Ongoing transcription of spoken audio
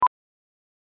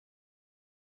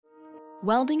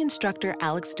Welding instructor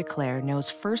Alex DeClaire knows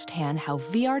firsthand how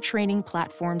VR training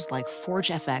platforms like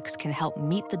ForgeFX can help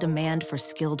meet the demand for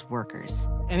skilled workers.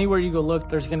 Anywhere you go look,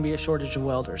 there's going to be a shortage of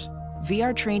welders.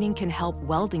 VR training can help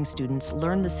welding students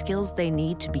learn the skills they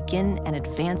need to begin and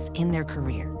advance in their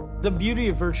career. The beauty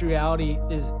of virtual reality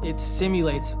is it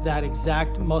simulates that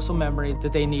exact muscle memory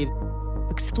that they need.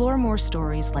 Explore more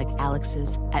stories like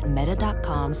Alex's at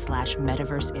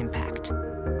meta.com/metaverseimpact.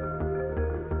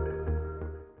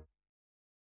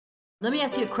 Let me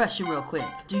ask you a question real quick.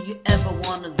 Do you ever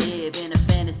want to live in a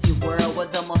fantasy world where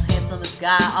the most handsomest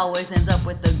guy always ends up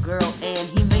with a girl and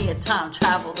he may have time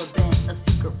traveled or been a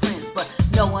secret prince, but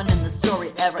no one in the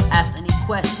story ever asks any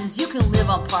questions? You can live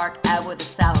on Park Ave with a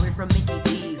salary from Mickey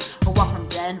D's or walk from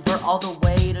Denver all the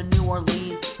way to New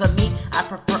Orleans. But me, I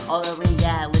prefer all the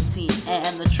reality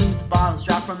and the truth bombs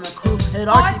drop from the crew at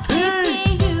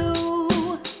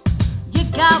RTPU. You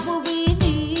got what we need.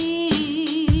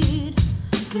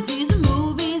 'Cause these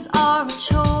movies are a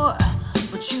chore,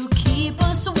 but you keep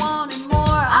us wanting more.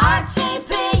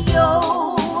 RTPU,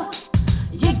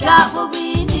 you got what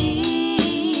we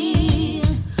need.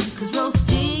 'Cause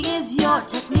roasting is your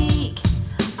technique.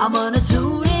 I'm gonna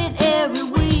tune in every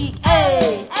week.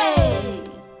 Hey, hey.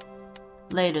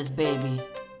 Laters, baby.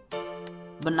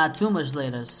 But not too much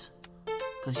laters.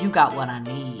 'Cause you got what I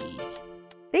need.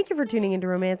 Thank you for tuning into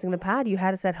Romancing the Pod. You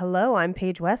had us at hello. I'm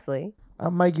Paige Wesley.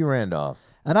 I'm Mikey Randolph.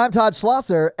 And I'm Todd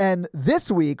Schlosser, and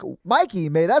this week, Mikey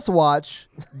made us watch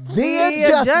The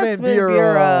Adjustment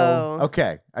Bureau.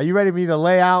 Okay, are you ready for me to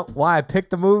lay out why I picked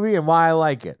the movie and why I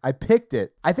like it? I picked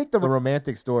it. I think the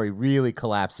romantic story really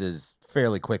collapses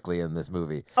fairly quickly in this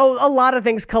movie. Oh, a lot of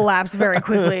things collapse very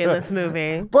quickly in this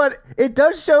movie. But it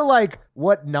does show, like,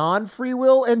 what non-free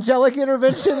will angelic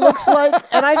intervention looks like,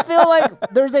 and I feel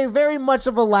like there's a very much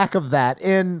of a lack of that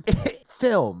in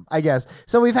film, I guess.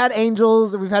 So we've had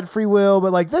angels and we've had free will,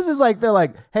 but like this is like they're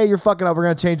like, hey, you're fucking up, we're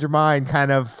gonna change your mind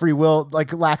kind of free will,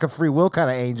 like lack of free will kind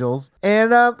of angels.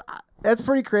 And that's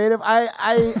pretty creative. I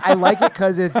like it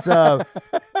because it's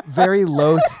very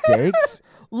low stakes.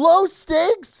 Low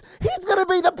stakes? He's going to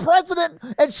be the president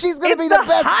and she's going to be the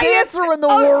best dancer in the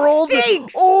world.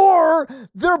 Stakes. Or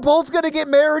they're both going to get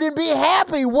married and be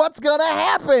happy. What's going to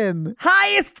happen?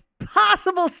 Highest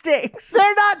possible stakes.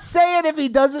 They're not saying if he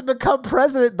doesn't become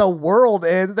president, the world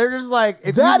ends. They're just like,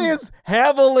 that is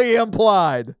heavily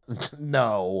implied.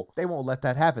 No, they won't let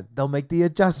that happen. They'll make the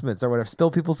adjustments or whatever,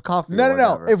 spill people's coffee.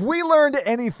 No. If we learned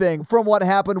anything from what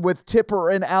happened with Tipper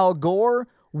and Al Gore,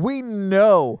 we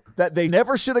know that they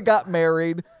never should have got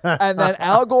married, and then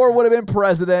Al Gore would have been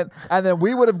president, and then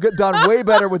we would have done way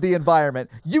better with the environment.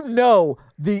 You know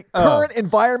the current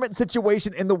environment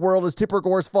situation in the world is Tipper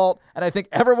Gore's fault, and I think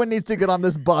everyone needs to get on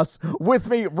this bus with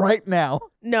me right now.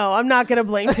 No, I'm not going to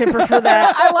blame Tipper for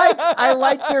that. I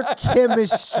like their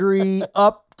chemistry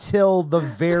up till the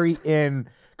very end.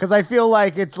 Because I feel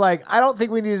like it's like, I don't think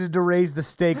we needed to raise the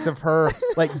stakes of her,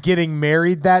 like, getting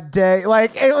married that day.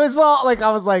 Like, it was all, like,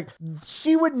 I was like,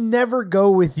 she would never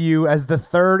go with you as the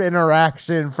third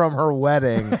interaction from her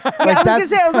wedding. Like, I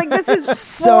was like, this is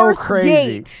so crazy.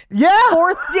 Date. Yeah.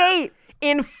 Fourth date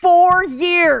in 4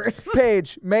 years.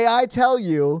 Paige, may I tell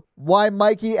you why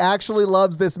Mikey actually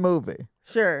loves this movie?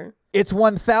 Sure. It's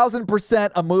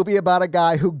 1000% a movie about a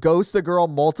guy who ghosts a girl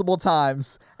multiple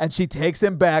times and she takes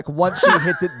him back once she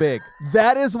hits it big.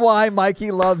 That is why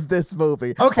Mikey loves this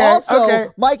movie. Okay.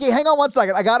 Mikey, hang on 1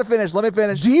 second. I got to finish. Let me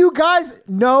finish. Do you guys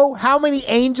know how many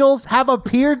angels have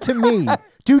appeared to me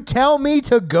to tell me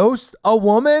to ghost a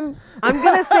woman? I'm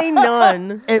going to say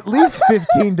none. At least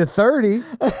 15 to 30.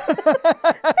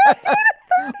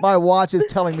 My watch is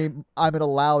telling me I'm in a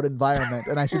loud environment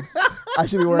and I should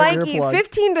be wearing Mikey, earplugs.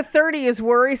 15 to 30 is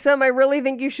worrisome. I really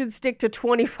think you should stick to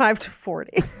 25 to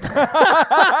 40.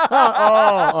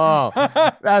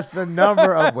 That's the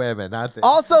number of women.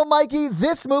 Also, Mikey,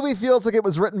 this movie feels like it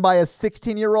was written by a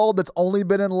 16-year-old that's only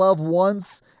been in love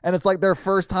once, and it's like their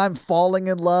first time falling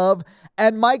in love.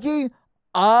 And Mikey,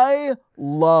 I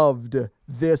loved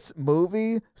this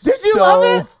movie. Did you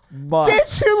love it? Much.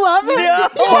 Did you love it? No.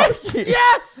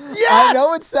 Yes. I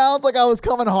know it sounds like I was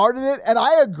coming hard at it, and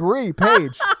I agree,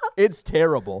 Paige. It's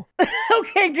terrible.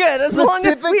 Okay, good. As long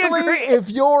as we agree. Specifically, if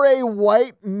you're a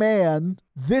white man,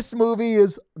 this movie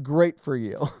is great for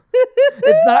you.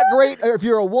 It's not great if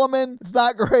you're a woman. It's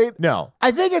not great. No.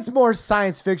 I think it's more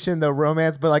science fiction than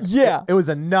romance, but like, yeah, it was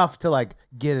enough to like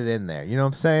get it in there. You know what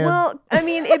I'm saying? Well, I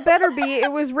mean, it better be.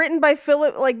 It was written by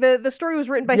Philip, like the story was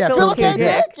written by Philip K.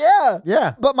 Dick.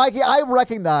 Yeah. But Mikey, I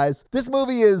recognize this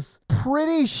movie is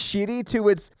pretty shitty to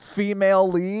its female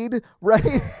lead,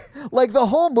 right? Like the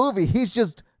whole movie, he's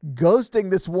just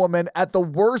ghosting this woman at the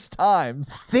worst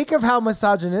times. Think of how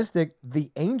misogynistic the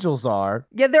angels are.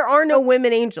 Yeah, there are no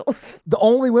women angels. The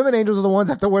only women angels are the ones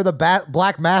that have to wear the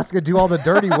black mask and do all the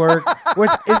dirty work,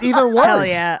 which is even worse. Hell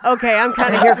yeah. Okay, I'm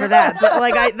kind of here for that. But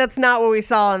like, that's not what we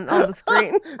saw on the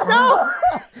screen. No,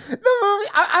 the movie.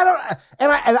 I don't,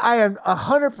 and I am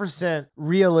 100%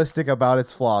 realistic about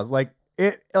its flaws. Like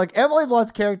Emily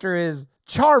Blunt's character is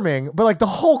charming, but like the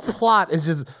whole plot is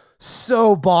just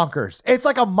so bonkers. It's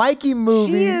like a Mikey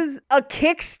movie. She is a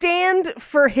kickstand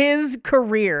for his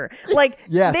career. Like,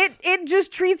 yes. it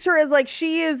just treats her as like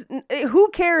she is, who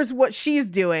cares what she's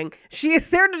doing? She is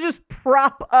there to just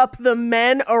prop up the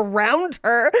men around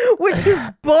her, which is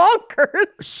bonkers.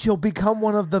 She'll become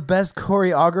one of the best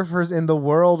choreographers in the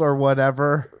world or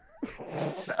whatever.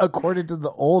 According to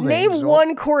the old Name angel.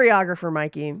 one choreographer,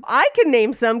 Mikey. I can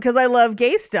name some because I love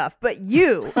gay stuff, but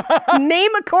you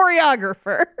name a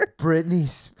choreographer. Britney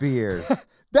Spears.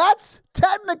 That's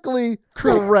technically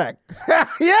correct.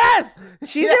 Yes!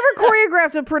 She's never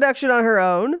choreographed a production on her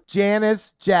own.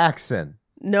 Janice Jackson.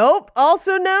 Nope.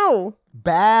 Also no.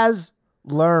 Baz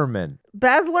Luhrmann.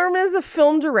 Baz Luhrmann is a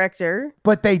film director.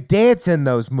 But they dance in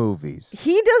those movies.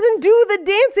 He doesn't do the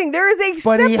dancing. There is a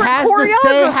But separate he has choreographer. to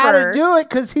say how to do it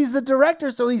because he's the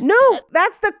director, so he's... No,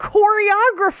 that's the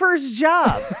choreographer's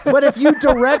job. But if you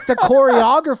direct the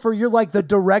choreographer, you're like the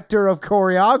director of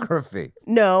choreography.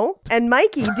 No. And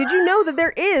Mikey, did you know that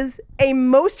there is a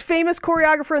most famous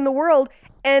choreographer in the world,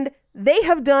 and they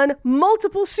have done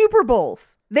multiple Super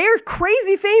Bowls? They're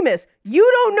crazy famous. You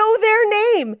don't know their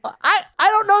name. I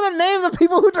don't know the names of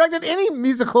people who directed any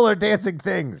musical or dancing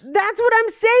things. That's what I'm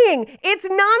saying. It's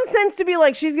nonsense to be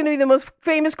like, she's going to be the most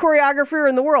famous choreographer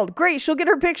in the world. Great. She'll get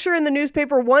her picture in the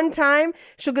newspaper one time.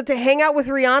 She'll get to hang out with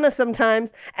Rihanna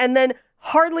sometimes. And then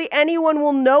hardly anyone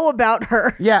will know about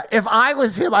her. Yeah, if I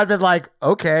was him, I'd been like,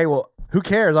 okay, well, who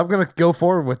cares? I'm going to go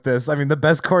forward with this. I mean, the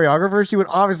best choreographer, she would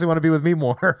obviously want to be with me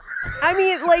more. I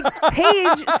mean, like,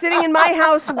 Paige sitting in my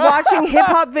house watching hip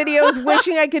hop videos,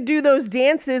 wishing I could do those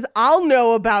dances. I'll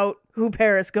know about who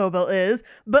Paris Goebel is,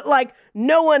 but like,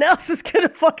 no one else is going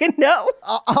to fucking know.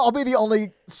 I'll be the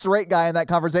only straight guy in that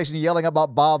conversation yelling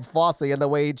about Bob Fosse and the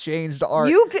way he changed art.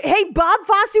 Hey, Bob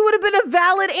Fosse would have been a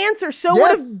valid answer. So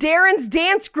would have Darren's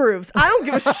dance grooves. I don't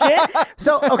give a shit.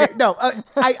 So, okay, no,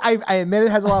 I admit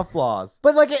it has a lot of flaws,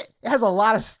 but like it has a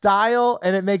lot of style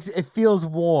and it feels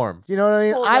warm. You know what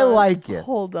I mean? I like it.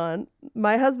 Hold on.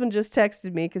 My husband just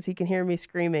texted me because he can hear me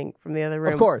screaming from the other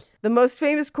room. Of course. The most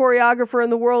famous choreographer in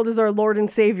the world is our Lord and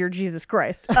Savior, Jesus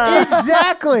Christ.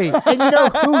 Exactly. And you know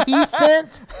who he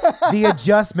sent? The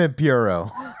Adjustment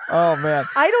Bureau. Oh, man.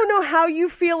 I don't know how you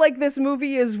feel like this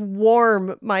movie is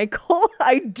warm, Michael.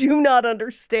 I do not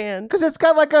understand. Because it's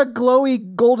got like a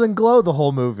glowy golden glow the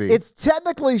whole movie. It's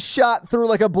technically shot through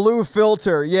like a blue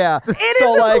filter. Yeah. It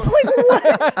is like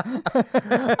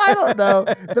what? I don't know.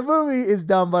 The movie is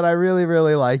dumb, but I really,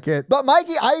 really like it. But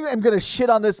Mikey, I am going to shit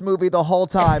on this movie the whole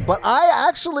time, but I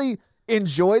actually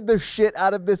enjoyed the shit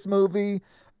out of this movie.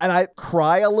 And I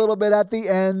cry a little bit at the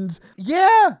end.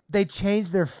 Yeah. They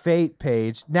changed their fate,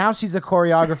 Paige. Now she's a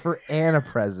choreographer and a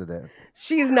president.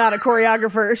 She's not a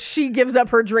choreographer. She gives up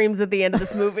her dreams at the end of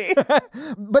this movie.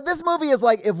 But this movie is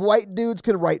like if white dudes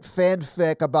could write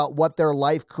fanfic about what their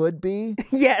life could be.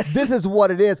 Yes. This is what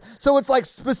it is. So it's like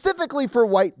specifically for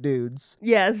white dudes.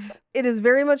 Yes. It is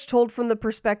very much told from the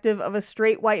perspective of a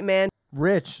straight white man.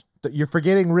 Rich. You're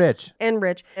forgetting Rich. And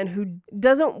rich, and who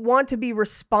doesn't want to be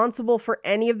responsible for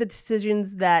any of the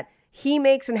decisions that he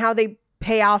makes and how they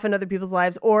pay off in other people's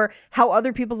lives or how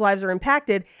other people's lives are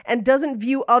impacted, and doesn't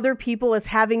view other people as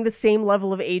having the same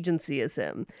level of agency as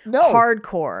him. No.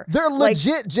 Hardcore. They're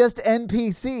legit just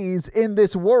NPCs in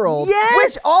this world. Yes!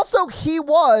 Which also he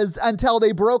was until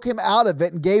they broke him out of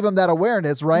it and gave him that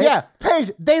awareness, right? Yeah, Paige,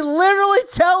 they literally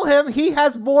tell him he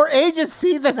has more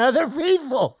agency than other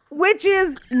people. Which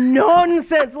is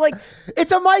nonsense. Like,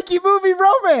 it's a Mikey movie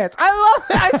romance. I love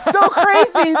it. It's so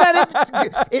crazy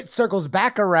that it circles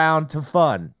back around to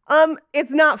fun.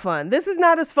 It's not fun. This is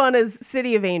not as fun as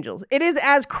City of Angels. It is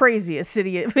as crazy as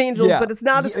City of Angels, but it's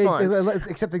not as fun.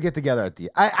 Except to get together at the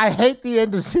end. I hate the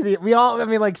end of City.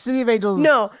 City of Angels.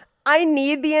 No. I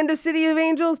need the end of City of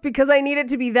Angels because I need it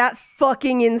to be that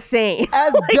fucking insane.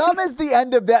 As dumb as the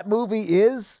end of that movie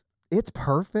is, it's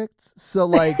perfect. So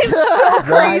like, so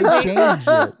why crazy. change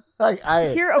it?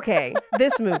 Okay,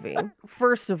 this movie,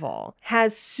 first of all,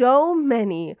 has so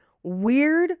many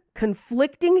weird,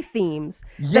 conflicting themes.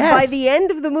 Yes. That by the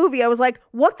end of the movie, I was like,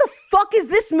 what the fuck is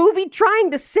this movie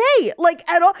trying to say? Like,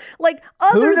 at all, like,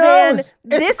 other than knows? It's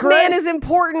this great. man is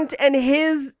important and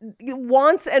his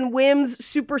wants and whims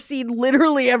supersede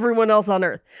literally everyone else on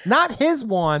earth. Not his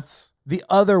wants, the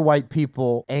other white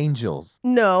people, angels.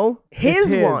 No,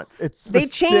 his wants. It's they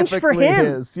changed for specifically him.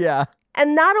 his. Yeah.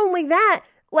 And not only that,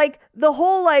 like the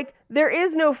whole like there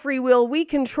is no free will, we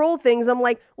control things. I'm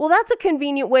like, well, that's a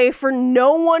convenient way for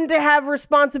no one to have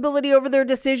responsibility over their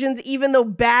decisions, even though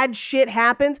bad shit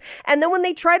happens. And then when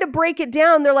they try to break it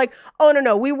down, they're like, oh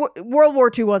no, World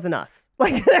War II wasn't us.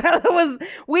 Like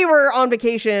we were on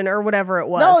vacation or whatever it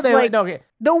was. No, they like, no, okay.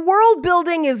 The world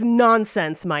building is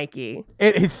nonsense, Mikey.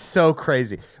 It is so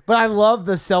crazy. But I love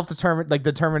the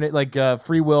determinate,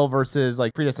 free will versus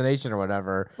like predestination or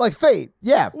whatever. Like fate.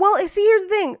 Yeah. Well, see, here's the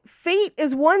thing. Fate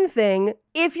is one thing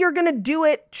if you're going to do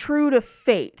it true to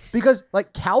fate. Because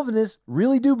like Calvinists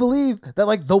really do believe that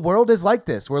like the world is like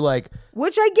this. We're like,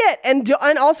 which I get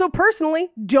and also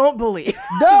personally don't believe.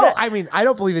 no, I mean, I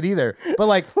don't believe it either. But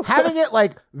like having it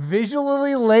like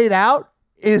visually laid out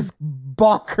is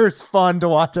bonkers fun to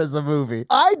watch as a movie.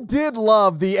 I did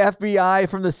love the FBI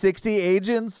from the 60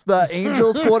 agents, the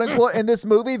angels, quote unquote, in this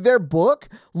movie. Their book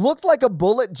looked like a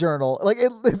bullet journal. Like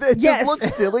it just looked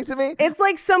silly to me. It's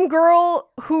like some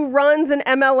girl who runs an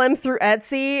MLM through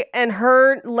Etsy and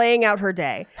her laying out her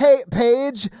day. Hey,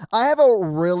 Paige, I have a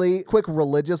really quick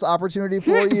religious opportunity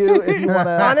for you if you want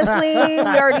to. Honestly,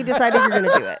 we already decided you're going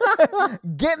to do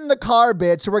it. Get in the car,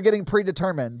 bitch. We're getting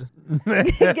predetermined.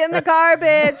 Get in the car,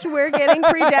 bitch. We're getting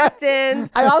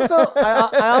predestined. I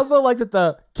also like that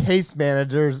the case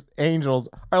managers, angels,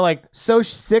 are like so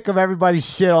sick of everybody's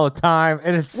shit all the time.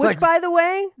 And it's which, by the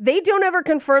way, they don't ever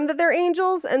confirm that they're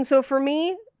angels. And so for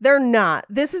me, they're not.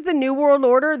 This is the New World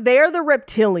Order. They are the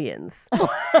reptilians.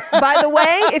 By the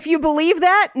way, if you believe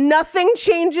that, nothing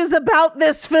changes about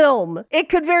this film. It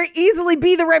could very easily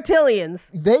be the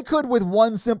reptilians. They could, with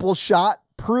one simple shot,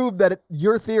 prove that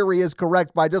your theory is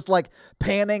correct by just like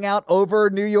panning out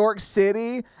over New York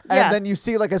City and then you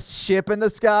see like a ship in the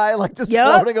sky, like just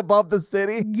floating above the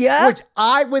city. Yeah. Which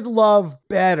I would love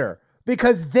better.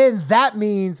 Because then that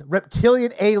means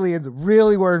reptilian aliens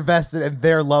really were invested in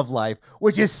their love life,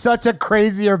 which is such a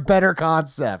crazier, better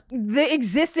concept. The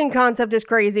existing concept is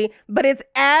crazy, but it's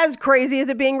as crazy as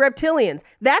it being reptilians.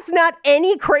 That's not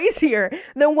any crazier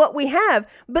than what we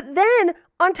have. But then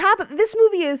on top of this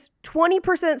movie is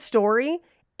 20% story,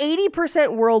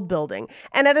 80% world building.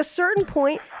 And at a certain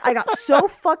point, I got so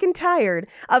fucking tired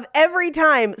of every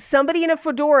time somebody in a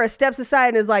fedora steps aside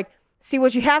and is like, see,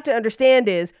 what you have to understand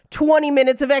is 20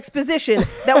 minutes of exposition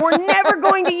that we're never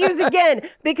going to use again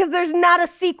because there's not a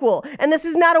sequel. And this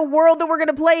is not a world that we're going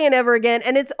to play in ever again.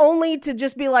 And it's only to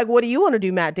just be like, what do you want to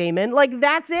do, Matt Damon? Like,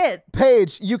 that's it.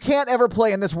 Paige, you can't ever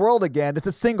play in this world again. It's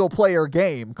a single player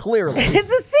game, clearly.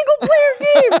 It's a single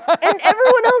player game. And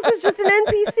everyone else is just an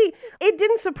NPC. It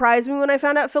didn't surprise me when I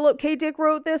found out Philip K. Dick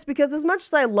wrote this because as much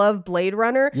as I love Blade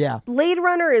Runner, Blade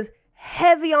Runner is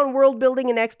heavy on world building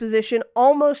and exposition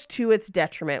almost to its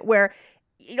detriment, where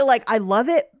like I love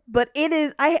it, but it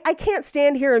is I can't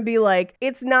stand here and be like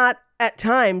it's not at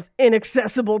times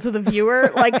inaccessible to the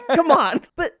viewer. Like, come on.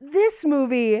 But this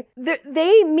movie,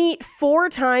 they meet 4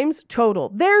 times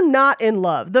total. They're not in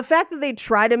love. The fact that they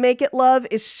try to make it love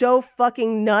is so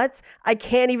fucking nuts. I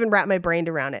can't even wrap my brain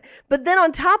around it. But then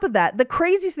on top of that, the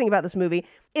craziest thing about this movie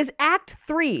is Act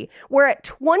 3, where at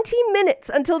 20 minutes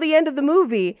until the end of the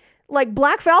movie, like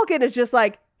Black Falcon is just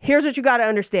like, here's what you got to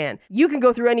understand. You can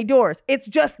go through any doors. It's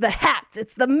just the hats.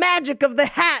 It's the magic of the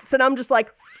hats. And I'm just like,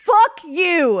 fuck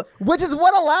you. Which is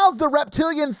what allows the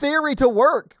reptilian theory to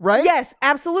work, right? Yes,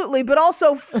 absolutely. But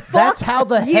also, fuck That's how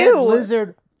the head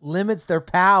lizard limits their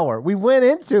power. We went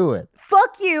into it.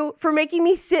 Fuck you for making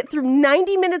me sit through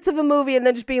 90 minutes of a movie and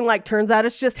then just being like, turns out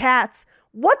it's just hats.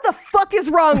 What the fuck is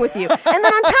wrong with you? And then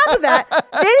on top of that,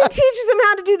 then he teaches him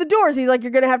how to do the doors. He's like,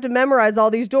 you're going to have to memorize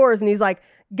all these doors. And he's like,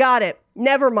 got it.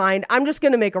 Never mind. I'm just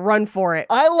going to make a run for it.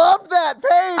 I love that,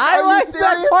 Paige. I like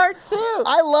that part too.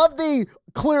 I love the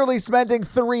clearly spending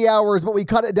 3 hours, but we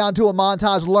cut it down to a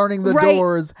montage learning the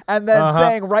doors and then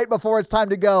saying right before it's time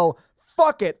to go,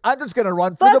 fuck it. I'm just going to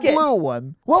run for the blue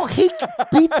one. Well, he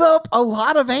beats up a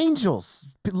lot of angels.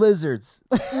 Lizards.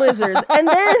 And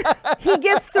then he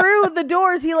gets through the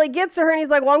doors. He like gets to her and he's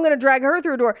like, well, I'm going to drag her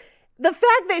through a door. The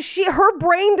fact that her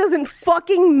brain doesn't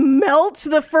fucking melt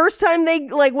the first time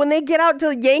when they get out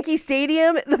to Yankee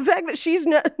Stadium, the fact that she's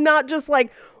not just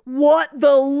like, what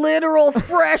the literal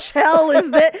fresh hell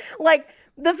is that? Like,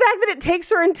 the fact that it takes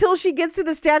her until she gets to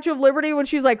the Statue of Liberty when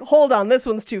she's like, hold on, this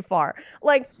one's too far.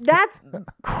 Like, that's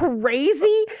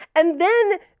crazy. And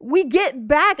then we get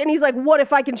back and he's like, what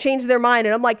if I can change their mind?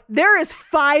 And I'm like, there is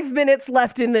 5 minutes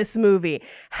left in this movie.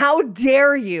 How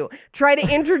dare you try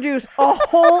to introduce a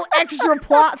whole extra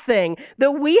plot thing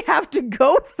that we have to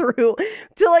go through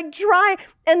to like try.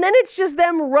 And then it's just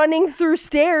them running through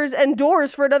stairs and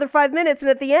doors for another 5 minutes. And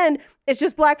at the end, it's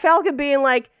just Black Falcon being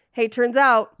like, hey, turns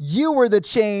out You were the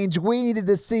change we needed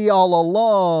to see all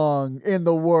along in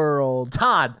the world.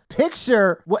 Todd,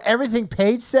 picture what everything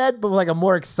Paige said, but with like a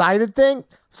more excited thing. I'm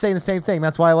saying the same thing.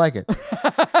 That's why I like it.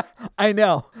 I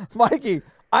know. Mikey,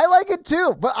 I like it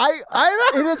too, but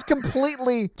it is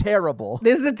completely terrible.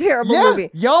 this is a terrible Yeah, movie.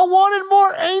 y'all wanted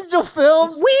more angel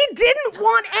films. We didn't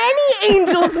want any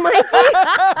angels, Mikey.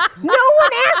 No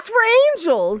one asked for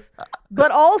angels.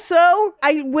 But also,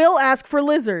 I will ask for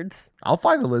lizards. I'll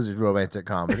find a lizard romantic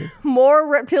comedy. More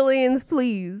reptilians,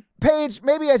 please. Paige,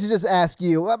 maybe I should just ask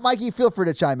you. Mikey, feel free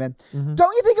to chime in. Don't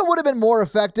you think it would have been more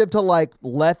effective to like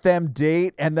let them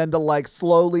date and then to like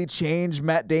slowly change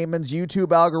Matt Damon's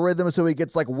YouTube algorithm so he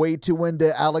gets like way too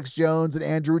into Alex Jones and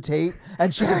Andrew Tate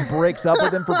and she just breaks up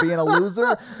with him for being a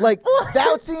loser? Like,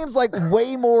 that seems like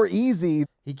way more easy.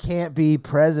 He can't be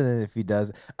president if he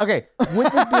does. Okay,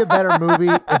 wouldn't this be a better movie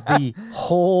if the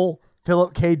whole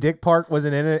Philip K. Dick part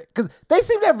wasn't in it? Because they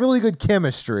seem to have really good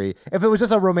chemistry. If it was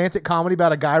just a romantic comedy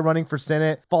about a guy running for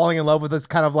Senate, falling in love with this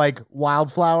kind of like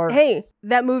wildflower. Hey,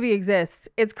 that movie exists.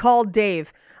 It's called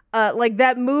Dave. Like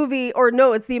that movie, or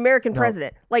no, it's The American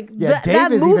President. Like Yeah, Dave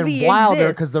that is movie even wilder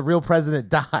exists. because the real president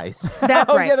dies. That's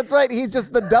Oh, right. yeah, that's right. He's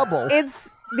just the double.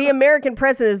 It's The American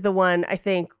President is the one, I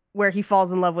think, where he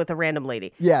falls in love with a random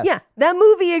lady. Yes. Yeah, that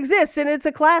movie exists and it's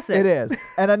a classic. It is.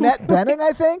 And Annette Bening,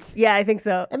 I think? Yeah, I think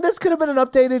so. And this could have been an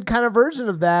updated kind of version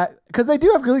of that because they do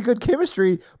have really good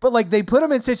chemistry, but like they put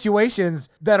them in situations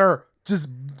that are just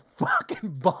fucking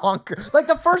bonkers. Like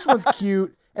the first one's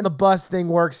cute and the bus thing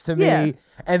works to me. Yeah.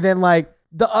 And then like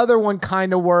the other one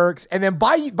kind of works. And then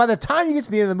by the time you get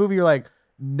to the end of the movie, you're like,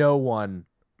 no one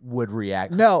would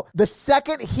react. No, the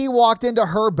second he walked into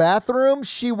her bathroom,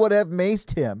 she would have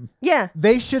maced him. Yeah.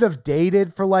 They should have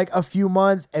dated for like a few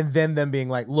months and then them being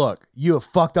like, look, you have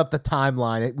fucked up the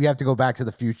timeline. We have to go back to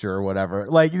the future or whatever.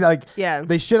 Like Yeah.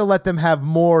 they should have let them have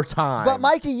more time. But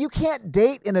Mikey, you can't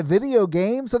date in a video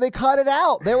game, so they cut it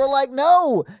out. They were like,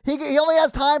 no, he only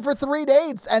has time for 3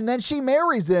 dates, and then she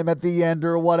marries him at the end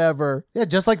or whatever. yeah,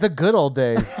 just like the good old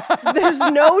days. There's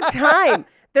no time.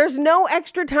 There's no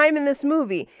extra time in this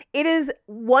movie. It is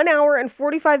 1 hour and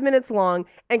 45 minutes long,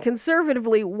 and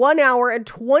conservatively, 1 hour and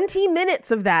 20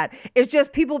 minutes of that is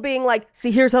just people being like, see,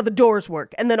 here's how the doors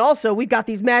work. And then also, we've got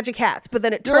these magic hats. But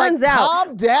then it You're turns like, out.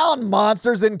 calm down,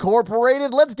 Monsters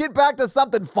Incorporated. Let's get back to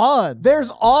something fun. There's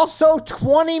also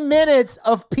 20 minutes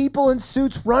of people in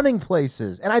suits running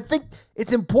places. And I think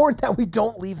it's important that we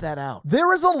don't leave that out.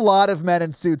 There is a lot of men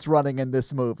in suits running in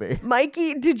this movie.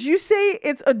 Mikey, did you say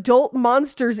it's Adult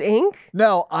Monsters, Inc.?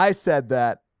 No, I said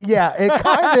that. Yeah, it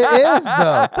kind of is,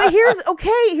 though. But here's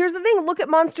the thing. Look at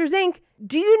Monsters, Inc.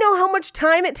 Do you know how much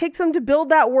time it takes them to build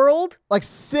that world? Like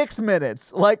 6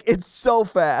 minutes. Like, it's so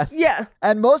fast. Yeah.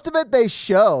 And most of it they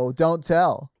show, don't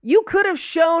tell. You could have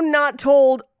shown, not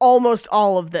told, almost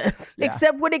all of this, Yeah.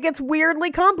 except when it gets weirdly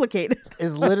complicated.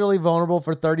 Is literally vulnerable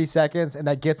for 30 seconds and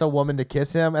that gets a woman to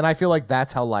kiss him. And I feel like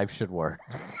that's how life should work.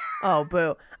 Oh,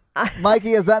 boo.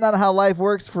 Mikey, is that not how life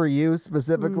works for you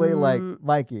specifically? Like,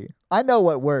 Mikey, I know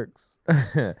what works.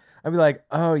 I'd be like,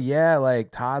 oh, yeah,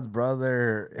 like Todd's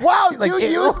brother. Wow, Like, you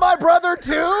it- use my brother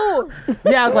too?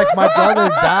 Yeah, I was like, my brother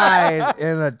died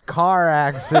in a car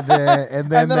accident. And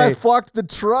then, And then I fucked the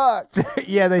truck.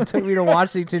 yeah, they took me to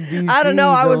Washington, D.C. I don't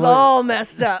know. I to was look- all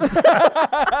messed up.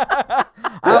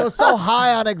 I was so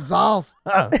high on exhaust.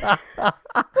 I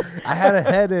had a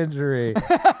head injury.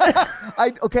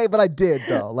 Okay, but I did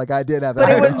though. Like I did have But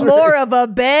a it was more of a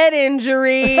bed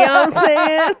injury. You know what I'm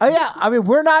saying? Oh yeah, I mean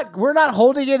we're not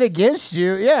holding it against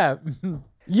you. Yeah.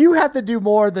 You have to do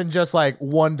more than just like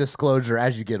one disclosure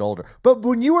as you get older. But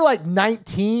when you were like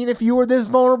 19, if you were this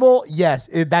vulnerable, yes,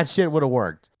 that shit would have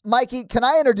worked. Mikey, can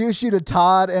I introduce you to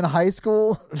Todd in high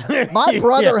school? My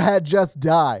brother had just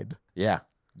died. Yeah.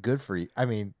 Good for you. I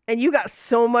mean, And you got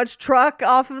so much truck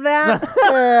off of that.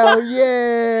 Hell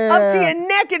yeah. Up to your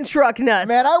neck in truck nuts.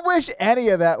 Man, I wish any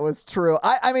of that was true.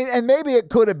 I mean, and maybe it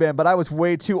could have been, but I was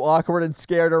way too awkward and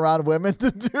scared around women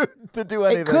to do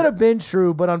anything. it could have been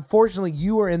true, but unfortunately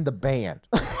you were in the band.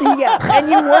 Yeah, and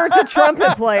you weren't a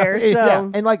trumpet player, so. Yeah.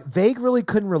 And like they really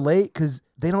couldn't relate because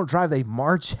they don't drive, they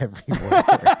march everywhere.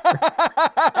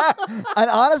 And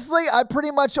honestly, I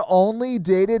pretty much only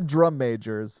dated drum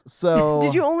majors. So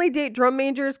Did you only date drum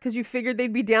majors because you figured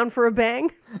they'd be down for a bang?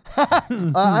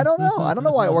 I don't know. I don't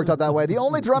know why it worked out that way. The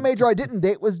only drum major I didn't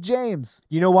date was James.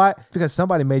 You know why? Because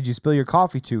somebody made you spill your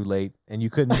coffee too late and you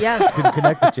couldn't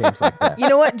connect with James like that. You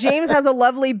know what? James has a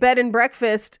lovely bed and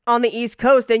breakfast on the East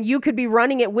Coast, and you could be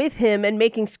running it with him and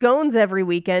making scones every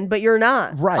weekend, but you're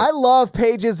not. Right. I love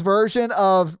Paige's version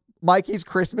of Mikey's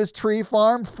Christmas tree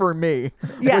farm for me,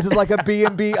 Yeah. which is like a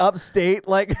B&B upstate.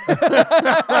 Like,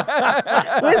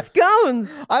 With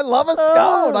scones. I love a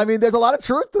scone. I mean, there's a lot of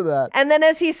truth to that. And then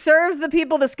as he serves the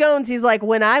people the scones, he's like,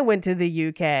 when I went to the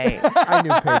UK. I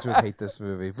knew Paige would hate this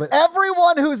movie, but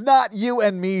Everyone who's not you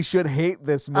and me should hate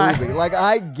this movie. Like,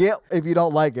 I get if you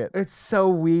don't like it. it's so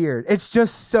weird. It's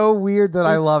just so weird that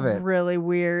I love it. It's really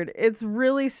weird. It's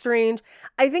really strange.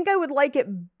 I think I would like it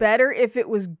better if it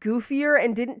was goofier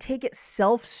and didn't take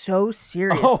itself so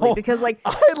seriously. Because, like,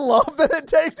 I love that it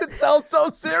takes itself so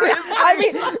seriously. I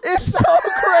mean, it's so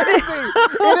crazy.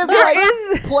 It is There like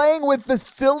is- playing with the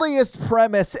silliest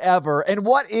premise ever, and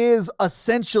what is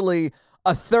essentially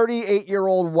a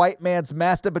 38-year-old white man's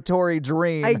masturbatory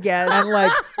dream. I guess. And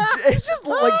like, it's just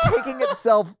like taking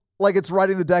itself like it's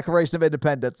writing the Declaration of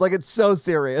Independence. Like, it's so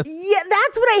serious. yeah,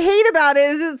 that's what I hate about it.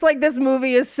 Is it's like this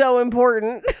movie is so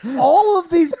important. All of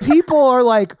these people are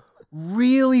like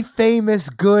really famous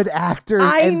good actors,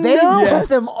 I and they know. put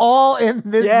them all in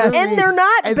this Yes. movie. And they're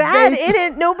not And bad they- in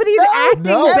it. Nobody's acting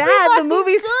no. bad. The Everybody's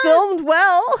movie's good. filmed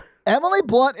well. Emily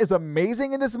Blunt is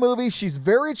amazing in this movie. She's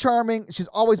very charming. She's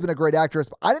always been a great actress,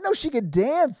 but I didn't know she could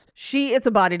dance. It's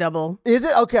a body double. Is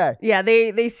it? Okay. Yeah,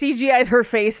 they CGI'd her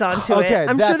face onto Okay, it.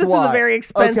 I'm sure that's this is a why. very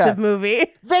expensive Okay. movie.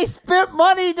 They spent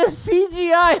money to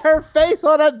CGI her face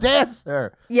on a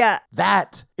dancer. Yeah.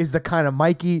 That is the kind of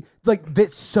Mikey, like,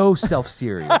 that's so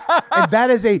self-serious. And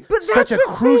that is that's such a the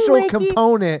thing, crucial Mikey.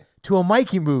 component to a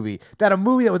Mikey movie. That a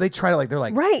movie that they try to, like, they're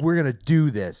like, Right. we're going to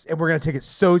do this and we're going to take it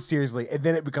so seriously. And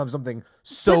then it becomes something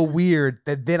so weird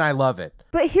that then I love it.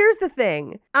 But here's the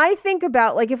thing. I think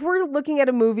about, like, if we're looking at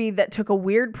a movie that took a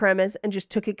weird premise and just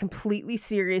took it completely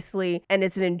seriously and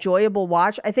it's an enjoyable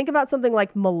watch, I think about something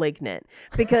like Malignant.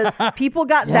 Because people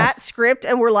got that Yes. script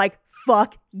and were like,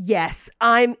 fuck yes,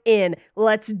 I'm in.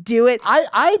 Let's do it.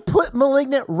 I put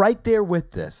Malignant right there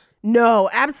with this. No,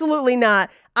 absolutely not.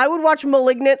 I would watch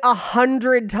Malignant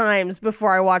 100 times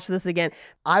before I watch this again.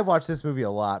 I watch this movie a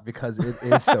lot because it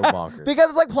is so bonkers. Because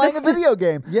it's like playing a video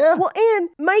game. Yeah. Well, and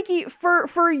Mikey,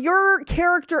 for your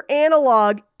character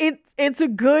analog, it's a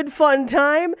good fun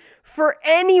time. For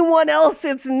anyone else,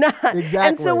 it's not. And so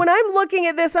Exactly. when I'm looking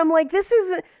at this, I'm like, this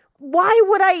is why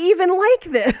would I even like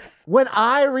this? When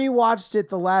I rewatched it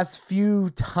the last few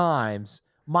times,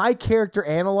 my character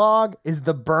analog is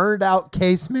the burned out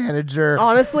case manager.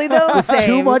 Honestly, though, With same.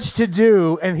 too much to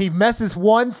do, and he messes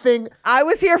one thing. I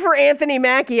was here for Anthony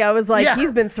Mackie. I was like, Yeah.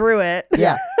 he's been through it.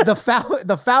 Yeah, the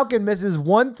Falcon misses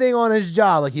one thing on his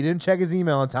job, like he didn't check his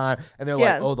email on time, and they're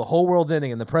Yeah. like, "Oh, the whole world's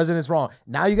ending, and the president's wrong.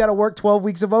 Now you got to work 12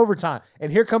 weeks of overtime,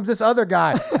 and here comes this other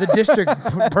guy, the district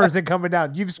person coming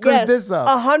down. You've screwed Yes, this up."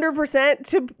 100%.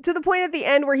 To the point at the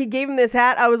end where he gave him this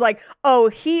hat, I was like, oh,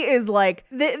 he is like,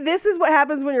 this is what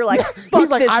happens when you're like, fuck He's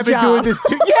like, this "I've job. been doing this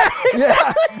too."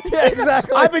 Yeah, Yeah,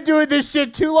 exactly. I've been doing this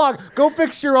shit too long. Go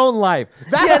fix your own life.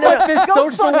 That's Yeah, no, what no. this Go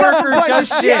social fuck up a worker bunch of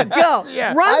just shit. did. Go.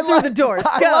 Yeah. Run through the doors.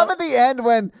 Go. I love at the end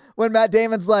when Matt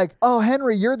Damon's like, "Oh,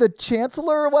 Henry, you're the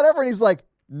chancellor or whatever," and he's like,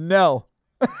 "No."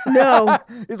 No.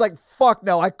 He's like, "Fuck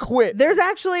no, I quit." There's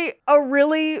actually a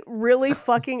really, really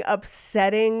fucking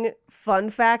upsetting fun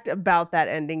fact about that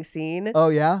ending scene. Oh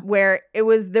yeah. Where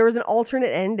there was an alternate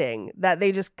ending that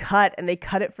they just cut, and they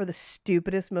cut it for the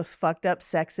stupidest, most fucked up,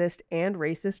 sexist, and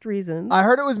racist reasons. I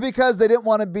heard it was because they didn't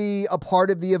want to be a part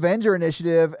of the Avenger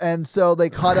Initiative, and so they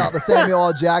cut out the Samuel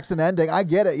L. Jackson ending. I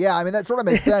get it. Yeah, I mean, that sort of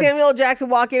makes sense. Samuel L. Jackson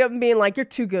walking up and being like, "You're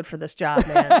too good for this job,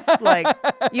 man. Like,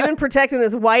 you've been protecting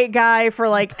this white guy for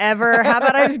like ever. How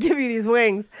about I just give you these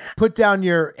wings? Put down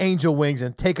your angel wings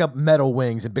and take up metal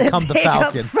wings and become the Take up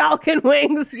Falcon. Falcon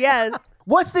wings." Yes.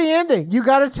 What's the ending? You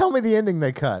got to tell me the ending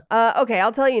they cut. Okay,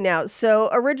 I'll tell you now. So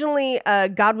originally,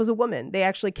 God was a woman. They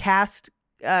actually cast,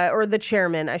 or the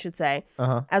chairman, I should say,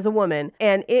 as a woman,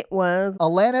 and it was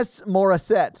Alanis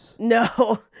Morissette.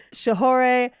 no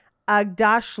Shahore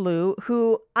Agdashlu,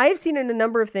 who I've seen in a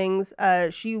number of things.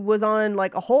 She was on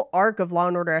like a whole arc of Law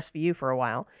and Order SVU for a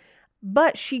while.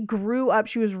 But she grew up,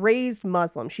 she was raised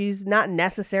Muslim. She's not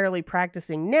necessarily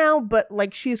practicing now, but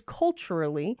like she's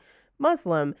culturally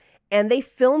Muslim. And they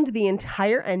filmed the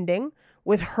entire ending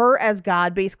with her as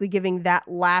God basically giving that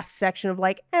last section of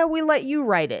like, we let you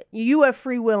write it. You have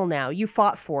free will now. You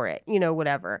fought for it,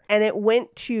 whatever. And it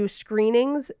went to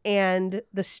screenings and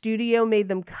the studio made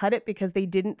them cut it because they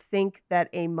didn't think that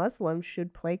a Muslim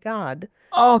should play God.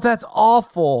 Oh, that's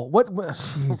awful. What?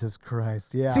 Jesus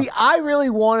Christ. Yeah. See, I really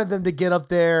wanted them to get up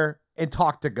there and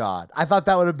talk to God. I thought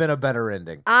that would have been a better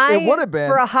ending. It would have been.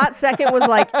 For a hot second was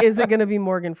like, is it going to be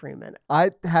Morgan Freeman?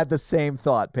 I had the same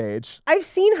thought, Paige. I've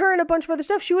seen her in a bunch of other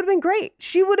stuff. She would have been great.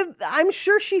 I'm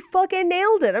sure she fucking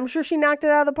nailed it. I'm sure she knocked it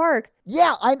out of the park.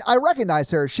 Yeah, I recognize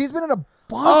her. She's been in a bunch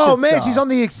Oh of man, stuff. she's on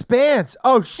The Expanse.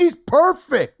 Oh, she's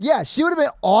perfect. Yeah, she would have been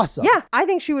awesome. Yeah, I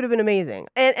think she would have been amazing.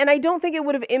 And I don't think it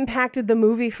would have impacted the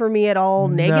movie for me at all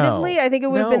negatively. I think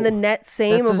it would have been the net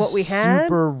same of what we had.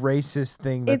 Super racist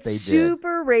thing that they did. It's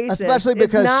super racist. Especially It's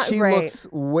because not she great. looks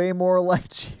way more like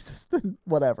Jesus than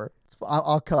whatever.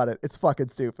 I'll cut it. It's fucking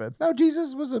stupid. No,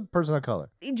 Jesus was a person of color.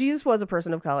 Jesus was a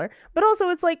person of color. But also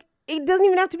it's like, it doesn't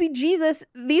even have to be Jesus.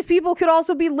 These people could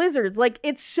also be lizards. Like,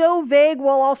 it's so vague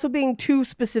while also being too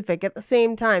specific at the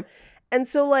same time. And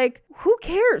so, like, who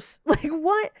cares? Like,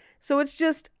 what? So it's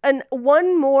just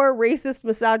one more racist,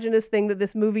 misogynist thing that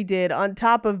this movie did on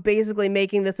top of basically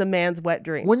making this a man's wet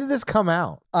dream. When did this come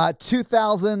out?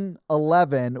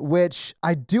 2011, which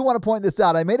I do want to point this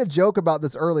out. I made a joke about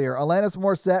this earlier. Alanis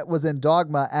Morissette was in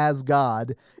Dogma as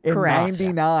God in Correct.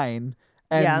 99.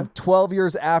 And 12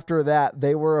 years after that,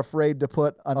 they were afraid to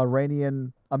put an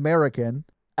Iranian American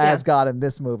as God in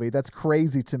this movie. That's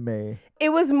crazy to me. It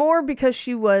was more because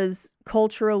she was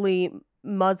culturally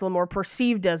Muslim or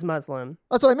perceived as Muslim.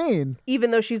 That's what I mean.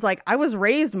 Even though she's like, I was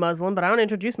raised Muslim, but I don't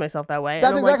introduce myself that way.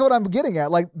 That's exactly what I'm getting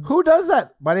at. Like, Who does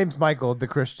that? My name's Michael, the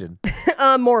Christian.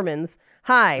 Mormons.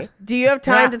 Hi. Do you have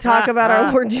time to talk about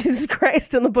our Lord Jesus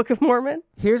Christ in the Book of Mormon?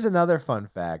 Here's another fun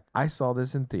fact. I saw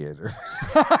this in theaters.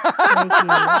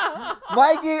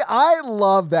 Mikey, I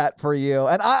love that for you.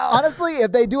 And I honestly,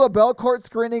 if they do a Belcourt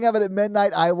screening of it at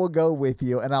midnight, I will go with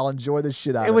you and I'll enjoy the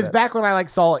shit out of it. It was back when I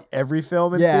saw every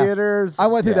film in theaters. I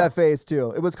went through that phase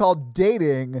too. It was called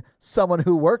dating someone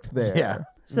who worked there. Yeah.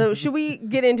 So should we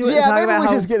get into it and Yeah, talk maybe about we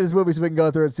how... just get this movie so we can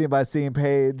go through it scene by scene,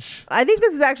 Paige. I think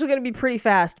this is actually going to be pretty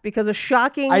fast because a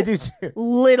shocking I do too.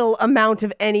 little amount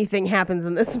of anything happens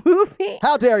in this movie.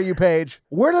 How dare you, Paige?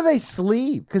 Where do they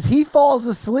sleep? Because he falls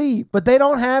asleep, but they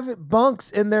don't have bunks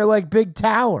in their like big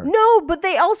tower. No, but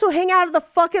they also hang out at the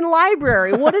fucking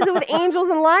library. What is it with angels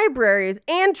and libraries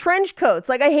and trench coats?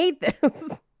 Like, I hate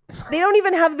this. They don't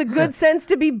even have the good sense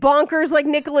to be bonkers like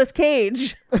Nicolas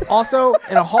Cage. Also,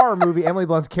 in a horror movie, Emily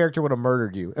Blunt's character would have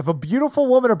murdered you. If a beautiful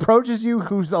woman approaches you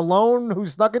who's alone,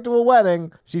 who's snuck into a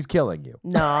wedding, she's killing you.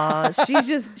 Nah, she's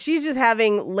just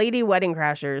having lady wedding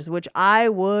crashers, which I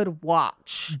would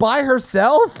watch. By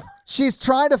herself? She's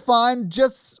trying to find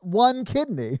just one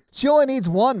kidney. She only needs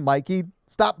one, Mikey.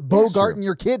 Stop bogarting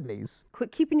your kidneys.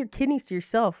 Quit keeping your kidneys to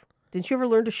yourself. Didn't you ever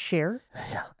learn to share?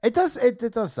 Yeah. It does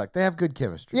suck. They have good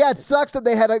chemistry. Yeah, it sucks that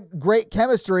they had a great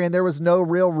chemistry and there was no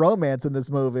real romance in this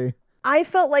movie. I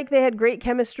felt like they had great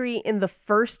chemistry in the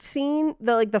first scene,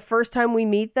 the first time we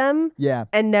meet them. Yeah.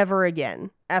 And never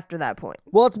again after that point.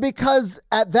 Well, it's because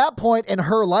at that point in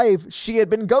her life, she had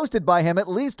been ghosted by him at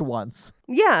least once.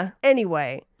 Yeah.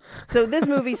 Anyway, so this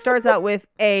movie starts out with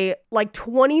a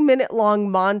 20-minute long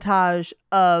montage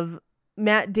of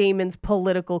Matt Damon's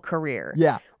political career.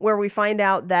 Yeah. Where we find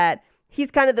out that he's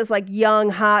kind of this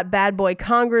young, hot, bad boy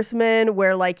congressman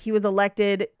where he was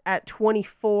elected at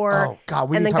 24 Oh, God,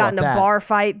 we and need then to talk got in a about that. bar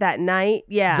fight that night.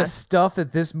 Yeah. The stuff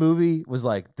that this movie was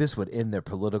like, this would end their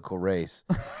political race,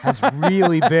 has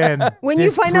really been When you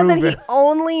find out that he disproven.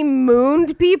 only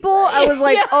mooned people, I was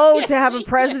like, to have a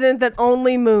president that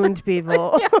only mooned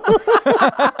people.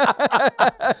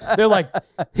 They're like,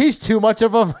 he's too much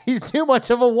of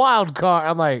a wild card.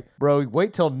 I'm like, bro,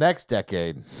 wait till next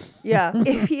decade. Yeah.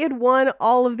 If he had won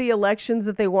all of the elections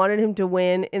that they wanted him to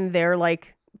win in their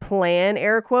plan,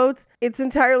 air quotes, it's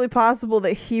entirely possible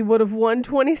that he would have won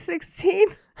 2016.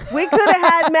 We could have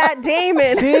had Matt Damon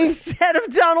See? instead of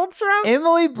Donald Trump.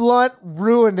 Emily Blunt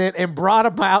ruined it and brought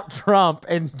about Trump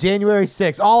and January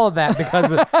 6th, all of that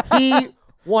because he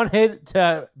wanted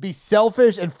to be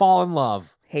selfish and fall in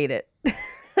love. Hate it.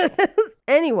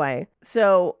 Anyway,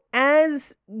 so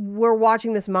as we're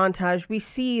watching this montage, we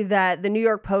see that the New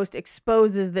York Post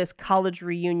exposes this college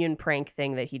reunion prank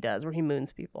thing that he does where he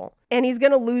moons people. And he's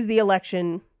going to lose the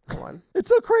election. It's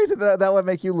so crazy that would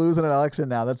make you lose in an election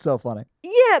now. That's so funny.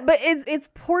 Yeah, but it's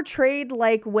portrayed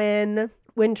like when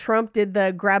Trump did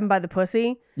the grab him by the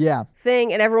pussy Yeah.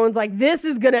 thing, and everyone's like, this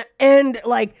is going to end,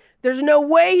 there's no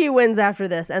way he wins after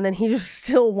this. And then he just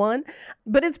still won.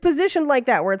 But it's positioned like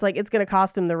that, where it's like, it's going to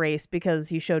cost him the race because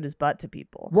he showed his butt to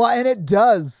people. Well, and it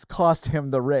does cost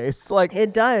him the race. Like,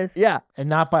 It does. yeah. And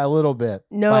not by a little bit.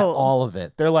 No. By all of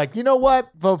it. They're like, you know what?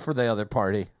 Vote for the other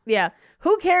party. Yeah.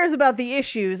 Who cares about the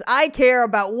issues? I care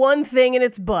about one thing, and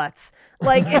it's butts.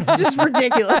 Like, it's just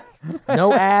ridiculous.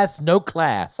 No ass, no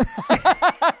class.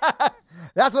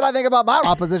 That's what I think about my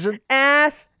opposition.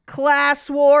 Ass, class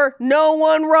war, no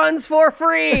one runs for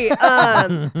free.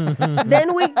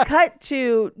 Then we cut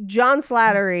to John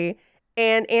Slattery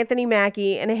and Anthony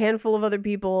Mackie and a handful of other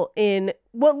people in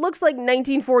what looks like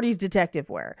 1940s detective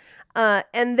wear.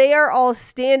 And they are all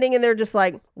standing and they're just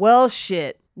like, well,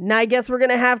 shit. Now I guess we're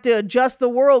going to have to adjust the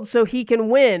world so he can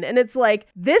win. And it's like,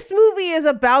 this movie is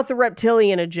about the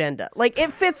reptilian agenda. Like,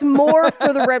 it fits more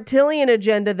for the reptilian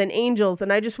agenda than Angels.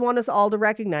 And I just want us all to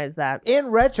recognize that. In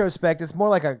retrospect, it's more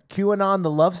like a QAnon, the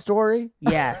love story.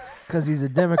 Yes. Because he's a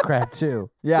Democrat, too.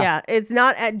 Yeah. It's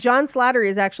not. John Slattery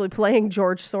is actually playing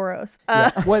George Soros.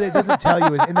 What it doesn't tell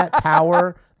you is in that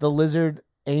tower, the lizard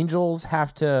angels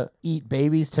have to eat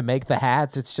babies to make the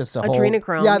hats. It's just a whole...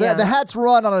 Adrenochrome. Yeah, the hats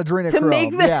run on adrenochrome. To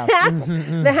make the hats.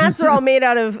 The hats are all made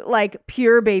out of like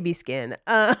pure baby skin.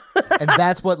 And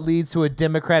that's what leads to a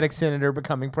Democratic senator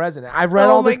becoming president. I've read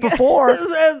all this before.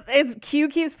 It's Q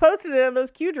keeps posting it on those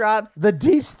Q drops. The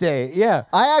deep state, yeah.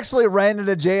 I actually ran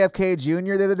into JFK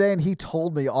Jr. the other day, and he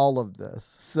told me all of this.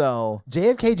 So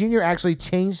JFK Jr. actually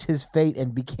changed his fate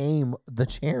and became the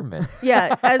chairman.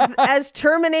 Yeah, as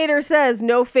Terminator says,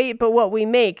 no fate but what we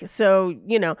make. So,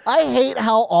 you know. I hate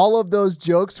how all of those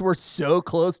jokes were so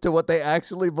close to what they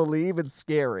actually believe. It's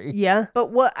scary. Yeah.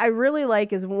 But what I really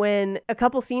like is when a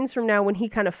couple scenes from now, when he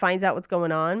kind of finds out what's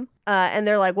going on, and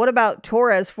they're like, what about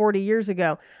Torres 40 years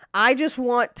ago? I just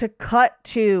want to cut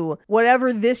to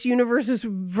whatever this universe's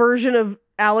version of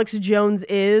Alex Jones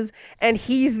is, and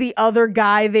he's the other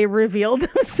guy they revealed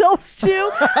themselves to.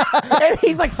 And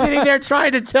he's like sitting there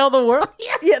trying to tell the world.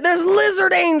 Yeah, there's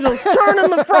lizard angels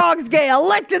turning the frogs gay,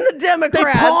 electing the They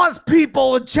Democrats. pause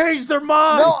people and change their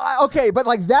minds. No, okay, but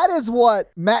like that is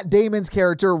what Matt Damon's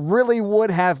character really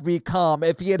would have become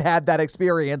if he had had that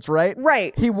experience, right?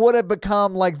 Right. He would have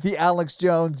become like the Alex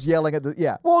Jones yelling at the,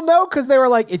 yeah. Well, no, because they were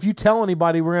like, if you tell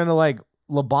anybody, we're going to like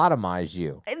lobotomize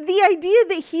you. The idea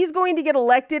that he's going to get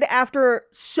elected after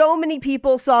so many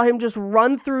people saw him just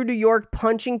run through New York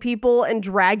punching people and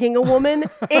dragging a woman.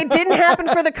 It didn't happen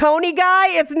for the Coney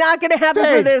guy. It's not going to happen for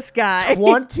Babe, this guy.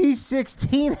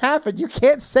 2016 happened. You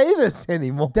can't say this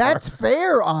anymore. That's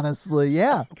fair, honestly,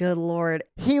 yeah. Good Lord.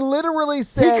 He literally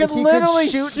said could literally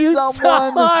shoot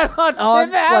someone on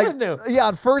Fifth Avenue. Yeah,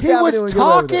 on First He Avenue. was and get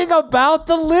away with it. talking about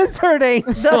the lizard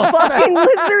angel. The fucking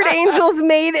lizard angels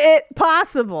made it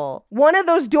possible. One of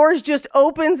those doors just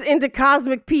opens into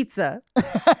Cosmic Pizza.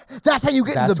 That's how you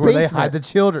get That's into the where basement. they hide the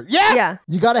children. Yes! Yeah.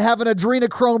 You got to have an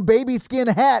adrenochrome baby skin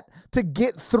hat to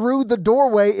get through the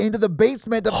doorway into the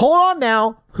basement of Hold on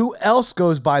now. Who else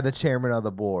goes by the chairman of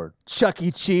the board? Chuck E.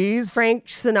 Cheese. Frank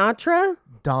Sinatra?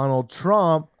 Donald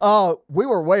Trump. Oh, we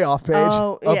were way off page.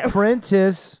 Oh, yeah.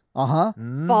 Apprentice. Uh-huh.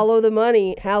 Follow the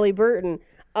money, Halle Burton.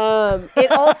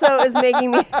 It also is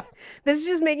making me, this is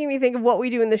just making me think of What We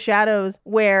Do in the Shadows,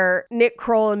 where Nick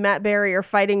Kroll and Matt Berry are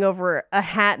fighting over a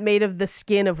hat made of the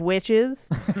skin of witches.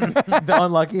 The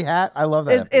unlucky hat. I love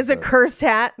that. It's a episode. cursed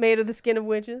hat made of the skin of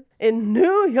witches in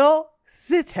New York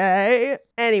City.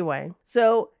 Anyway,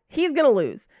 so he's going to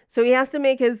lose. So he has to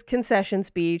make his concession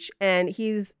speech, and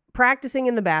he's practicing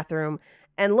in the bathroom.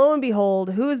 And lo and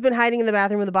behold, who's been hiding in the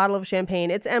bathroom with a bottle of champagne?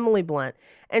 It's Emily Blunt.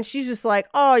 And she's just like,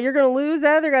 oh, you're going to lose?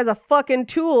 That other guy's a fucking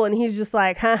tool. And he's just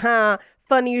like, haha,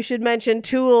 funny you should mention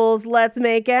tools. Let's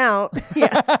make out.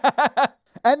 Yeah,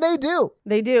 And they do.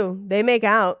 they do. They make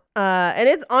out. And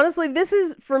it's honestly, this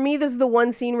is the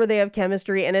one scene where they have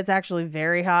chemistry, and it's actually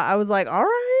very hot. I was like, all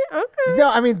right, okay. No,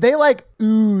 I mean, they like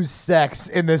ooze sex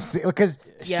in this because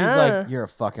she's Yeah. like, you're a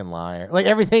fucking liar. Like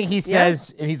everything he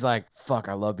says, and he's like, fuck,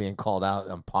 I love being called out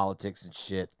on politics and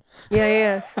shit.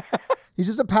 Yeah. He's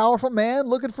just a powerful man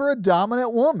looking for a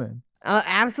dominant woman.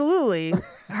 Absolutely.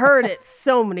 Heard it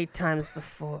so many times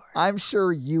before. I'm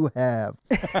sure you have.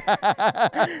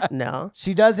 No.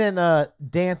 She doesn't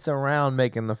dance around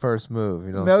making the first move.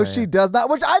 You know what No, I'm she saying? does not,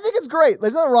 which I think is great.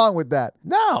 There's nothing wrong with that.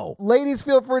 No. Ladies,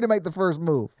 feel free to make the first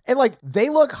move. And like they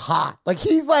look hot. Like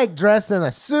he's like dressed in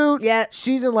a suit. Yeah.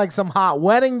 She's in like some hot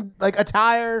wedding like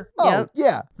attire. Oh, Yep.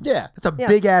 yeah. Yeah. It's a Yeah.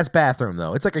 big ass bathroom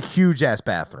though. It's like a huge ass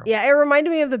bathroom. Yeah, it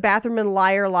reminded me of the bathroom in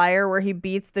Liar Liar where he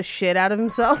beats the shit out of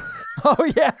himself.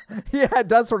 Oh, yeah. Yeah, it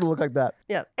does sort of look like that.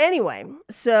 Yeah. Anyway,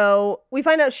 so we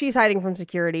find out she's hiding from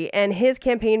security, and his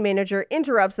campaign manager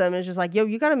interrupts them and is just like, yo,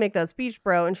 you got to make that speech,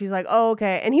 bro. And she's like, oh,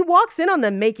 okay. And he walks in on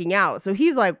them making out. So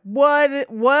he's like, what?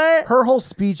 Her whole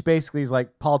speech basically is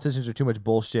like, politicians are too much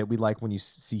bullshit. We like when you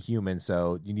see humans,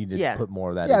 so you need to put more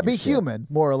of that in Yeah, your be shit. human,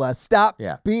 more or less. Stop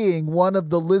being one of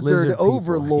the lizard people,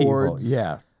 overlords. evil.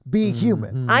 Yeah. Be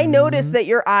human. I noticed that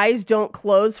your eyes don't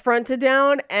close front to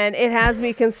down, and it has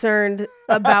me concerned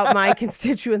about my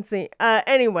constituency.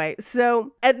 Anyway,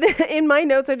 so in my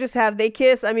notes, I just have they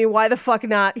kiss. I mean, why the fuck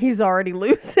not? He's already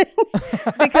losing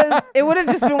because it would have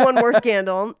just been one more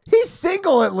scandal. He's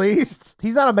single at least.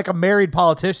 He's not like a married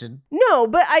politician. No,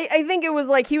 but I think it was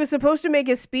like he was supposed to make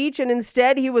his speech, and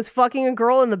instead he was fucking a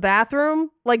girl in the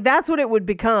bathroom. Like, that's what it would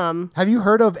become. Have you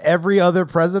heard of every other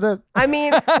president? I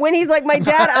mean, when he's like, my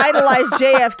dad idolized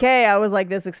JFK, I was like,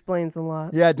 this explains a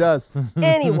lot. Yeah, it does.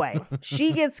 Anyway,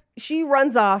 she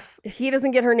runs off. He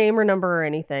doesn't get her name or number or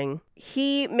anything.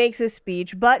 He makes his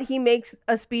speech, but he makes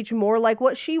a speech more like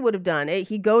what she would have done.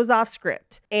 He goes off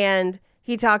script, and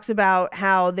he talks about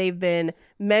how they've been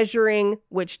measuring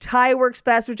which tie works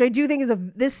best, which I do think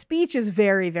this speech is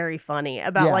very, very funny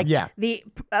about the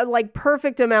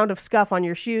perfect amount of scuff on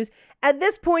your shoes. At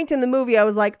this point in the movie, I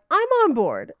was like, I'm on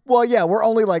board. Well, yeah, we're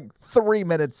only like 3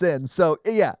 minutes in. So,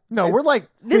 yeah. No, we're like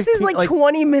 15, this is like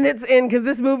 20 minutes in because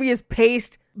this movie is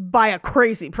paced by a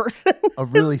crazy person. A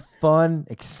really fun,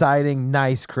 exciting,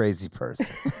 nice, crazy person.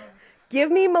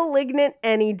 Give me Malignant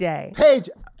any day. Paige,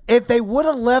 if they would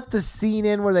have left the scene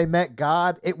in where they met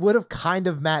God, it would have kind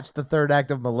of matched the third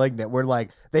act of Malignant, where like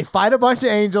they fight a bunch of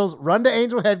angels, run to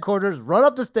angel headquarters, run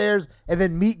up the stairs, and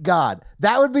then meet God.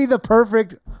 That would be the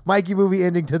perfect Mikey movie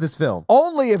ending to this film.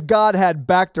 Only if God had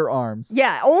Bacter arms.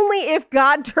 Yeah, only if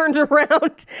God turned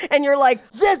around and you're like,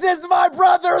 this is my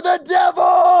brother, the devil!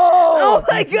 Oh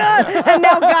my God. And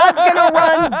now God's gonna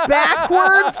run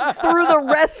backwards through the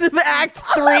rest of Act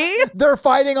 3. They're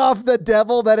fighting off the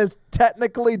devil that is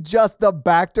technically just the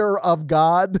Bacter of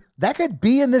God. That could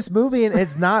be in this movie, and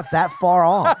it's not that far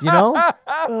off, you know?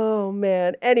 Oh,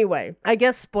 man. Anyway, I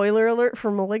guess spoiler alert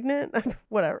for Malignant.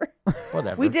 Whatever.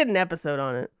 We did an episode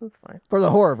on it. That's fine. For the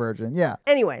horror version, yeah.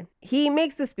 Anyway, he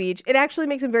makes the speech. It actually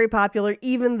makes him very popular,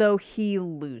 even though he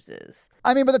loses.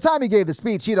 I mean, by the time he gave the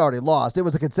speech, he'd already lost. It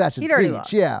was a concession He'd already speech.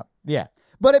 lost. Yeah. Yeah.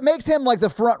 But it makes him like the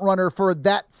front runner for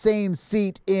that same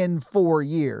seat in 4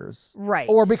 years. Right.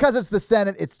 Or because it's the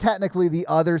Senate, it's technically the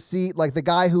other seat. Like the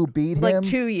guy who beat him Like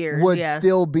 2 years, would yeah.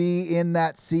 still be in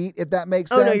that seat, if that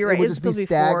makes Oh, sense. no, you're right. It would It'd just be still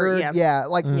be 4, staggered. yeah.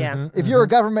 Like Yeah. if you're a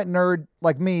government nerd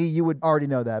like me, you would already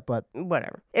know that, but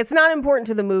Whatever. It's not important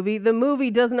to the movie. The movie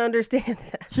doesn't understand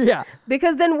that. yeah.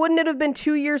 Because then wouldn't it have been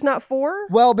 2 years, not 4?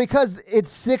 Well, because it's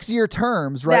 6-year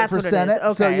terms, right, That's for what it is. Senate.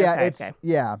 Okay, so yeah, okay, it's okay.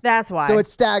 yeah. That's why. So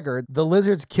it's staggered. The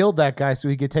lizards killed that guy so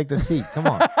he could take the seat. Come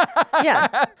on. Yeah.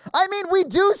 I mean, we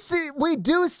do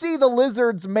see the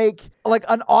lizards make like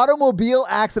an automobile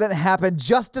accident happen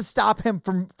just to stop him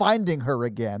from finding her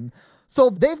again. So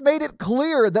they've made it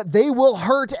clear that they will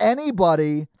hurt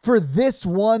anybody for this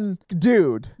one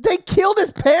dude. They killed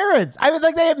his parents. I mean,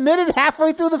 like they admitted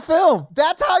halfway through the film.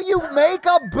 That's how you make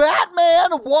a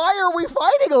Batman. Why are we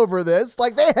fighting over this?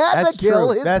 Like they had to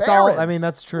kill his That's parents. all. I mean,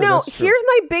 that's true. No, That's true. here's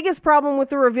my biggest problem with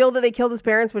the reveal that they killed his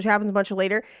parents, which happens much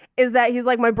later, is that he's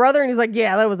like, my brother, and he's like,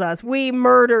 yeah, that was us. We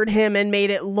murdered him and made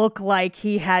it look like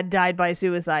he had died by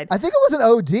suicide. I think it was an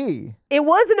OD. It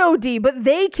was an OD, but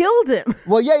they killed him.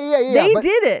 Well, yeah. They but-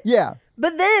 did it. Yeah.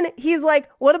 But then he's like,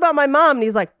 what about my mom? And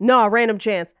he's like, no, random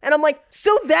chance. And I'm like,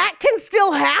 so that can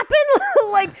still happen?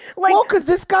 like, Well, because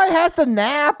this guy has to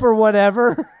nap or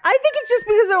whatever. I think it's just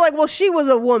because they're like, well, she was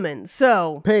a woman,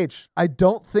 so. Paige, I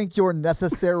don't think you're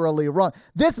necessarily wrong.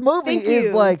 This movie Thank is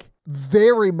you. like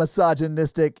very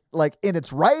misogynistic, like in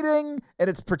its writing and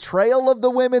its portrayal of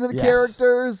the women and Yes.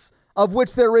 characters, of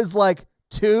which there is like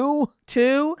 2.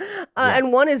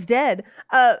 And one is dead.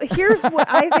 Here's what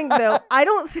I think, though. I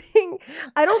don't think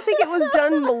it was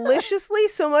done maliciously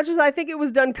so much as I think it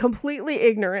was done completely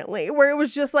ignorantly, where it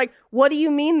was just like, what do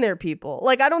you mean they're people?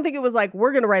 Like, I don't think it was like,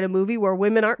 we're going to write a movie where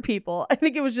women aren't people. I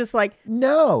think it was just like,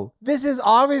 No, this is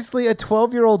obviously a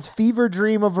 12-year-old's fever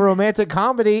dream of a romantic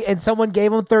comedy, and someone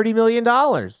gave him $30 million.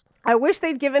 I wish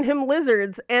they'd given him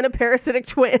lizards and a parasitic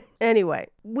twin. Anyway,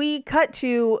 we cut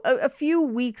to a few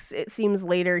weeks, it seems,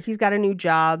 later. He's got a new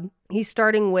job. He's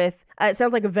starting with It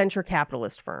sounds like a venture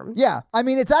capitalist firm. Yeah. I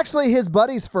mean, it's actually his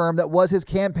buddy's firm that was his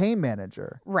campaign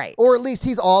manager. Right. Or at least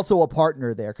he's also a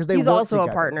partner there because He's work also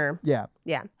together. a partner. Yeah.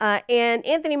 Yeah. And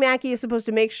Anthony Mackie is supposed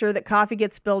to make sure that coffee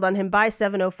gets spilled on him by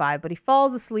 7:05, but he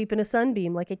falls asleep in a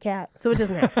sunbeam like a cat. So it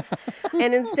doesn't happen.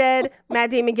 And instead,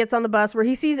 Matt Damon gets on the bus where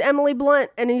he sees Emily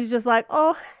Blunt and he's just like,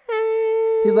 oh,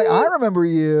 hey. He's like, I remember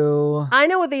you. I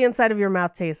know what the inside of your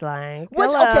mouth tastes like.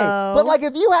 Which, Hello. okay, but like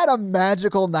if you had a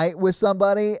magical night with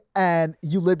somebody and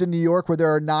you lived in New York where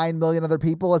there are 9 million other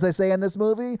people, as they say in this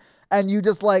movie, and you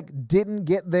just like didn't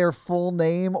get their full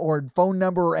name or phone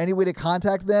number or any way to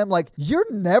contact them, like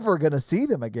you're never going to see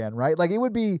them again, right? Like it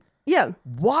would be Yeah.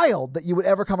 wild that you would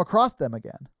ever come across them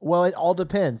again. Well, it all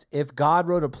depends. If God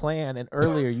wrote a plan and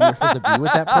earlier you were supposed to be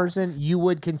with that person, you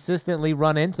would consistently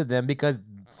run into them because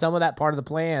some of that part of the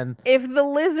plan. If the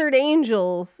lizard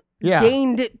angels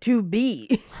deigned it to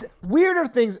be. Weirder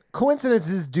things,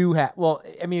 coincidences do happen. Well,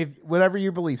 I mean, whatever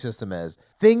your belief system is,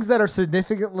 things that are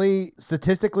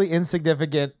statistically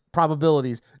insignificant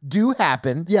probabilities do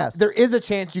happen. Yes. There is a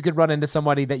chance you could run into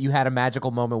somebody that you had a magical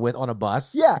moment with on a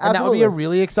bus. Yeah, And that would be absolutely. a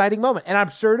really exciting moment. And I'm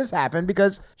sure it has happened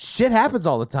because shit happens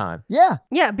all the time. Yeah.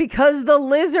 Yeah, because the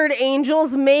lizard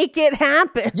angels make it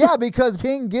happen. Yeah, because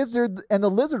King Gizzard and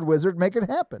the Lizard Wizard make it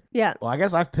happen. Yeah. Well, I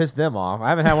guess I've pissed them off. I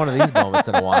haven't had one of these moments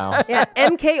in a while. Yeah,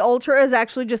 MK Ultra is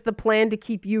actually just the plan to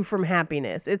keep you from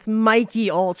happiness. It's Mikey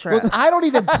Ultra. Look, I don't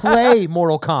even play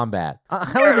Mortal Kombat. I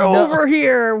don't Get even know. over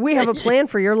here. We have a plan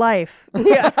for your life.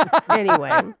 Yeah.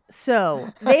 Anyway, so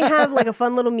they have like a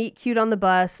fun little meet cute on the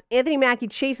bus. Anthony Mackie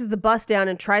chases the bus down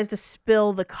and tries to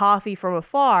spill the coffee from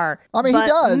afar. I mean, he but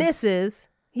does. Misses.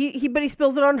 But he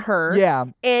spills it on her. Yeah.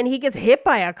 And he gets hit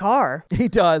by a car. He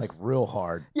does. Like real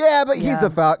hard. Yeah, but he's Yeah. the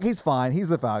Falcon. He's fine. He's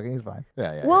the Falcon. He's fine.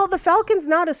 Yeah. Well, the Falcon's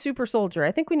not a super soldier.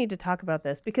 I think we need to talk about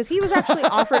this because he was actually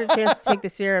offered a chance to take the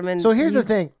serum. And So here's the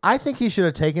thing. I think he should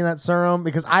have taken that serum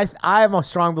because I am a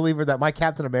strong believer that my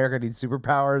Captain America needs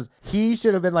superpowers. He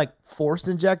should have been like forced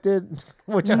injected,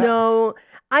 which No,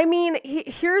 I mean,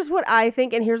 here's what I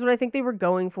think, and here's what I think they were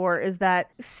going for, is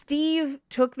that Steve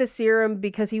took the serum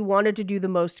because he wanted to do the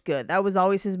most good. That was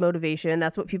always his motivation.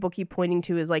 That's what people keep pointing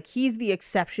to, is like he's the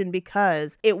exception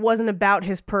because it wasn't about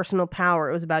his personal power.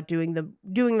 It was about doing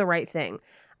the right thing.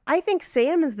 I think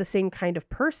Sam is the same kind of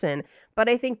person, but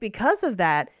I think because of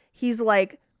that, he's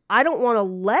like, I don't want to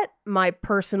let my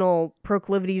personal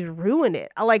proclivities ruin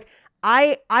it.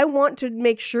 I want to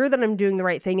make sure that I'm doing the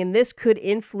right thing, and this could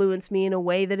influence me in a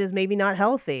way that is maybe not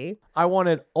healthy. I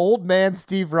wanted old man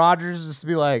Steve Rogers just to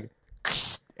be like,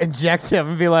 inject him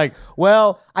and be like,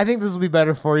 well, I think this will be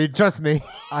better for you. Trust me.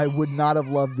 I would not have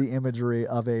loved the imagery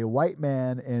of a white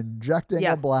man injecting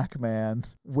Yeah. a black man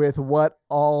with what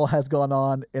all has gone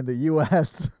on in the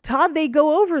U.S. Todd, they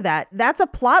go over that. That's a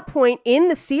plot point in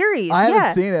the series. I Yeah.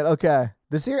 haven't seen it. Okay.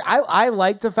 The series, I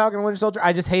liked the Falcon and Winter Soldier.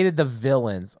 I just hated the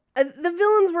villains. The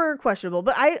villains were questionable,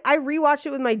 but I rewatched it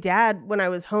with my dad when I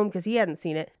was home because he hadn't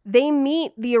seen it. They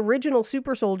meet the original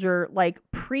super soldier like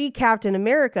pre-Captain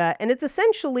America, and it's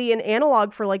essentially an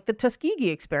analog for like the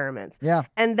Tuskegee experiments. Yeah.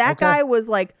 And that Okay. guy was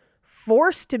like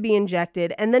forced to be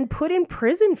injected and then put in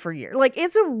prison for years. Like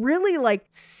it's a really like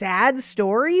sad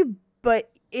story,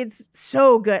 but it's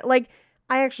so good. Like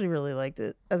I actually really liked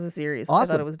it as a series. I Awesome.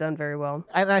 thought it was done very well.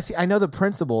 And I know the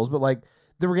principles, but like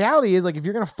the reality is like if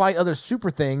you're going to fight other super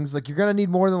things, like you're going to need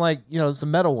more than like, some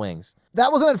metal wings.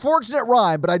 That was an unfortunate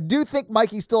rhyme, but I do think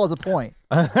Mikey still has a point.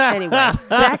 Anyway,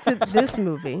 back to this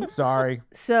movie. Sorry.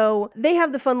 So they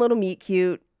have the fun little meet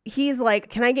cute. He's like,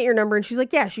 can I get your number? And she's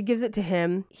like, yeah, she gives it to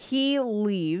him. He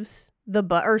leaves the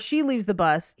bus, or she leaves the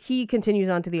bus. He continues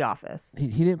on to the office. He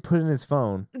didn't put it in his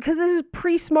phone. Because this is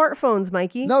pre-smartphones,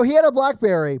 Mikey. No, he had a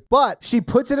BlackBerry, but She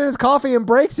puts it in his coffee and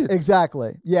breaks it.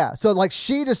 exactly. Yeah. So like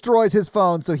she destroys his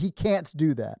phone, so he can't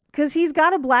do that. Because he's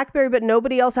got a BlackBerry, but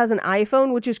nobody else has an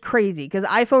iPhone, which is crazy because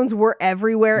iPhones were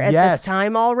everywhere at Yes. this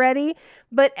time already.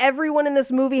 But everyone in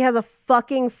this movie has a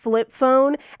fucking flip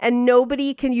phone and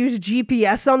nobody can use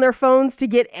GPS on their phones to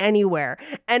get anywhere.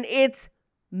 And it's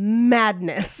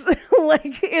madness.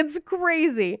 Like, it's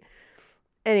crazy.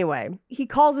 Anyway, he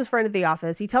calls his friend at the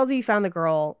office. He tells her he found the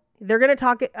girl. They're going to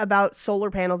talk about solar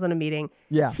panels in a meeting.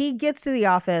 Yeah. He gets to the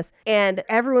office and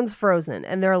everyone's frozen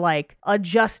and they're like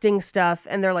adjusting stuff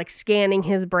and they're like scanning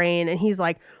his brain and he's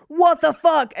like, what the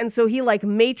fuck? And so he like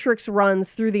Matrix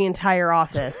runs through the entire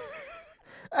office.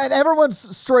 And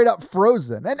everyone's straight up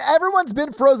frozen. And everyone's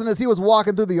been frozen as he was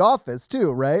walking through the office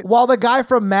too, right? While the guy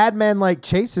from Mad Men like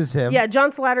chases him. Yeah,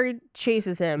 John Slattery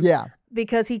chases him. Yeah.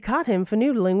 Because he caught him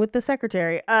fanoodling with the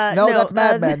secretary. No, that's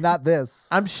Mad Men, not this.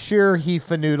 I'm sure he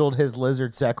fanoodled his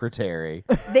lizard secretary.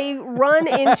 They run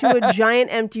into a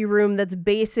giant empty room that's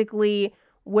basically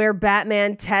where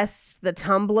Batman tests the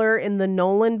tumbler in the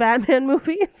Nolan Batman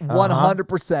movies.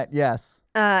 100%, yes.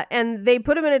 And they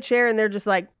put him in a chair and they're just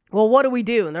like, well, what do we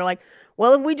do? And they're like,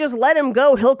 well, if we just let him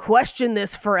go, he'll question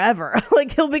this forever.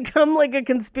 Like, he'll become like a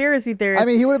conspiracy theorist. I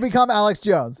mean, he would have become Alex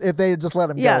Jones if they had just let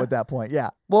him go at that point. Yeah.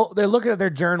 Well, they're looking at their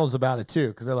journals about it too,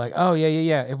 because they're like, oh,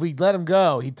 yeah. If we let him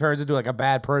go, he turns into like a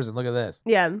bad person. Look at this.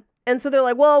 Yeah. And so they're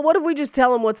like, well, what if we just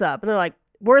tell him what's up? And they're like,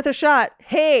 worth a shot.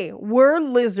 Hey, we're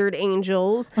lizard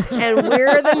angels and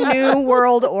we're the new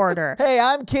world order. Hey,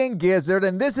 I'm King Gizzard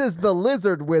and this is the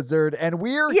Lizard Wizard and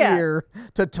we're here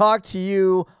to talk to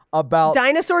you about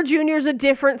Dinosaur Jr.'s a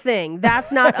different thing. That's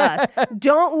not us.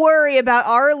 Don't worry about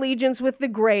our allegiance with the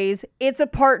Greys. It's a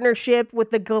partnership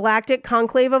with the Galactic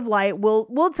Conclave of Light.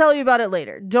 We'll tell you about it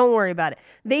later. Don't worry about it.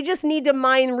 They just need to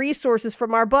mine resources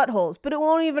from our buttholes, but it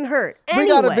won't even hurt. Anyway, we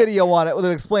got a video on it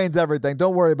that explains everything.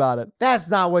 Don't worry about it. That's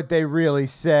not what they really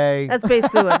say. That's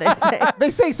basically what they say. They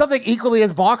say something equally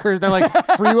as bonkers. They're like,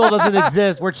 free will doesn't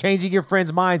exist. We're changing your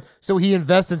friend's mind. So he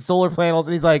invests in solar panels.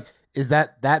 And he's like, is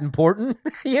that important?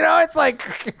 It's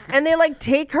like... And they like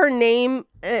take her name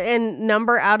and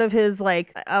number out of his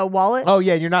like wallet. Oh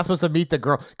yeah, you're not supposed to meet the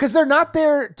girl. Because they're not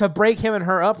there to break him and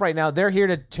her up right now. They're here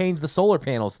to change the solar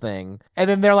panels thing. And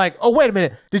then they're like, oh, wait a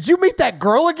minute. Did you meet that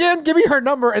girl again? Give me her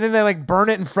number. And then they like burn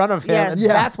it in front of him. Yes. And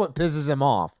that's what pisses him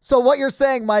off. So what you're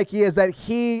saying, Mikey, is that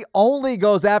he only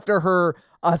goes after her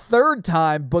a third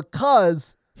time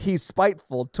because he's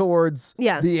spiteful towards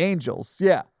the angels.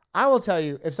 Yeah. I will tell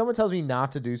you, if someone tells me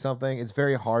not to do something, it's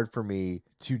very hard for me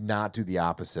to not do the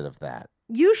opposite of that.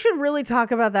 You should really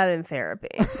talk about that in therapy.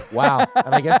 Wow.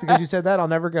 And I guess because you said that, I'll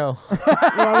never go.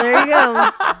 Well, there you go.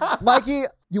 Mikey,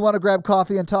 you want to grab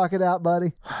coffee and talk it out,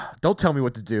 buddy? Don't tell me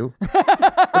what to do.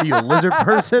 What are you, a lizard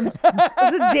person?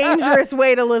 It's a dangerous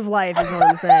way to live life, is what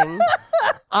I'm saying.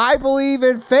 I believe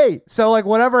in fate. So like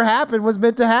whatever happened was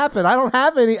meant to happen. I don't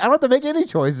have to make any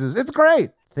choices. It's great.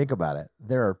 Think about it.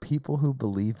 There are people who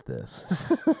believe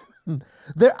this.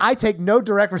 I take no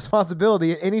direct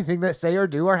responsibility in anything that say or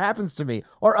do or happens to me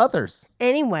or others.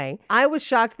 Anyway, I was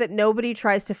shocked that nobody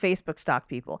tries to Facebook stalk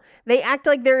people. They act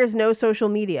like there is no social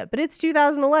media, but it's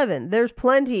 2011. There's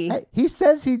plenty. Hey, he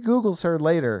says he Googles her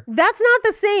later. That's not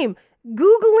the same.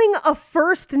 Googling a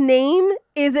first name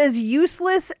is as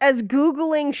useless as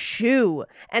Googling shoe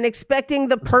and expecting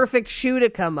the perfect shoe to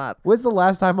come up. When's the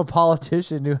last time a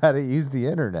politician knew how to use the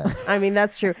internet? I mean,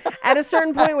 that's true. At a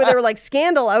certain point where they were like,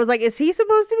 scandal, I was like, is he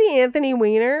supposed to be Anthony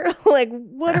Weiner? Like,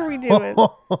 what are we doing?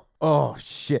 Oh,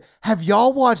 shit. Have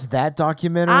y'all watched that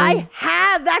documentary? I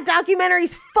have. That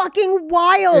documentary's fucking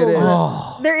wild. It is.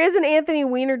 Oh. There is an Anthony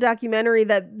Weiner documentary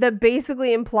that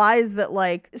basically implies that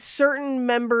like certain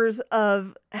members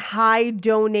of high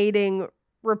donating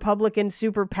Republican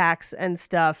super PACs and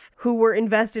stuff who were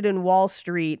invested in Wall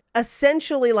Street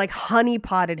essentially like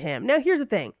honeypotted him. Now, here's the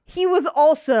thing. He was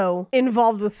also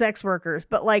involved with sex workers,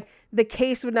 but like the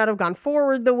case would not have gone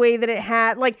forward the way that it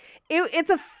had. Like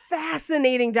it's a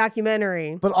fascinating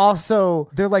documentary. But also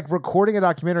they're like recording a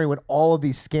documentary when all of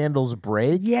these scandals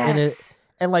break. Yes.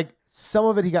 And like some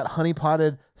of it he got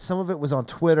honeypotted, some of it was on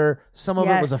Twitter, some of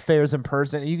it was affairs in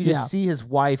person. And you can just see his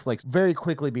wife like very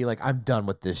quickly be like, I'm done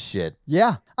with this shit.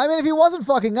 Yeah. I mean, if he wasn't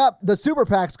fucking up, the super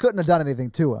PACs couldn't have done anything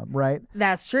to him, right?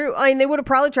 That's true. I mean, they would have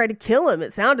probably tried to kill him,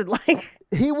 it sounded like.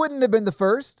 He wouldn't have been the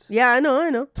first. Yeah, I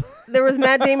know. There was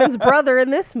Matt Damon's brother in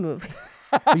this movie.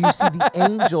 But you see the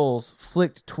angels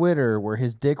flicked Twitter where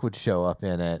his dick would show up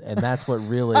in it. And that's what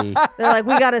really... They're like,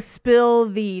 we got to spill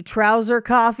the trouser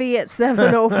coffee at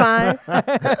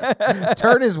 7:05.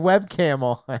 Turn his webcam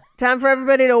on. Time for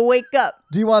everybody to wake up.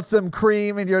 Do you want some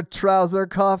cream in your trouser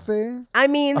coffee? I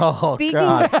mean, Oh, speaking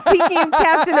God. of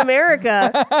Captain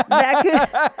America, that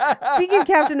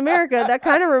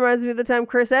kind of reminds me of the time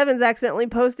Chris Evans accidentally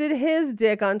posted his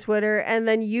dick on Twitter and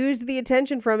then used the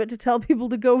attention from it to tell people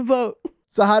to go vote.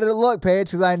 So how did it look, Paige?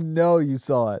 Because I know you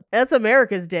saw it. That's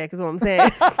America's dick is what I'm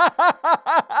saying.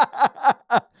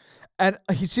 And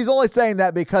she's only saying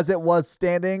that because it was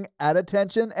standing at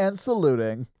attention and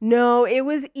saluting. No, it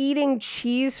was eating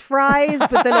cheese fries,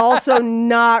 but then also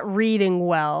not reading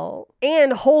well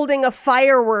and holding a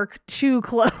firework too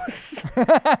close.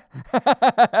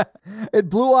 It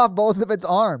blew off both of its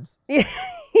arms.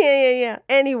 Yeah.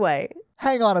 Anyway.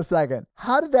 Hang on a second.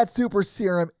 How did that super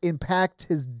serum impact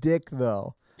his dick,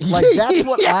 though? Like, that's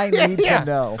what I need to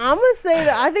know. I'm gonna say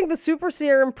that I think the super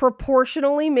serum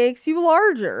proportionally makes you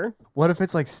larger. What if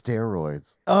it's like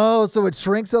steroids? Oh, so it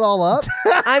shrinks it all up?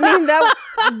 I mean, that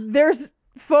there's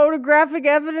photographic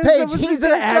evidence. that Paige, would he's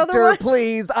an suggest actor, otherwise.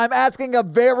 please. I'm asking a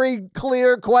very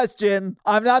clear question.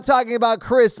 I'm not talking about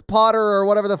Chris Potter or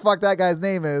whatever the fuck that guy's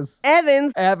name is.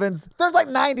 Evans. There's like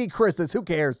 90 Chris's. Who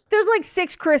cares? There's like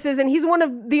 6 Chris's, and he's one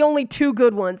of the only 2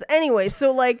 good ones. Anyway,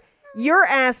 so like you're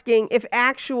asking if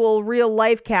actual real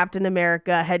life Captain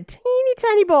America had teeny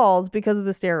tiny balls because of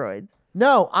the steroids.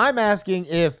 No, I'm asking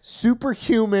if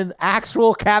superhuman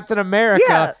actual Captain America,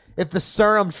 Yeah. if the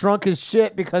serum shrunk his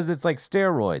shit because it's like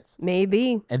steroids.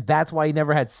 Maybe. And that's why he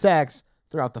never had sex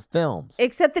throughout the films.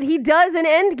 Except that he does in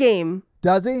Endgame.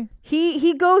 Does he?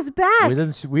 He goes back.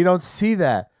 We don't see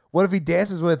that. What if he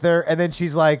dances with her and then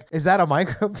she's like, is that a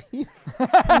microbead?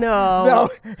 No. No,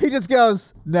 he just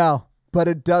goes, no, but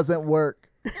it doesn't work.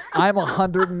 I'm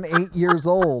 108 years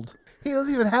old. He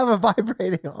doesn't even have a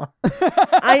vibrating arm.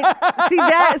 I see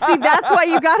that's why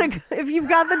you gotta, if you've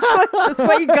got the choice, that's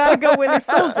why you gotta go Winter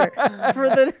Soldier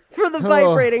for the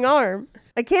vibrating arm.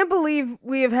 I can't believe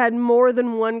we have had more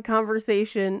than one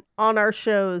conversation on our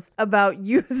shows about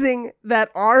using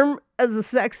that arm as a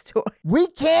sex toy. We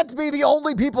can't be the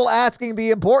only people asking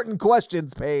the important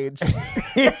questions, Paige.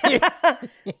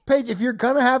 Paige, if you're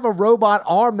gonna have a robot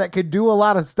arm that could do a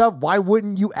lot of stuff, why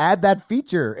wouldn't you add that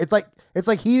feature? It's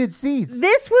like heated seats.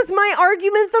 This was my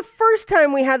argument the first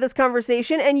time we had this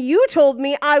conversation, and you told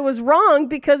me I was wrong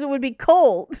because it would be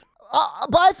cold.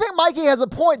 But I think Mikey has a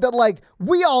point that, like,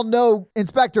 we all know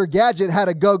Inspector Gadget had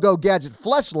a Go-Go Gadget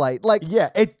fleshlight. Like, Yeah,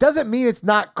 it doesn't mean it's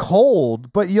not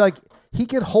cold, but he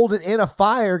could hold it in a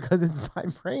fire because it's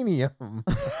vibranium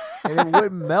and it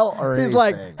wouldn't melt or anything. he's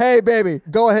like, hey, baby,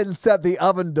 go ahead and set the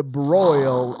oven to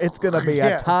broil. It's going to be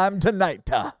Yeah. a time tonight.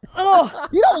 Oh,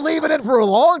 You don't leave it in for a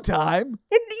long time.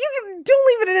 don't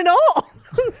leave it in at all.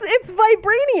 It's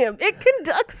vibranium. It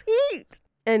conducts heat.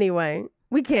 Anyway,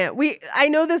 we can't. I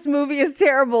know this movie is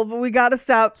terrible, but we got to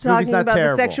stop This movie's talking not about the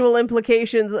terrible. sexual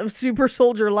implications of super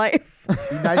soldier life.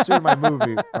 Be nicer in my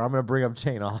movie, or I'm gonna bring up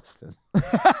Jane Austen.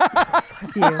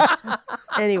 You.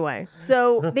 Anyway,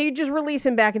 so they just release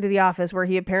him back into the office where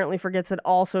he apparently forgets that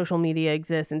all social media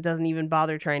exists and doesn't even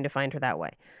bother trying to find her that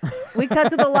way. We cut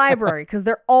to the library because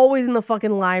they're always in the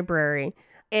fucking library.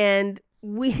 And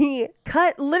we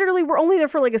cut, literally, we're only there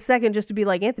for like a second just to be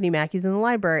like, Anthony Mackie's in the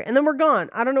library. And then we're gone.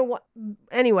 I don't know what.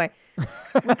 Anyway,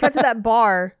 we cut to that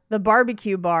bar, the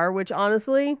barbecue bar, which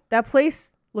honestly, that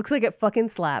place looks like it fucking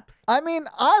slaps. I mean,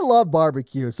 I love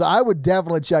barbecue, so I would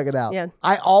definitely check it out. Yeah.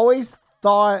 I always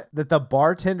thought that the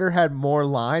bartender had more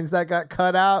lines that got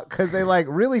cut out because they like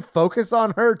really focus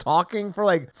on her talking for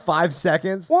like 5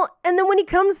 seconds. Well, and then when he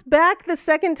comes back the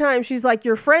second time, she's like,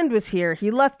 your friend was here.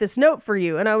 He left this note for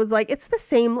you. And I was like, it's the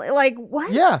same. Like,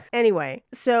 what? Yeah. Anyway,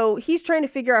 so he's trying to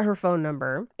figure out her phone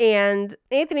number. And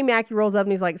Anthony Mackie rolls up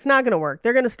and he's like, it's not going to work.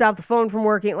 They're going to stop the phone from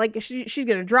working. Like, she's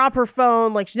going to drop her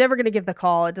phone. Like, she's never going to get the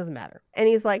call. It doesn't matter. And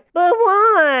he's like, but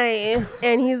why?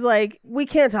 And he's like, we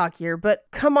can't talk here, but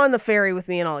come on the ferry with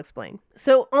me and I'll explain.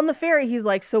 So on the ferry, he's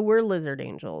like, so we're lizard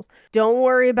angels. Don't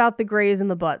worry about the grays and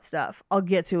the butt stuff. I'll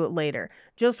get to it later.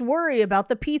 Just worry about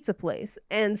the pizza place.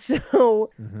 And so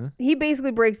he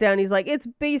basically breaks down. He's like, it's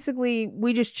basically,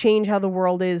 we just change how the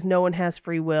world is. No one has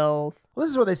free wills. Well,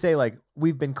 this is where they say like,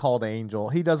 we've been called angel.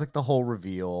 He does like the whole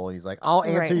reveal. He's like, I'll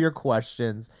answer Right. your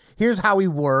questions. Here's how we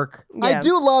work. I Yeah.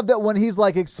 do love that when he's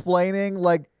like explaining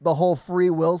like the whole free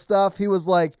will stuff, he was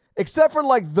like, except for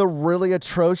like the really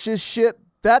atrocious shit,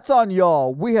 that's on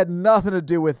y'all. We had nothing to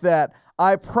do with that.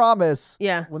 I promise.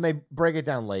 Yeah. When they break it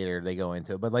down later, they go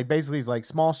into it. But like basically it's like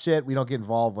small shit we don't get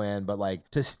involved in, but like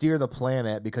to steer the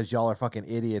planet because y'all are fucking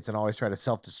idiots and always try to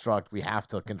self-destruct, we have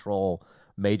to control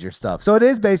major stuff. So it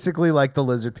is basically like the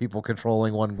lizard people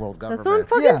controlling one world government. That's what I'm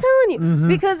fucking Yeah. telling you.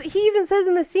 Because he even says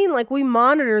in the scene, like, we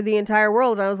monitor the entire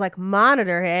world. And I was like,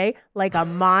 monitor, hey? Like a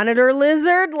monitor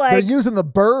lizard? They're Like, using the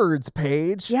birds,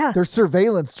 Paige. Yeah. They're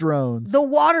surveillance drones. the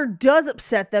water does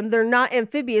upset them. They're not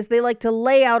amphibious. They like to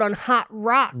lay out on hot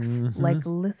rocks like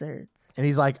lizards And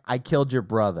he's like, I killed your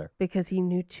brother. because he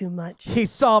knew too much. He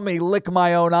saw me lick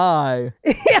my own eye.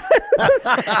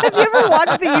 Have you ever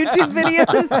watched the YouTube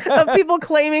videos of people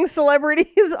claiming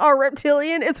celebrities are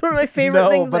reptilian? It's one of my favorite No,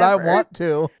 things but ever. I want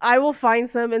to. I will find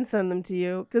some and send them to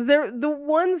you because they're the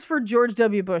ones for George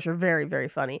W. Bush are very, very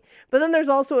funny. But then there's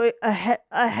also a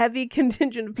heavy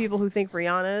contingent of people who think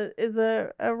Rihanna is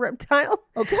a reptile.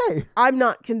 Okay. I'm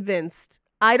not convinced.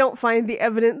 I don't find the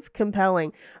evidence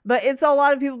compelling, but it's a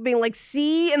lot of people being like,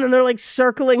 see, and then they're like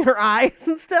circling her eyes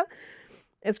and stuff.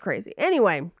 It's crazy.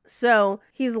 Anyway, so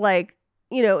he's like,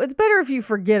 it's better if you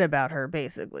forget about her,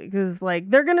 basically, because, like,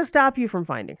 they're going to stop you from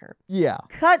finding her. Yeah.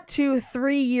 Cut to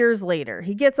 3 years later.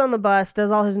 He gets on the bus,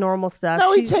 does all his normal stuff.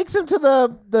 No, he takes him to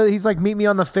the he's like, meet me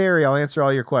on the ferry. I'll answer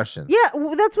all your questions. Yeah,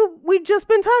 that's what we've just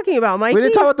been talking about, Mikey. We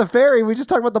didn't talk about the ferry. We just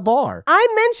talked about the bar. I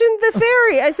mentioned the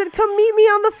ferry. I said, come meet me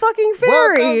on the fucking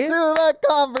ferry. Welcome to the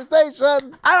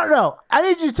conversation. I don't know. I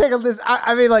need you to take a list.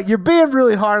 I mean, like, you're being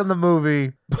really hard on the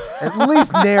movie. At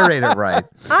least narrate it right.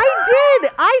 I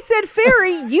did. I said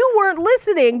ferry. You weren't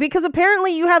listening because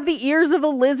apparently you have the ears of a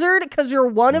lizard because you're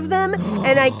one of them,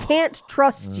 and I can't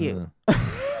trust you.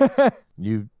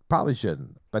 You probably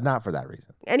shouldn't, but not for that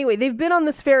reason. Anyway, they've been on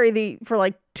this ferry for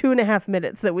like 2.5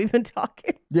 minutes that we've been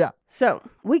talking. Yeah. So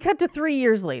we cut to 3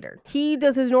 years later. He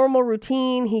does his normal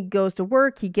routine. He goes to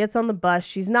work. He gets on the bus.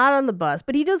 She's not on the bus,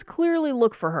 but he does clearly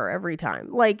look for her every time.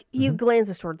 Like, he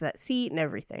glances towards that seat and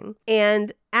everything.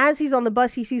 And as he's on the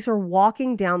bus, he sees her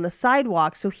walking down the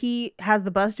sidewalk. So he has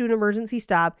the bus do an emergency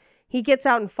stop. He gets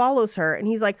out and follows her. And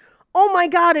he's like, oh my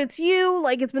God, it's you.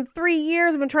 Like, it's been 3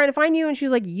 years. I've been trying to find you. And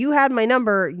she's like, you had my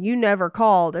number. You never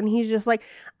called. And he's just like,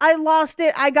 I lost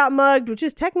it. I got mugged, which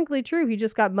is technically true. He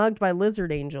just got mugged by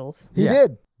lizard angels. He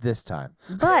did. This time.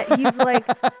 But he's like,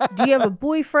 do you have a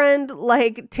boyfriend?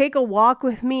 Like, take a walk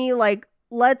with me. Like,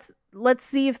 let's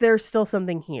see if there's still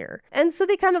something here. And so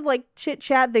they kind of like chit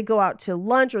chat. They go out to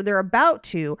lunch, or they're about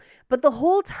to. But the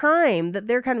whole time that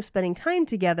they're kind of spending time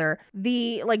together,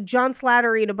 the like John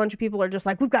Slattery and a bunch of people are just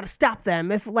like, we've got to stop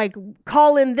them. If like,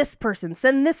 call in this person,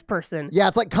 send this person. Yeah,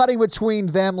 it's like cutting between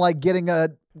them, like getting a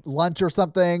lunch or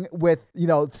something with,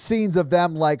 scenes of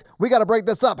them like, we got to break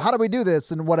this up. How do we do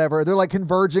this? And whatever. They're like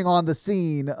converging on the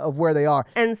scene of where they are.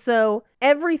 And so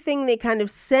everything they kind of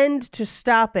send to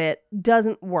stop it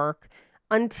doesn't work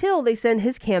until they send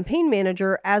his campaign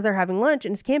manager as they're having lunch.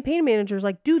 And his campaign manager's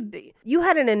like, dude, you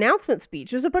had an announcement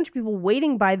speech. There's a bunch of people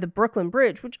waiting by the Brooklyn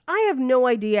Bridge, which I have no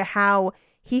idea how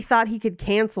he thought he could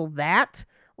cancel that.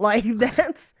 Like,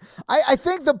 that's... I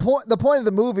think the point of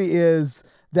the movie is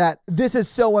that this is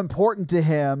so important to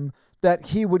him that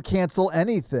he would cancel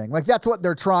anything. Like, that's what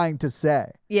they're trying to say.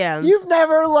 Yeah. You've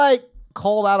never, like,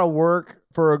 called out of work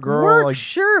for a girl? Work, like,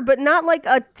 sure, but not like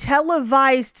a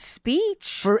televised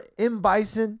speech. for M.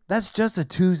 Bison, that's just a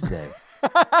Tuesday.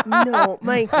 No,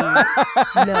 Mikey.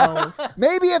 No.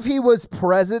 Maybe if he was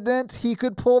president, he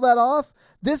could pull that off.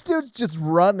 This dude's just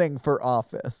running for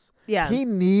office. Yeah. He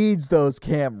needs those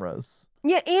cameras.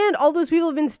 Yeah, and all those people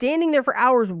have been standing there for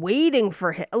hours waiting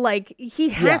for him. Like, he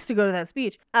has to go to that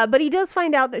speech. But he does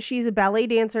find out that she's a ballet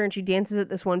dancer and she dances at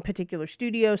this one particular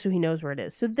studio, so he knows where it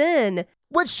is. So then...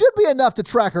 Which should be enough to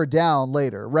track her down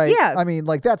later, right? Yeah. I mean,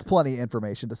 like, that's plenty of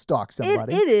information to stalk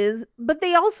somebody. It is, but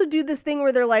they also do this thing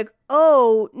where they're like,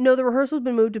 oh, no, the rehearsal's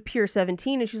been moved to Pier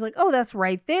 17. And she's like, oh, that's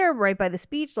right there, right by the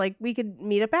speech. Like, we could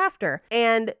meet up after.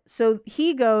 And so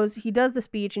he does the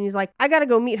speech, and he's like, I got to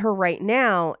go meet her right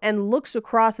now, and looks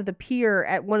across at the pier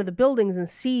at one of the buildings and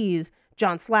sees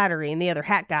John Slattery and the other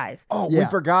hat guys. Oh, Yeah. we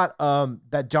forgot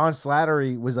that John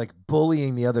Slattery was like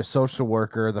bullying the other social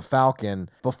worker, the Falcon,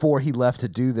 before he left to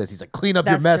do this. He's like, clean up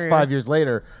your That's mess true. 5 years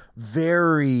later.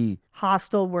 Very,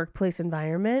 Hostile workplace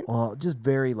environment. well, just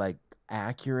very like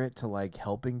accurate to like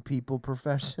helping people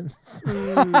professions.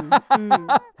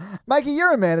 Mikey,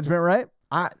 you're in management, right?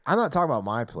 I'm not talking about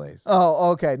my place.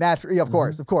 Oh, okay. Naturally. Yeah, of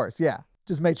course. Yeah.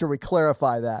 Just make sure we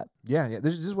clarify that. Yeah.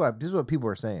 This is what people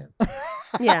are saying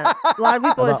Yeah, a lot of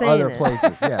people are about saying other it.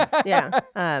 places. Yeah.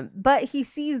 Yeah. But he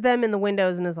sees them in the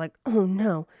windows and is like, oh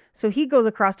no. So he goes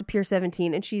across to Pier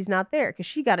 17 and she's not there because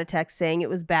she got a text saying it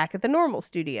was back at the normal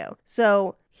studio.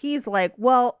 So he's like,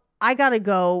 well, I gotta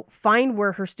go find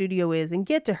where her studio is and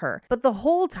get to her. But the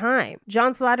whole time,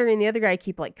 John Slattery and the other guy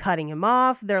keep like cutting him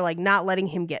off. They're like not letting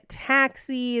him get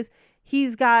taxis.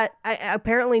 He's got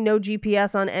apparently no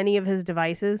GPS on any of his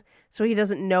devices, so he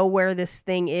doesn't know where this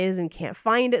thing is and can't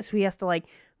find it. So he has to like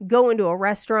go into a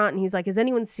restaurant, and he's like, has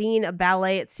anyone seen a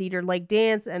ballet at Cedar Lake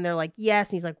Dance? And they're like, yes.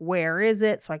 And he's like, where is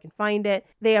it? So I can find it.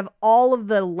 They have all of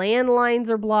the landlines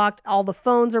are blocked. All the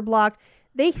phones are blocked.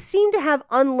 They seem to have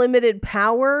unlimited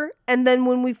power. And then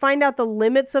when we find out the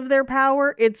limits of their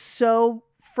power, it's so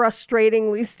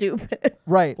frustratingly stupid.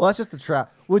 Right. Well, that's just the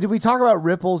trap. Well, did we talk about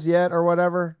ripples yet or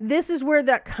whatever? This is where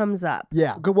that comes up.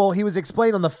 Yeah. Good. Well, he was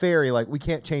explained on the ferry, like, we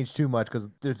can't change too much because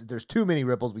there's too many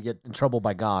ripples. We get in trouble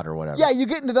by God or whatever. Yeah, you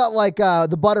get into that like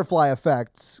the butterfly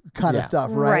effect kind of Yeah. stuff,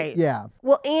 right? Yeah.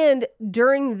 Well, and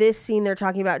during this scene, they're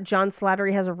talking about John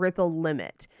Slattery has a ripple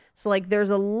limit. So, like, there's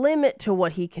a limit to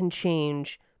what he can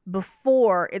change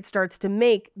before it starts to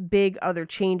make big other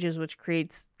changes, which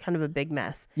creates kind of a big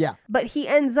mess. Yeah. But he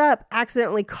ends up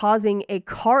accidentally causing a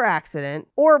car accident,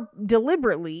 or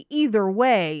deliberately. Either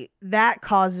way, that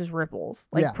causes ripples,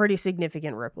 like pretty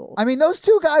significant ripples. I mean, those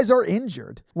two guys are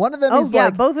injured. One of them is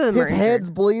like, both of them his are head's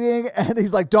injured. bleeding, and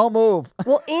he's like, don't move.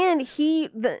 Well, and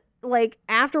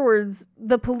afterwards,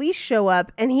 the police show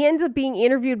up and he ends up being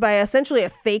interviewed by essentially a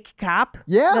fake cop.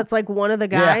 Yeah. That's like one of the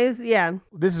guys. Yeah.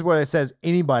 This is where it says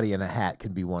anybody in a hat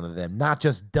can be one of them, not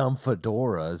just dumb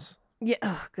fedoras. Yeah.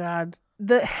 Oh, God.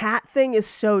 The hat thing is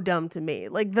so dumb to me.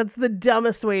 Like, that's the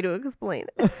dumbest way to explain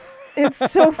it.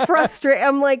 It's so frustrating.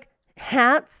 I'm like,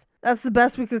 hats? That's the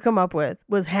best we could come up with,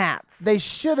 was hats. They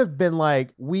should have been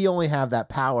like, we only have that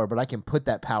power, but I can put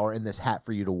that power in this hat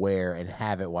for you to wear and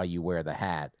have it while you wear the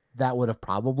hat. That would have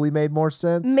probably made more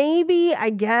sense. Maybe, I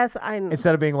guess.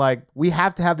 Instead of being like, we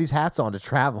have to have these hats on to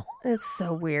travel. It's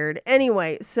so weird.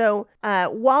 Anyway, so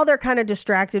while they're kind of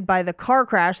distracted by the car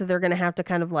crash that they're going to have to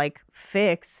kind of like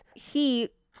fix, he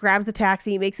grabs a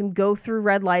taxi, makes him go through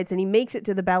red lights, and he makes it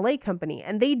to the ballet company.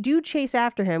 And they do chase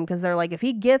after him because they're like, if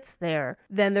he gets there,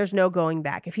 then there's no going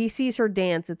back. If he sees her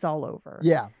dance, it's all over.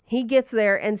 Yeah. He gets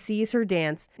there and sees her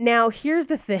dance. Now, here's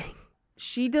the thing.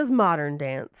 She does modern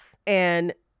dance,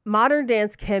 and modern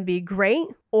dance can be great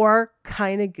or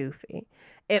kind of goofy.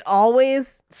 It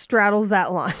always straddles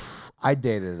that line. I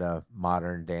dated a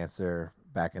modern dancer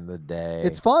back in the day.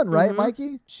 It's fun, right, Mm-hmm.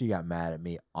 Mikey? She got mad at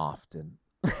me often.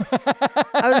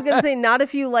 I was going to say, not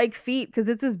if you like feet, because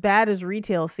it's as bad as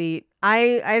retail feet.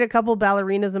 I had a couple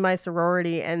ballerinas in my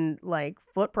sorority, and like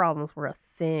foot problems were a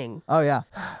thing. Oh, yeah.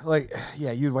 Like,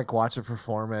 yeah, you'd like watch a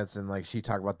performance and like she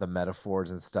talked about the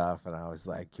metaphors and stuff, and I was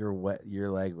like, your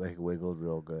leg like wiggled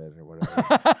real good or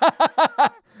whatever.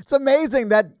 It's amazing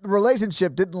that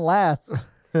relationship didn't last.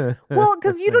 Well,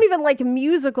 because you don't even like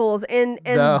musicals, and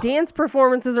No. dance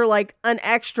performances are like an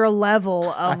extra level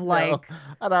of like.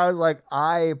 And I was like,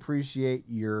 I appreciate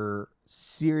your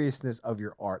seriousness of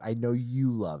your art. I know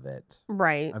you love it.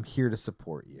 Right. I'm here to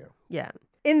support you. Yeah.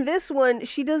 In this one,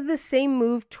 she does the same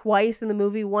move twice in the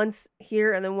movie, once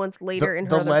here and then once later in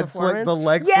her other performance. The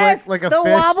leg yes, flick like a the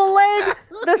fish. wobble leg,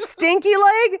 the stinky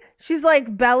leg. She's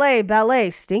like, ballet,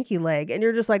 stinky leg. And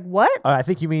you're just like, what? I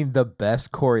think you mean the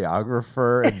best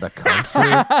choreographer in the country.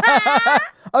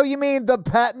 Oh, you mean the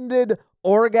patented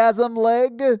orgasm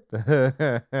leg?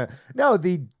 No,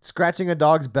 the scratching a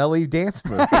dog's belly dance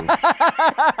movie.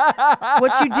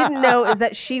 What you didn't know is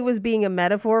that she was being a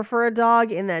metaphor for a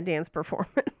dog in that dance performance.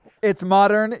 It's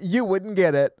modern. You wouldn't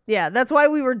get it. Yeah, that's why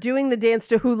we were doing the dance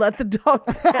to Who Let the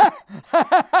Dogs Out.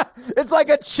 It's like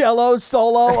a cello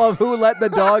solo of Who Let the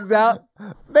Dogs Out.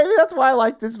 Maybe that's why I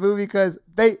like this movie, because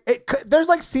there's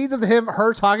like scenes of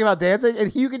her talking about dancing,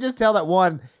 and you can just tell that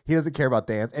one, he doesn't care about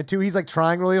dance, and two, he's like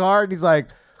trying really hard, and he's like,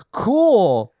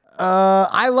 cool.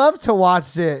 I love to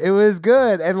watch it. It was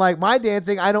good. And like my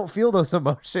dancing, I don't feel those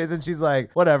emotions. And she's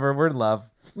like, whatever, we're in love.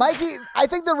 Mikey, I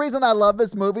think the reason I love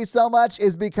this movie so much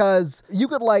is because you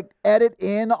could like edit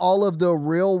in all of the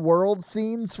real world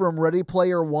scenes from Ready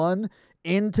Player One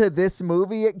into this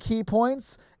movie at key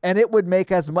points, and it would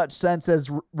make as much sense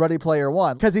as Ready Player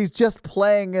One, because he's just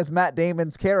playing as Matt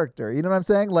Damon's character. You know what I'm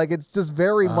saying? Like, it's just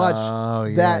very much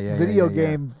video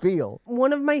game feel.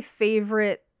 One of my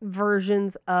favorite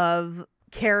versions of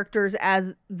characters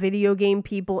as video game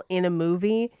people in a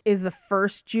movie is the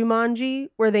first Jumanji,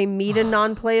 where they meet a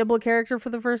non-playable character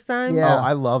for the first time. Yeah. Oh,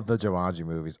 I love the Jumanji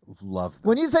movies. Love them.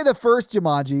 When you say the first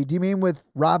Jumanji, do you mean with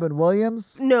Robin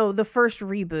Williams? No, the first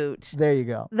reboot. There you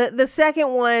go. The second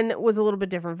one was a little bit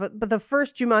different, but the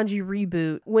first Jumanji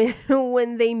reboot,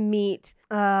 when they meet,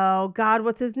 oh God,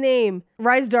 what's his name?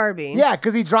 Rise Darby. Yeah,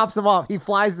 because he drops them off. He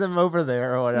flies them over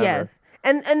there or whatever. Yes.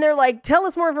 And they're like, tell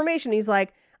us more information. He's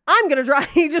like, I'm going to drive.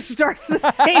 He just starts the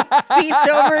same speech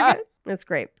over again. That's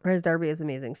great. Rise Darby is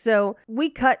amazing. So we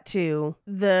cut to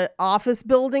the office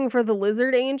building for the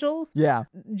Lizard Angels. Yeah.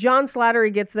 John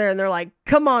Slattery gets there and they're like,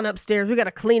 come on upstairs. We got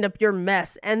to clean up your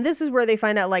mess. And this is where they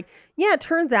find out, like, yeah, it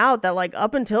turns out that like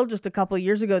up until just a couple of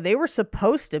years ago, they were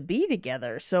supposed to be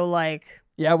together. So like.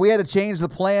 Yeah, we had to change the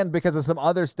plan because of some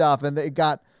other stuff, and it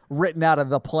got written out of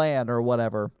the plan or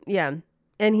whatever. Yeah.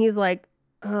 And he's like,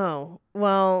 oh,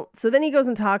 well, so then he goes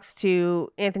and talks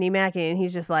to Anthony Mackie, and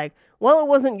he's just like, well, it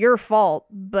wasn't your fault,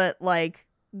 but like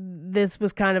this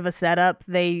was kind of a setup.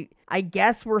 I I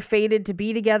guess we're fated to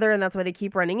be together, and that's why they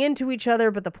keep running into each other,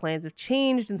 but the plans have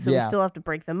changed, and so we still have to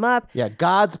break them up. Yeah,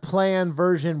 God's plan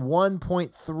version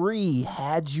 1.3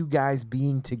 had you guys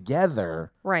being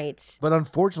together. Right. But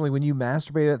unfortunately, when you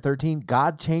masturbated at 13,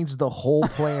 God changed the whole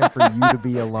plan for you to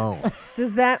be alone.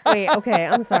 Does that, wait, okay,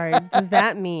 I'm sorry. Does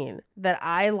that mean that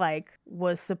I, like,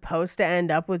 was supposed to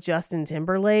end up with Justin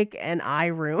Timberlake and I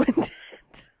ruined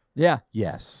it? Yeah.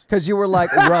 Yes. Because you were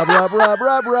like, rub, rub, rub,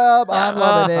 rub, rub. I'm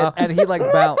loving it. And he like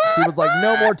bounced. He was like,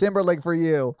 no more Timberlake for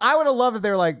you. I would have loved if they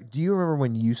were like, do you remember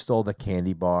when you stole the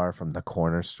candy bar from the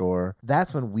corner store?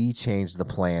 That's when we changed the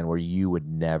plan where you would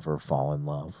never fall in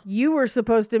love. You were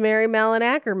supposed to marry Malin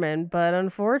Ackerman, but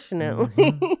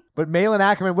unfortunately. But Malin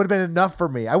Ackerman would have been enough for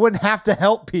me. I wouldn't have to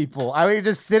help people. I would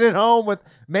just sit at home with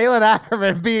Malin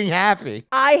Ackerman being happy.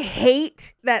 I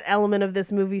hate that element of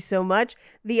this movie so much.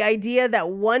 The idea that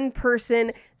one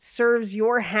person serves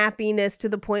your happiness to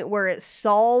the point where it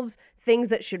solves things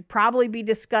that should probably be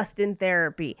discussed in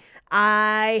therapy.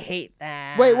 I hate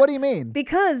that. Wait, what do you mean?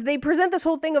 Because they present this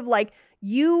whole thing of like,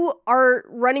 you are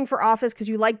running for office because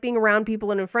you like being around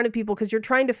people and in front of people because you're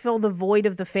trying to fill the void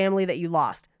of the family that you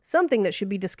lost. Something that should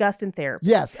be discussed in therapy.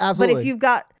 Yes, absolutely. But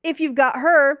if you've got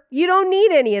her, you don't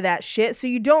need any of that shit, so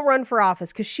you don't run for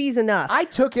office because she's enough. I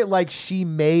took it like she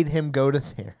made him go to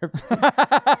therapy.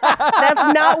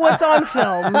 That's not what's on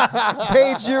film.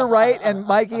 Paige, you're right. And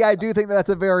Mikey, I do think that's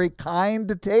a very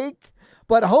kind take,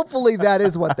 but hopefully that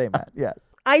is what they meant. Yes.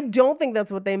 I don't think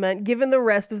that's what they meant, given the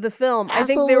rest of the film. I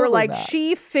think they were Absolutely like, not.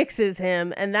 she fixes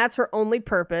him, and that's her only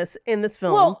purpose in this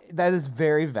film. Well, that is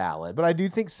very valid, but I do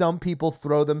think some people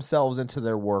throw themselves into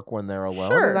their work when they're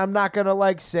alone. Sure. And I'm not going to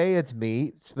like say it's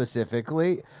me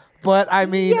specifically, but I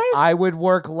mean, Yes. I would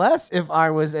work less if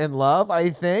I was in love, I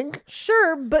think.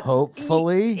 Sure, but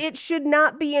Hopefully. it should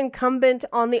not be incumbent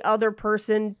on the other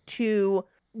person to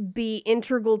be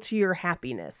integral to your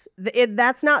happiness.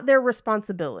 That's not their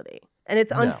responsibility. And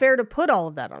it's unfair to put all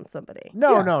of that on somebody.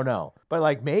 No. But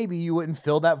like maybe you wouldn't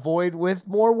fill that void with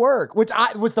more work, which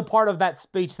was the part of that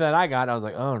speech that I got. I was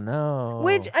like, oh no.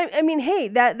 Which, I mean, hey,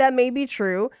 that may be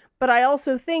true. But I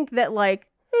also think that like,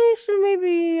 you should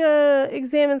maybe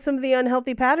examine some of the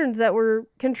unhealthy patterns that were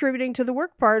contributing to the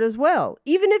work part as well,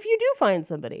 even if you do find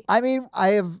somebody. I mean, I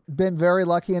have been very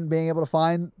lucky in being able to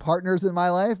find partners in my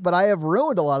life, but I have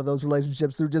ruined a lot of those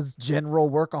relationships through just general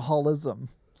workaholism.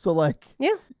 So like,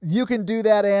 Yeah. you can do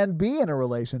that and be in a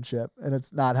relationship, and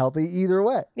it's not healthy either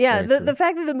way. Yeah, Very the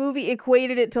fact that the movie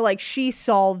equated it to like she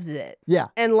solves it. Yeah.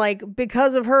 And like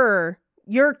because of her,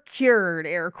 you're cured,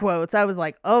 air quotes. I was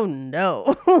like, oh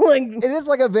no. Like, It is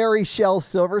like a very Shel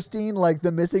Silverstein, like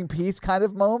the missing piece kind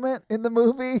of moment in the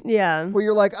movie. yeah. Where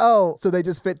you're like, oh, so they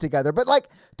just fit together. But like,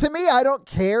 to me, I don't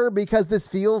care because this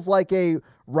feels like a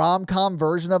rom-com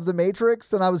version of The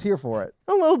Matrix, and I was here for it.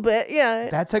 A little bit, yeah.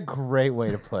 That's a great way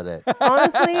to put it.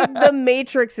 Honestly, The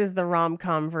Matrix is the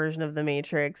rom-com version of The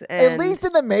Matrix. And At least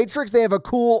in The Matrix, they have a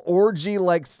cool orgy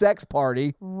like sex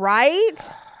party.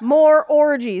 right? More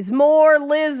orgies, more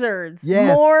lizards,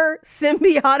 Yes. more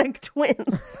symbiotic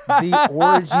twins. The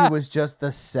orgy was just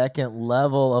the second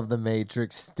level of the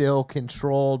Matrix, still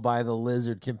controlled by the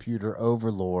lizard computer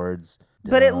overlords.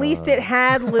 But at least it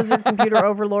had lizard computer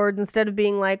overlords instead of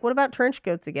being like, what about trench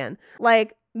coats again?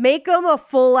 Like, make them a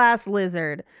full-ass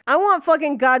lizard. I want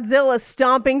fucking Godzilla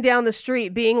stomping down the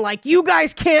street being like, you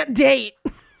guys can't date.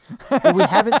 Well, we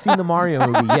haven't seen the Mario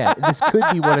movie yet. This could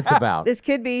be what it's about. This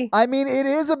could be. I mean, it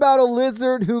is about a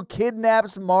lizard who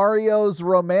kidnaps Mario's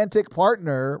romantic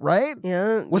partner, right?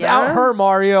 Yeah. Without yeah. her,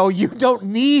 Mario, you don't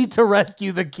need to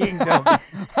rescue the kingdom.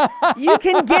 You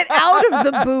can get out of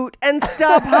the boot and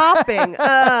stop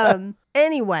hopping.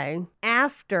 Anyway,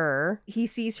 after he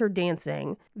sees her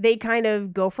dancing, they kind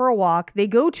of go for a walk. They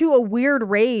go to a weird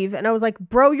rave. And I was like,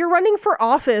 bro, you're running for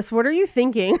office. What are you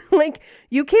thinking? Like,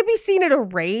 you can't be seen at a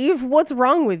rave. What's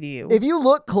wrong with you? If you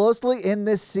look closely in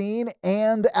this scene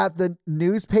and at the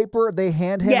newspaper they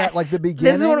hand him at like the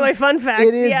beginning. This is one of my fun facts.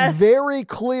 It is yes. very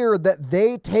clear that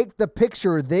they take the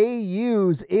picture they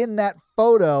use in that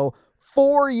photo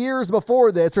 4 years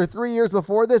before this or 3 years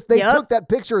before this. They Yep. took that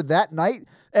picture that night,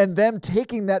 and them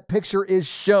taking that picture is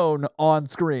shown on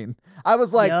screen. I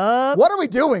was like, Yup. what are we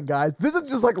doing, guys? This is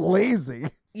just like lazy.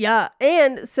 Yeah.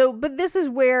 And so, but this is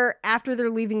where, after they're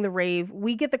leaving the rave,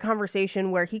 we get the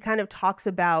conversation where he kind of talks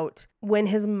about when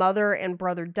his mother and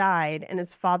brother died and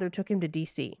his father took him to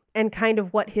DC and kind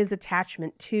of what his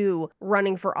attachment to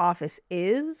running for office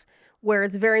is, where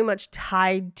it's very much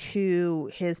tied to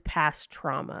his past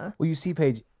trauma. Well, you see,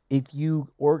 Paige, if you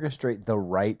orchestrate the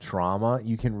right trauma,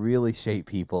 you can really shape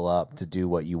people up to do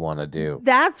what you want to do.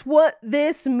 That's what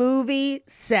this movie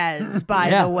says, by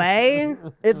Yeah. the way.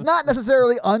 It's not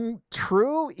necessarily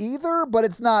untrue either, but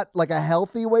it's not like a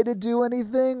healthy way to do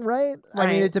anything, right? I mean,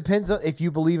 Right. it depends on if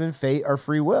you believe in fate or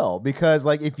free will. Because,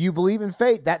 like, if you believe in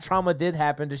fate, that trauma did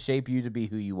happen to shape you to be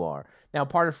who you are. Now,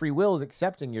 part of free will is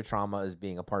accepting your trauma as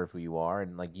being a part of who you are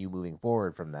and, like, you moving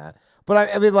forward from that.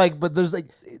 But I mean, like, but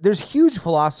there's huge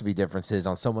philosophy differences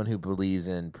on someone who believes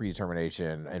in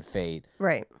predetermination and fate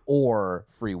Right. or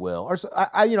free will. Or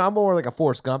I'm more like a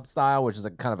Forrest Gump style, which is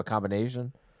like kind of a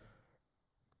combination.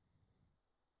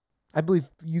 I believe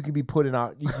you can be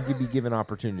given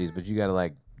opportunities, but you got to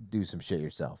like do some shit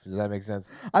yourself. Does that make sense?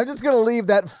 I'm just going to leave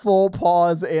that full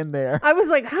pause in there. I was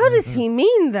like, how does he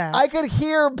mean that? I could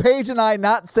hear Paige and I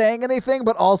not saying anything,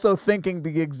 but also thinking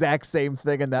the exact same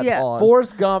thing in that Yeah. pause.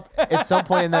 Forrest Gump at some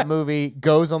point in that movie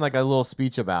goes on like a little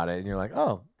speech about it, and you're like,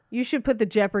 oh. You should put the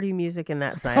Jeopardy music in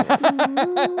that silence.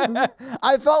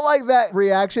 I felt like that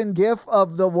reaction gif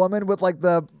of the woman with like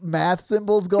the math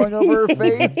symbols going over her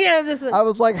face. Yeah, just like, I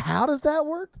was like, how does that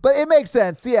work? But it makes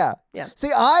sense, yeah. Yeah.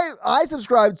 See, I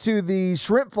subscribe to the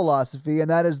shrimp philosophy, and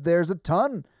that is there's a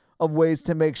ton of ways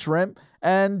to make shrimp,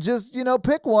 and just,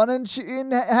 pick one and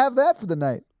have that for the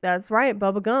night. that's right,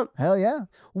 Bubba Gump. Hell yeah.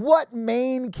 What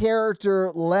main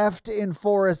character left in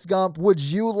Forrest Gump would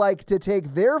you like to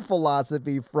take their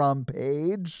philosophy from,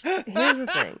 Paige? Here's the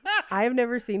thing. I have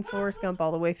never seen Forrest Gump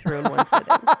all the way through in one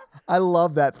sitting. I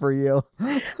love that for you.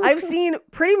 I've seen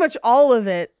pretty much all of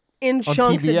it in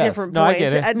chunks TBS. at different No, I points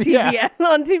get it. at TBS Yeah.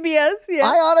 on TBS. Yeah.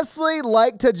 I honestly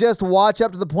like to just watch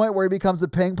up to the point where he becomes a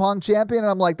ping pong champion,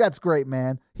 and I'm like, that's great,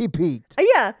 man. He peaked.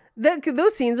 Yeah,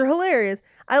 those scenes are hilarious.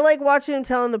 I like watching him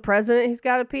telling the president he's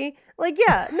got to pee. Like,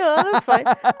 yeah, no, that's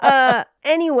fine.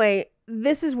 Anyway,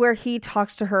 this is where he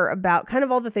talks to her about kind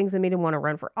of all the things that made him want to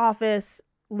run for office,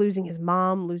 losing his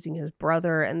mom, losing his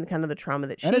brother, and kind of the trauma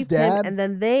that And his shaped him. dad. And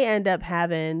then they end up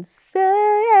having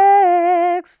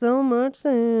sex, so much sex.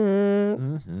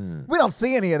 Mm-hmm. We don't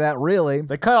see any of that, really.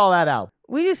 They cut all that out.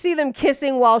 We just see them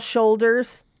kissing while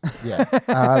shoulders. Yeah.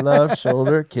 I love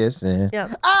shoulder kissing.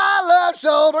 Yeah. I love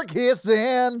shoulder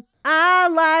kissing. I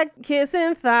like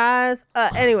kissing thighs.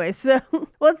 Anyway, so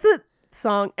what's the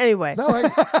song? Anyway. No,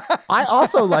 I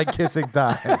also like kissing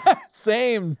thighs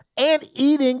Same. and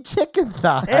eating chicken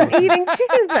thighs. And eating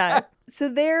chicken thighs. So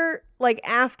they're like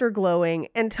afterglowing,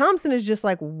 and Thompson is just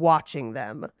like watching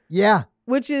them, Yeah.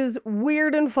 which is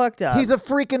weird and fucked up. He's a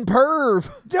freaking perv.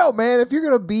 Yo, man, if you're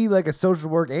going to be like a social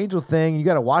work angel thing, you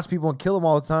got to watch people and kill them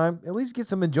all the time, at least get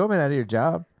some enjoyment out of your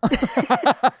job.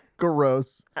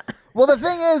 Gross. Well, the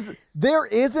thing is, there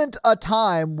isn't a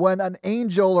time when an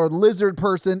angel or lizard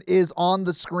person is on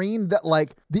the screen that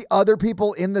like the other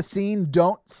people in the scene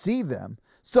don't see them.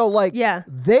 So like, Yeah.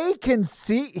 they can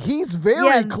see. He's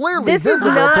very clearly this is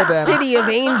visible not to them. City of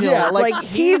Angels. Yeah, like, like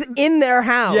he's in their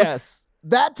house. Yes,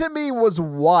 that to me was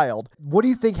wild. What do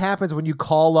you think happens when you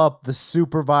call up the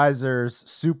supervisor's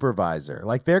supervisor?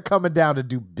 Like they're coming down to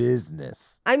do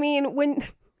business. I mean,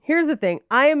 here's the thing.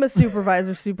 I am a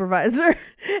supervisor.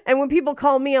 And when people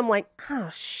call me, I'm like, oh,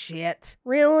 shit.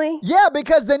 Really? Yeah,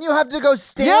 because then you have to go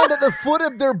stand at the foot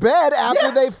of their bed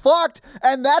after they fucked,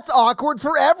 and that's awkward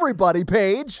for everybody,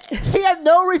 Paige. He had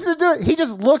no reason to do it. He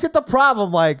just looked at the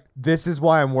problem like, this is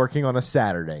why I'm working on a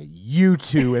Saturday. You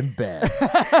two in bed.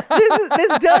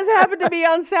 This does happen to be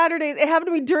on Saturdays. It happened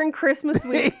to me during Christmas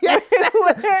week. Yeah,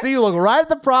 exactly. So you look right at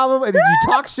the problem and then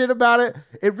you talk shit about it.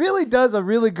 It really does a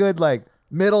really good like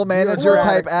Middle manager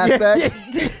type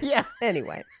aspect. Yeah.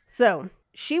 Anyway, so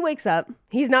she wakes up.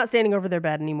 He's not standing over their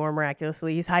bed anymore,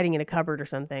 miraculously. He's hiding in a cupboard or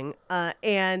something.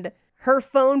 And her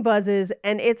phone buzzes,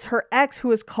 and it's her ex who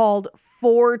has called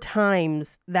 4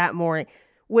 times that morning.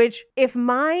 Which, if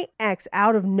my ex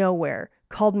out of nowhere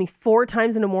called me 4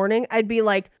 times in the morning, I'd be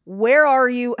like, where are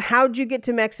you? How'd you get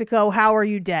to Mexico? How are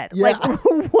you dead? Yeah. Like,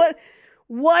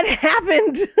 what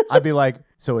happened? I'd be like,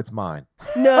 so it's mine.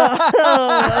 No.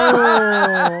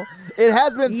 Oh. It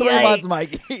has been 3 months,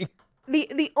 Yikes. Mikey.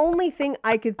 The only thing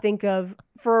I could think of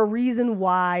for a reason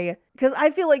why, because I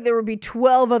feel like there would be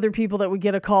 12 other people that would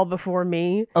get a call before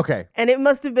me. Okay. And it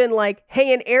must have been like,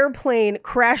 hey, an airplane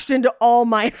crashed into all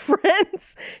my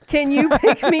friends. Can you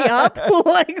pick me up?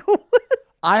 Like, what?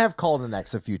 I have called an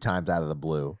ex a few times out of the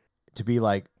blue to be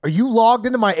like, are you logged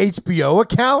into my HBO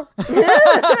account?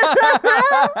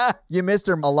 You missed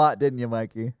her a lot, didn't you,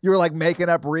 Mikey? You were like making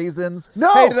up reasons.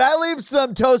 No. Hey, did I leave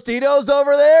some Tostitos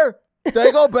over there?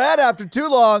 They go bad after too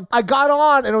long. I got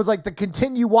on and it was like the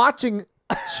continue watching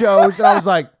shows. And I was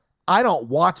like, I don't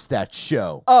watch that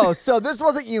show. Oh, so this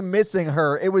wasn't you missing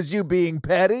her. It was you being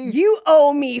petty? You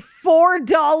owe me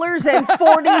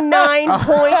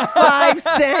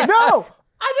 $4.49.5. No,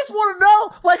 I just want to know,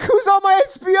 like, who's on my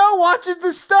HBO watching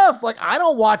this stuff? Like, I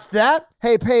don't watch that.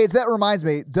 Hey, Paige, that reminds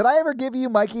me. Did I ever give you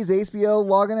Mikey's HBO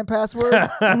login and password?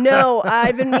 No,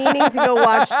 I've been meaning to go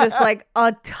watch just like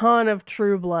a ton of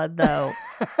True Blood, though.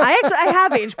 I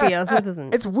have HBO, so it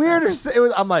doesn't. It's weird.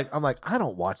 I'm like, I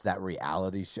don't watch that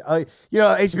reality show.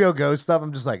 HBO Go stuff.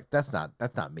 I'm just like, that's not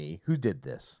me. Who did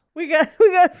this? We got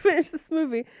to finish this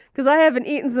movie because I haven't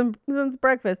eaten since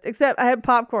breakfast, except I had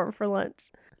popcorn for lunch.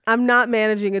 I'm not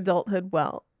managing adulthood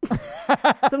well.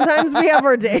 Sometimes we have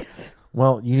our days.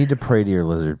 Well, you need to pray to your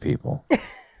lizard people.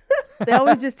 They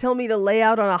always just tell me to lay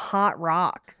out on a hot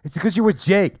rock. It's because you're with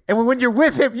Jake. And when you're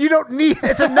with him, you don't need,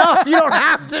 it's enough. You don't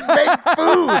have to make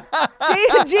food.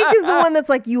 Jake is the one that's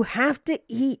like, you have to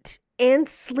eat and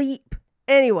sleep.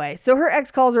 Anyway, so her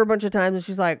ex calls her a bunch of times and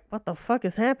she's like, what the fuck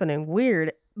is happening?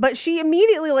 Weird. But she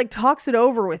immediately like talks it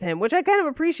over with him, which I kind of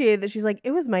appreciated that she's like,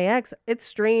 it was my ex. It's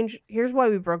strange. Here's why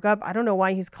we broke up. I don't know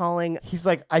why he's calling. He's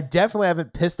like, I definitely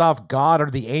haven't pissed off God or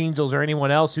the angels or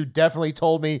anyone else who definitely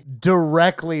told me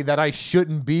directly that I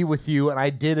shouldn't be with you. And I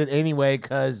did it anyway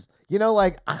because,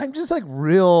 like, I'm just like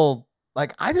real,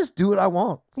 like, I just do what I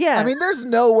want. Yeah. I mean, there's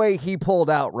no way he pulled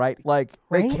out, right? Like,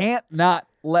 Right? they can't not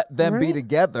let them be Right.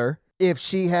 together if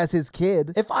she has his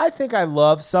kid. If I think I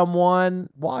love someone,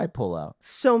 why pull out?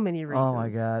 So many reasons. Oh, my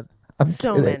God.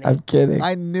 So many. I'm kidding.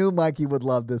 I knew Mikey would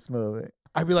love this movie.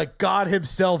 I'd be like, God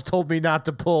himself told me not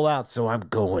to pull out, so I'm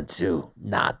going to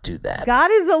not do that.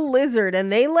 God is a lizard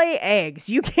and they lay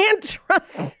eggs. You can't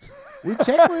trust We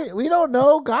don't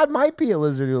know. God might be a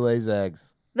lizard who lays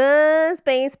eggs. the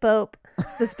space pope.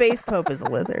 The space pope is a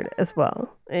lizard as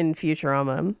well in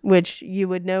Futurama, which you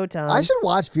would know, Tom. I should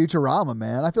watch Futurama,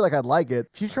 man. I feel like I'd like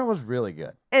it. Futurama was really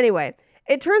good. Anyway,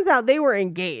 it turns out they were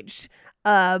engaged,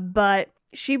 but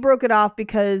she broke it off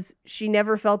because she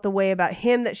never felt the way about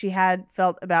him that she had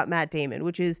felt about Matt Damon,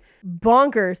 which is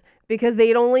bonkers because they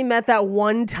had only met that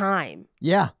one time.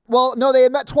 Yeah. Well, no, they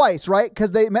had met twice, right?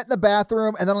 Because they met in the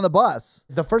bathroom and then on the bus.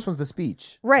 The first one's the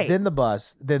speech. Right. Then the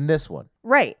bus. Then this one.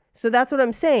 Right. So that's what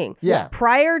I'm saying. Yeah.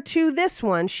 Prior to this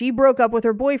one, she broke up with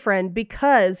her boyfriend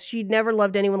because she'd never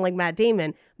loved anyone like Matt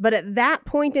Damon. But at that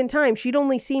point in time, she'd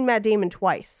only seen Matt Damon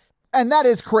twice. And that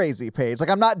is crazy, Paige. Like,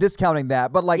 I'm not discounting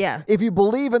that. But, like, Yeah. if you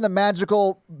believe in the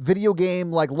magical video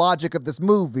game, like, logic of this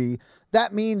movie,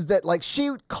 that means that, like, she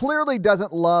clearly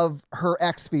doesn't love her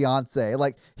ex-fiance.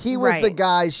 Like, he was the Right.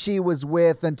 guy she was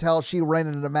with until she ran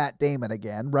into Matt Damon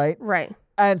again, right? Right.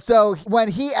 And so when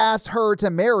he asked her to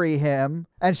marry him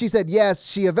and she said yes,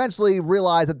 she eventually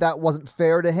realized that that wasn't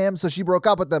fair to him. So she broke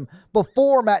up with him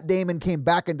before Matt Damon came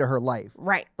back into her life.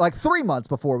 Right. Like 3 months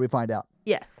before we find out.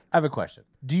 Yes. I have a question.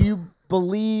 Do you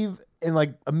believe in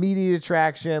like immediate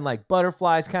attraction, like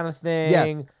butterflies kind of thing?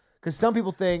 Yes. Because some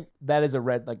people think that is a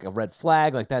red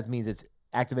flag. Like that means it's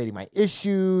activating my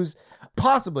issues.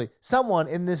 Possibly someone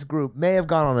in this group may have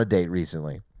gone on a date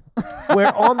recently.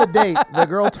 Where on the date, the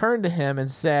girl turned to him and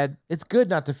said, it's good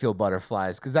not to feel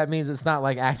butterflies because that means it's not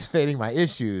like activating my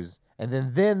issues.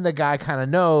 And then the guy kind of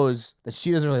knows that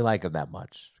she doesn't really like him that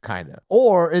much, kind of.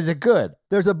 Or is it good?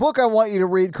 There's a book I want you to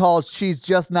read called She's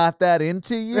Just Not That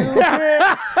Into You.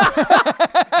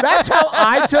 That's how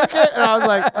I took it. And I was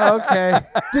like, okay,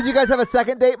 Did you guys have a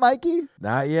second date, Mikey?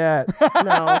 not yet. No, you're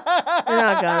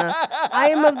not gonna. I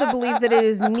am of the belief that it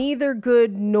is neither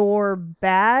good nor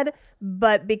bad,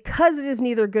 but because it is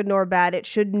neither good nor bad, it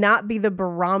should not be the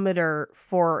barometer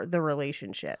for the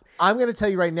relationship. I'm going to tell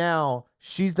you right now,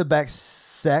 she's the best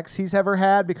sex he's ever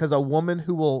had because a woman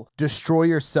who will destroy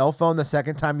your cell phone the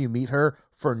second time you meet her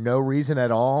for no reason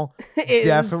at all, Is-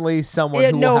 definitely someone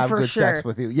who no, will have for good sex sure.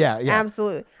 with you. Yeah.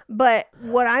 Absolutely. But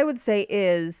what I would say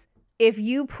is if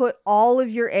you put all of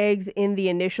your eggs in the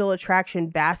initial attraction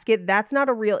basket, that's not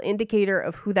a real indicator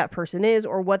of who that person is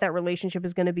or what that relationship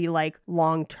is going to be like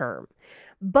long term.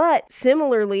 But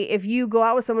similarly, if you go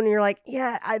out with someone and you're like,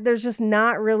 yeah, there's just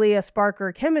not really a spark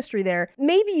or chemistry there,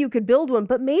 maybe you could build one,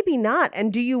 but maybe not.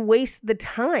 And do you waste the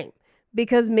time?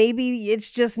 Because maybe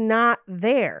it's just not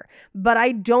there. But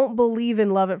I don't believe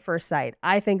in love at first sight.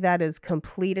 I think that is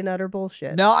complete and utter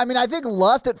bullshit. No, I mean, I think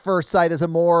lust at first sight is a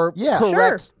more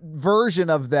correct version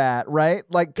of that, right?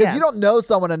 Like, because Yeah. you don't know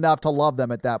someone enough to love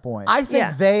them at that point. I think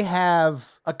Yeah. they have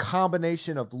a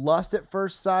combination of lust at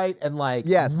first sight and like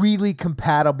Yes. really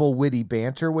compatible witty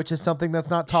banter, which is something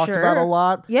that's not talked Sure. about a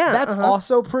lot. Yeah, That's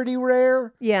also pretty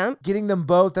rare. Yeah. Getting them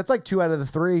both, that's like 2 out of the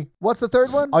 3. What's the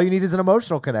third one? All you need is an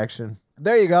emotional connection.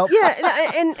 There you go. Yeah,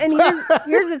 and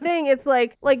here's the thing. It's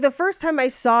like the first time I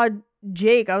saw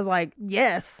Jake, I was like,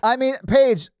 yes. I mean,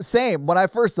 Paige, same. When I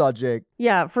first saw Jake.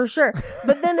 Yeah, for sure.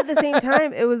 But then at the same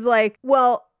time, it was like,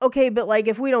 well, okay, but like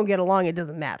if we don't get along, it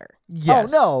doesn't matter.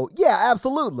 Yes. Oh, no. Yeah,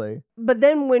 absolutely. But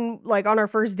then when like on our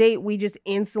first date, we just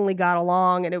instantly got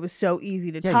along and it was so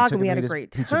easy to Yeah, you talk took and we him had to a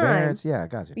great teach your time. parents. Yeah, I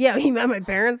got you. Yeah, he met my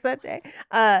parents that day.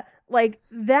 Like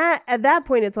that, at that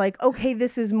point, it's like, okay,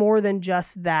 this is more than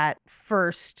just that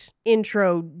first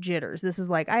intro jitters. This is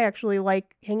like, I actually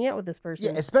like hanging out with this person.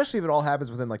 Yeah, especially if it all happens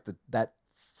within like that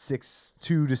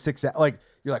 2 to 6 like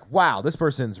you're like, wow, this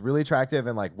person's really attractive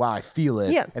and like, wow, I feel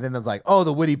it. Yeah. And then there's like, oh,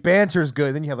 the witty banter's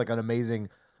good. Then you have like an amazing,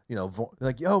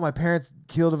 like, yo, my parents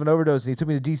killed of an overdose and he took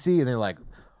me to DC, and they're like,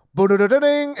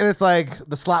 and it's like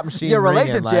the slot machine. Your ringing,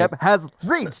 relationship like, has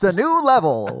reached a new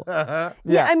level.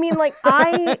 Yeah, I mean, like,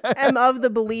 I am of the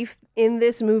belief in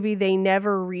this movie they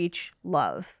never reach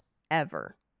love,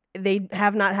 ever. They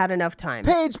have not had enough time.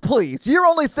 Paige, please. You're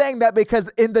only saying that because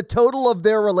in the total of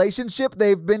their relationship,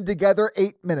 they've been together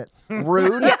 8 minutes.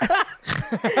 Rude.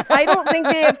 I don't think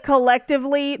they have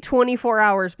collectively 24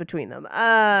 hours between them.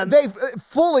 They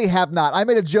fully have not. I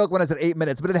made a joke when I said 8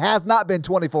 minutes, but it has not been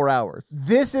 24 hours.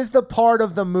 This is the part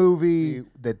of the movie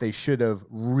that they should have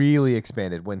really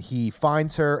expanded. When he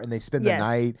finds her and they spend Yes. the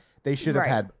night, they should have Right.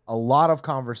 had a lot of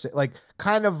conversation, like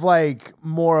kind of like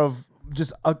more of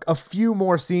just a few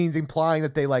more scenes implying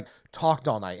that they like talked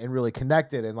all night and really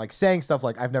connected, and like saying stuff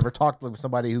like, I've never talked with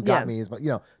somebody who got Yeah. me as much,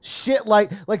 shit like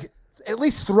at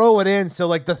least throw it in so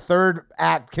like the third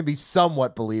act can be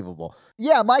somewhat believable.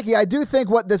 Yeah, Mikey, I do think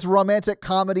what this romantic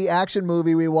comedy action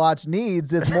movie we watch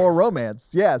needs is more romance.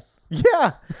 Yes.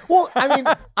 Yeah. Well, I mean,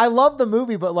 I love the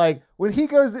movie, but like when he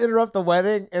goes to interrupt the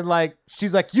wedding and like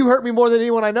she's like, you hurt me more than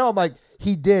anyone I know. I'm like,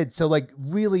 he did. So like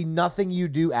really nothing you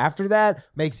do after that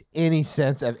makes any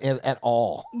sense at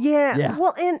all. Yeah. Yeah.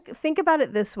 Well, and think about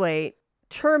it this way.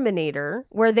 Terminator,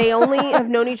 where they only have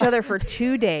known each other for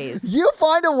 2 days. You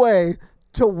find a way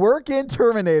to work in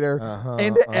Terminator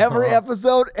into every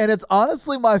episode, and it's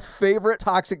honestly my favorite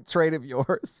toxic trait of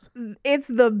yours. It's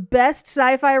the best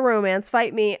sci-fi romance.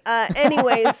 Fight me.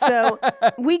 Anyways, so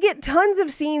we get tons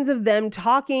of scenes of them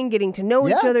talking, getting to know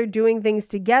each Yeah. other, doing things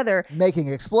together, Making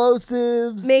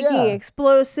explosives. making yeah.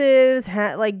 explosives,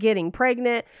 like getting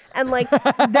pregnant, and like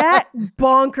that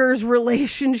bonkers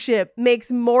relationship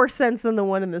makes more sense than the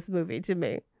one in this movie to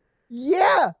me.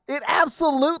 Yeah, it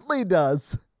absolutely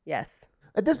does. Yes.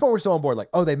 At this point, we're still on board. Like,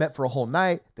 oh, they met for a whole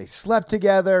night. They slept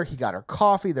together. He got her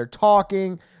coffee. They're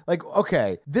talking. Like,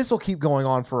 okay, this will keep going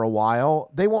on for a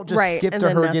while. They won't just Right, skip and to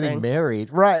then her nothing. getting married.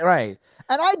 Right.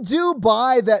 And I do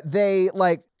buy that they,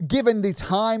 like, given the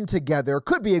time together,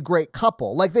 could be a great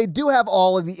couple. Like, they do have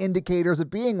all of the indicators of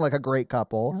being like a great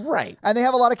couple. Right. And they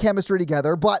have a lot of chemistry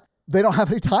together, but they don't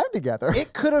have any time together.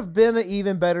 It could have been an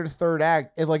even better third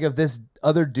act if this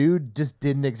other dude just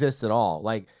didn't exist at all.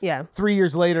 Like, Yeah. 3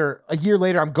 years later, a year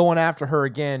later, I'm going after her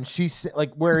again. She's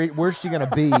like, where's she gonna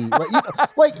be?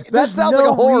 Like, That there's sounds no like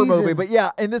a horror reason. movie, but yeah,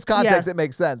 in this context, Yeah. it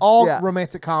makes sense. All yeah.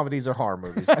 romantic comedies are horror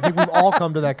movies. I think we've all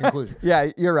come to that conclusion.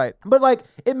 Yeah, you're right. But like,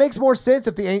 it makes more sense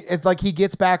if like he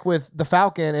gets back with the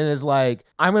Falcon and is like,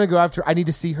 I'm gonna go after. I need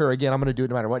to see her again. I'm gonna do it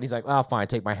no matter what. And he's like, oh, fine,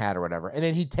 take my hat or whatever. And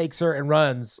then he takes her and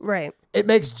runs. Right. It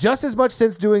makes just as much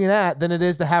sense doing that than it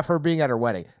is to have her being at her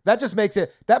wedding. That just makes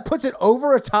it. That puts it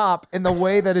over a top in the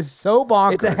way that is so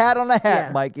bonkers. It's a hat on a hat,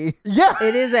 Yeah. Mikey. Yeah.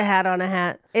 It is a hat on a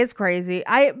hat. It's crazy.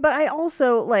 But I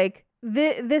also like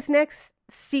this next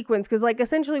sequence, because like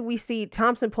essentially we see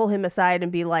Thompson pull him aside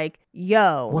and be like,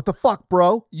 yo, What the fuck,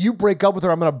 bro? You break up with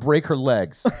her, I'm gonna break her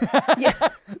legs.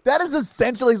 That is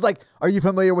essentially, he's like, are you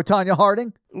familiar with Tanya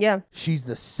Harding? yeah. She's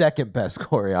the second best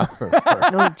choreographer.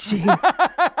 Oh,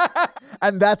 jeez.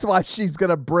 And that's why she's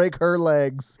going to break her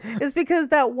legs. It's because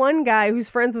that one guy who's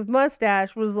friends with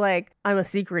Mustache was like, I'm a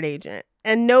secret agent.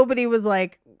 And nobody was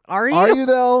like, are you? Are you,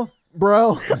 though,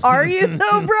 bro? Are you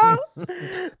though, bro?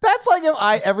 That's like if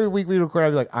every week we record, I'd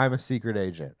be like, I'm a secret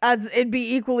agent. It'd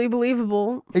be equally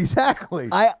believable. Exactly.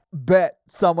 I bet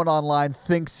someone online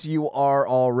thinks you are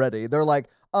already. They're like,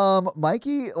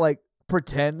 Mikey, like,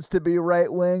 pretends to be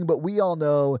right wing, but we all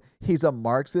know he's a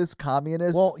Marxist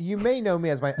communist. Well, you may know me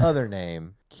as my other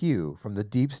name, Q, from the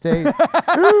Deep State.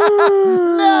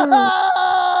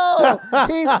 no!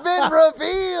 He's been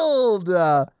revealed.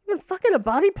 You been fucking a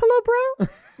body pillow, bro?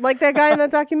 Like that guy in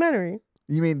that documentary.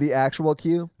 You mean the actual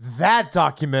Q? That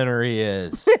documentary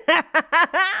is.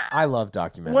 I love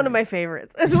documentaries. One of my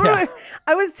favorites. It's one of my,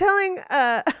 I was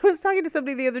talking to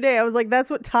somebody the other day. I was like, that's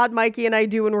what Todd, Mikey, and I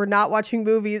do when we're not watching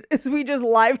movies, is we just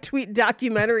live tweet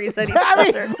documentaries at each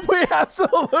other. We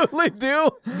absolutely do.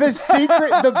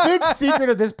 The big secret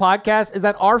of this podcast is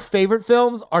that our favorite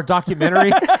films are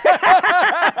documentaries.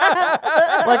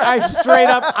 Like I'm straight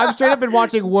up been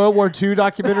watching World War II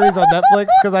documentaries on Netflix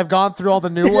because I've gone through all the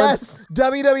new ones. Yes,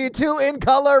 WW2 in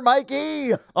color,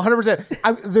 Mikey.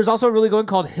 100%. There's also a really good one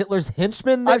called Hitler's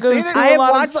Henchman. That I've goes seen it. through I a have lot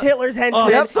of watched stuff. Hitler's Henchman.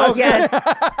 yep. So yes.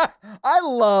 I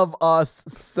love Us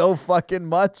so fucking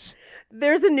much.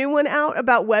 There's a new one out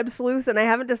about web sleuths, and I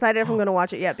haven't decided if I'm going to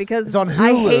watch it yet because It's on Hulu.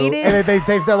 I hate it.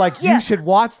 And they're like, Yeah. you should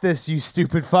watch this, you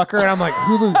stupid fucker. And I'm like,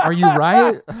 Hulu, are you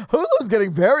right? Hulu's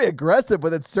getting very aggressive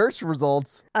with its search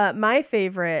results. My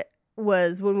favorite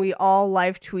was when we all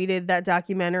live tweeted that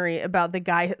documentary about the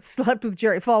guy who slept with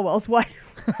Jerry Falwell's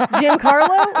wife.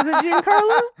 Giancarlo? Is it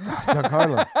Giancarlo?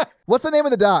 Giancarlo. What's the name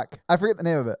of the doc? I forget the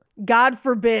name of it. God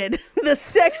forbid. The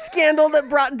sex scandal that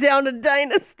brought down a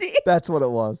dynasty. That's what it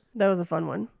was. That was a fun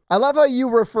one. I love how you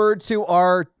referred to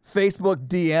our Facebook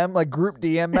DM, like group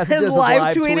DM messages as Live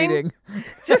live tweeting?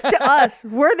 tweeting. Just to us.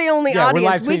 We're the only Yeah, we're audience.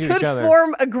 live We tweeting could each other.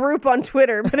 form a group on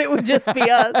Twitter, but it would just be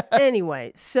us.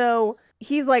 Anyway, so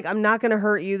he's like, I'm not going to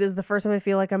hurt you. This is the first time I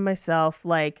feel like I'm myself.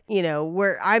 Like,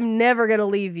 I'm never going to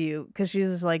leave you. Because she's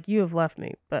just like, you have left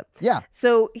me. But Yeah.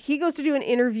 so he goes to do an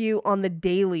interview on The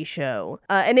Daily Show.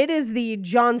 And it is the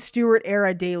Jon Stewart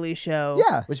era Daily Show.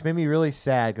 Yeah. Which made me really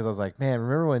sad because I was like, man,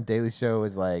 remember when Daily Show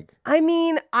was like, I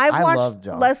mean, I love watched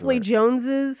Jon Leslie Stewart.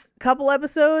 Jones's couple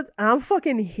episodes. And I'm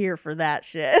fucking here for that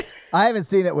shit. I haven't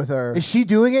seen it with her. is she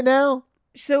doing it now?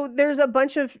 So there's a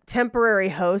bunch of temporary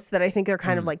hosts that I think are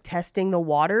kind of like testing the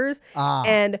waters.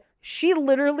 And she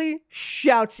literally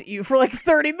shouts at you for like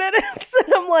 30 minutes.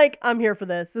 And I'm like, I'm here for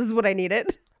this. This is what I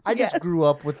needed. I just Yes. grew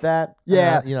up with that.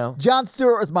 Yeah. You know. Jon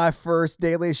Stewart was my first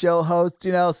Daily Show host,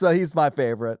 so he's my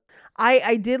favorite.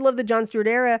 I did love the Jon Stewart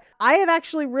era. I have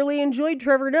actually really enjoyed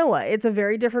Trevor Noah. It's a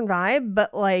very different vibe,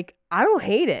 but like, I don't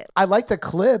hate it. I like the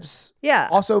clips. Yeah.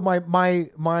 Also, my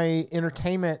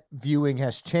entertainment viewing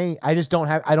has changed. I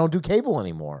don't do cable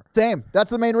anymore. Same. That's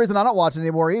the main reason I don't watch it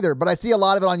anymore either. But I see a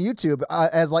lot of it on YouTube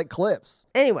as like clips.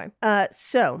 Anyway,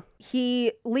 so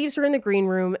he leaves her in the green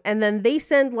room, and then they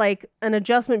send like an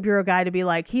adjustment bureau guy to be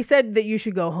like, he said that you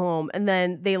should go home, and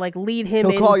then they like lead him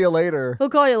in. He'll call you later. He'll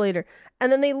call you later.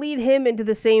 And then they lead him into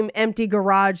the same empty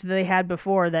garage that they had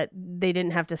before that they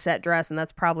didn't have to set dress, and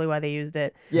that's probably why they used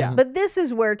it. Yeah. But this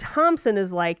is where Thompson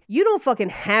is like, you don't fucking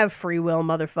have free will,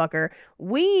 motherfucker.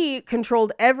 We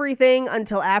controlled everything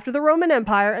until after the Roman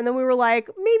Empire, and then we were like,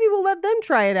 maybe we'll let them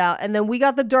try it out. And then we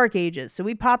got the Dark Ages, so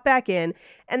we popped back in,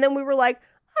 and then we were like,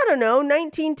 I don't know,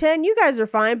 1910, you guys are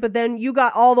fine, but then you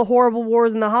got all the horrible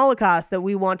wars and the Holocaust that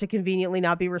we want to conveniently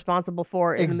not be responsible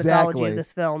for in the mythology Exactly. of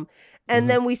this film. And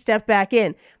then we stepped back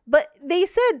in. But they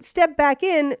said step back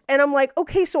in, and I'm like,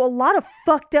 okay, so a lot of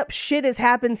fucked up shit has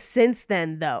happened since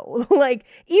then, though. Like,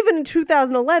 even in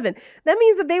 2011. That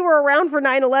means that they were around for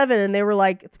 9/11, and they were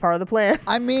like, it's part of the plan.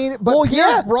 I mean, but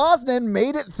Pierce Brosnan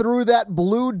made it through that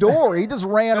blue door. He just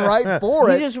ran right for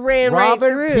He it. just ran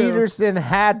Robert right through. Peterson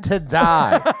had to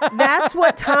die. That's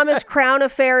what Thomas Crown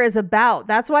Affair is about.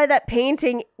 That's why that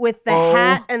painting with the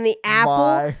hat and the apple.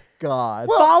 My God.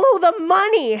 Follow the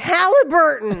money,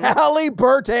 Halliburton. Halle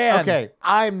Burton. Okay,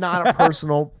 I'm not a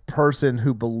personal person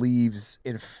who believes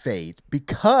in fate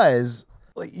because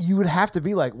like you would have to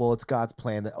be like, well, it's God's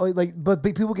plan. But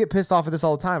people get pissed off at this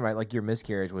all the time, right? Like your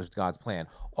miscarriage was God's plan,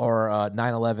 or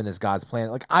 9/11 is God's plan.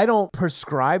 Like I don't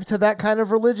prescribe to that kind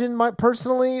of religion,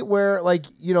 personally, where like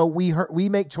we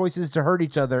make choices to hurt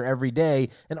each other every day,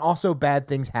 and also bad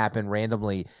things happen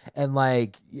randomly, and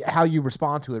like how you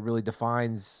respond to it really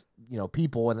defines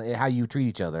people and how you treat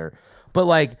each other. But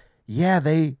like, yeah,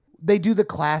 they do the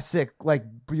classic like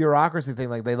bureaucracy thing.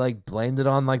 Like they like blamed it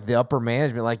on like the upper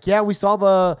management. Like, yeah, we saw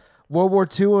the World War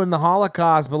II and the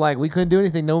Holocaust, but like we couldn't do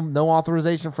anything. No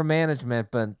authorization from management.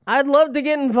 But I'd love to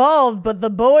get involved, but the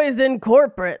boys in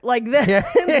corporate like that.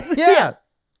 yeah.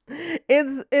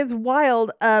 It's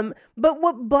wild. But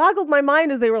what boggled my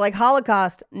mind is they were like,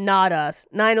 Holocaust, not us.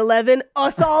 9/11,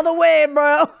 us all the way,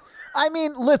 bro. I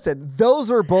mean, listen, those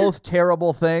are both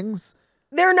terrible things.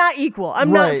 They're not equal.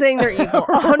 I'm not Right. saying they're equal.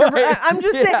 100%. I'm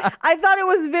just saying, I thought it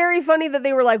was very funny that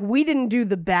they were like, we didn't do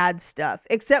the bad stuff,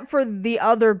 except for the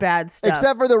other bad stuff.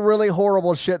 Except for the really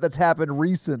horrible shit that's happened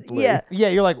recently. Yeah. Yeah,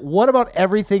 you're like, what about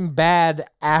everything bad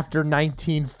after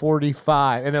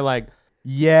 1945? And they're like,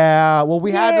 yeah, well,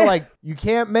 we had to like, you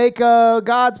can't make a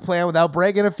God's plan without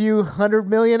breaking a few 100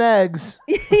 million eggs.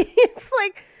 It's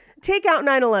like, take out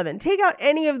 9/11. Take out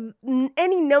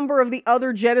any number of the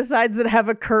other genocides that have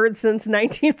occurred since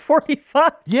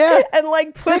 1945. Yeah. And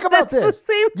like put Think about that's this.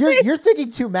 the same thing. You're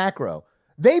thinking too macro.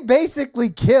 They basically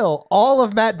kill all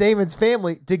of Matt Damon's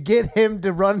family to get him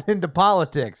to run into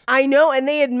politics. I know, and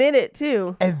they admit it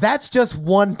too. And that's just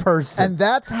one person. And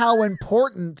that's how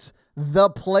important the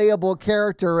playable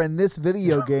character in this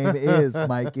video game is,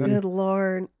 Mikey. Good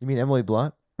Lord. You mean Emily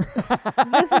Blunt?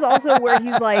 This is also where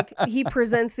he's like, he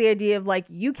presents the idea of like,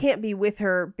 you can't be with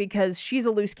her because she's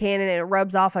a loose cannon and it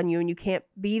rubs off on you and you can't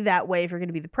be that way if you're going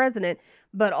to be the president.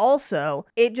 But also,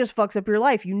 it just fucks up your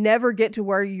life. You never get to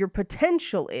where your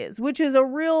potential is, which is a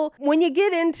real, when you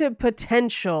get into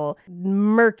potential,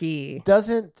 murky.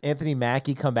 Doesn't Anthony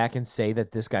Mackie come back and say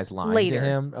that this guy's lying Later. to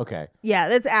him? Okay. Yeah,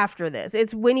 that's after this.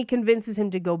 It's when he convinces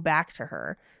him to go back to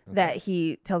her that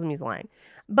he tells him he's lying.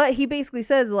 But he basically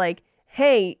says like,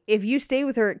 hey, if you stay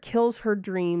with her, it kills her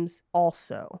dreams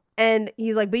also. And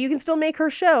he's like, but you can still make her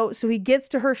show. So he gets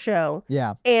to her show.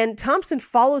 Yeah. And Thompson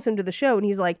follows him to the show and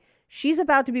he's like, she's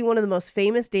about to be one of the most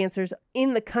famous dancers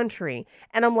in the country.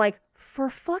 And I'm like, for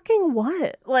fucking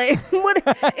what? Like, what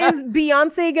is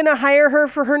Beyonce gonna hire her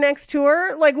for her next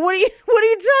tour? Like, what are you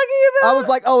talking about? I was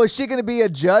like, oh, is she going to be a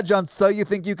judge on So You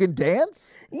Think You Can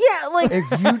Dance? Yeah, like If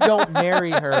you don't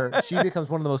marry her, she becomes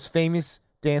one of the most famous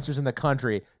dancers in the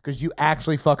country because you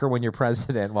actually fuck her when you're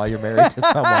president while you're married to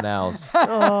someone else.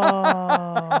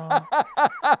 oh.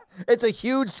 It's a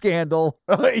huge scandal.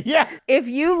 Yeah. If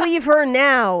you leave her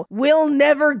now, we'll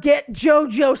never get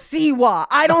JoJo Siwa.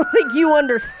 I don't think you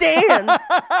understand.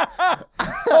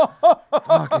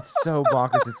 Fuck, it's so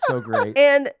bonkers. It's so great.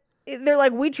 And they're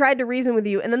like, we tried to reason with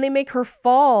you. And then they make her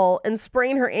fall and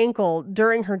sprain her ankle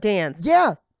during her dance.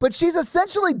 Yeah, but she's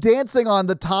essentially dancing on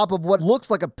the top of what looks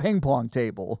like a ping pong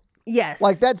table. Yes.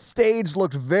 Like that stage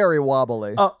looked very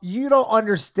wobbly. You don't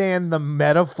understand the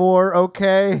metaphor,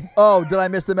 okay? Oh, did I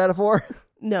miss the metaphor?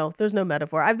 No, there's no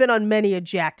metaphor. I've been on many a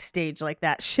jacked stage like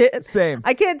that shit. Same.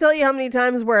 I can't tell you how many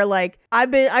times where like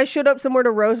I showed up somewhere to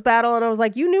roast battle and I was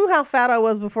like, you knew how fat I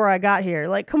was before I got here.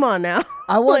 Like, come on now.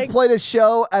 I once Like- played a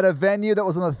show at a venue that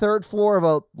was on the third floor of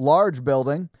a large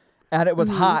building, and it was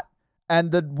hot. And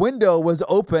the window was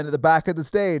open at the back of the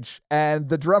stage, and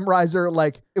the drum riser,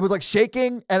 like, it was like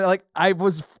shaking, and like I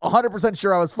was 100%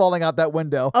 sure I was falling out that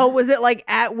window. Oh, was it like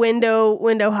at window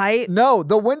height? No,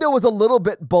 the window was a little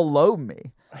bit below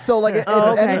me. So like if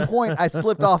Oh, at okay. any point I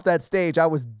slipped off that stage, I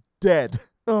was dead.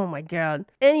 Oh my God.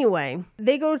 Anyway,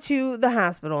 they go to the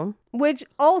hospital, which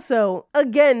also,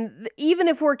 again, even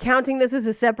if we're counting this as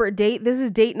a separate date, this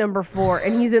is date number 4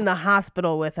 and he's in the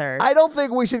hospital with her. I don't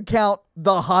think we should count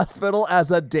the hospital as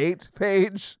a date,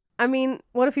 Paige. I mean,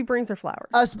 what if he brings her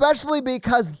flowers? Especially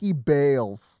because he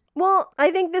bails. Well,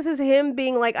 I think this is him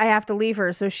being like, I have to leave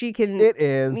her so she can, It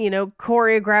is.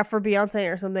 choreograph for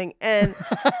Beyonce or something. And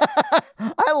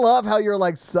I love how you're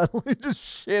like suddenly just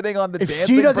shitting on the If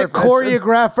dancing she doesn't profession.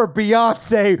 choreograph for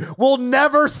Beyonce, we'll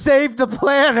never save the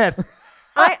planet.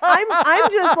 I'm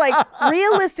just like,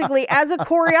 realistically, as a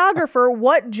choreographer,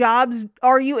 what jobs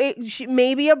are you?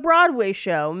 Maybe a Broadway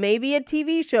show, maybe a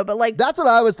TV show, but like, That's what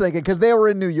I was thinking because they were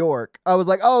in New York. I was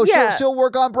like, oh, Yeah. she'll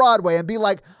work on Broadway and be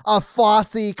like a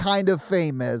Fosse kind of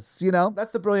famous, you know?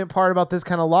 That's the brilliant part about this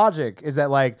kind of logic is that,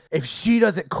 like, if she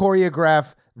doesn't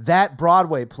choreograph that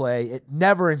Broadway play, it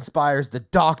never inspires the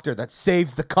doctor that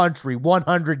saves the country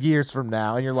 100 years from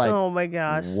now. And you're like, oh my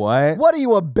gosh. what? What are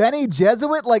you, a Benny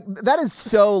Jesuit? Like, that is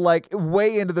so, like,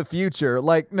 way into the future.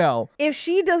 Like, no. If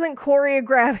she doesn't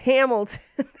choreograph Hamilton,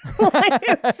 like,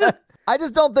 it's just, I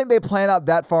just don't think they plan out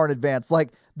that far in advance. Like,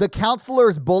 the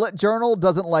counselor's bullet journal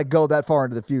doesn't, like, go that far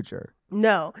into the future.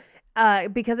 no.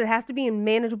 Because it has to be in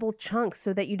manageable chunks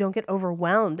so that you don't get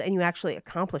overwhelmed and you actually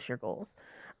accomplish your goals.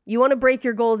 You want to break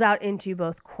your goals out into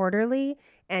both quarterly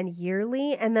and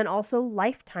yearly, and then also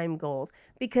lifetime goals,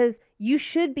 because you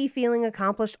should be feeling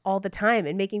accomplished all the time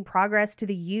and making progress to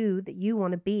the you that you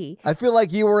want to be. I feel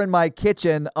like you were in my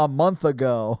kitchen a month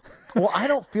ago. Well, I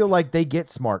don't feel like they get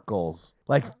SMART goals.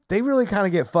 Like, they really kind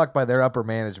of get fucked by their upper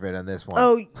management on this one.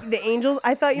 Oh, the Angels?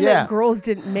 I thought you Yeah. meant girls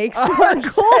didn't make smart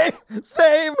goals.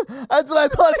 Same. That's what I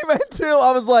thought he meant too.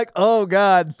 I was like, oh,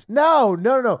 God. No.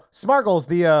 SMART goals,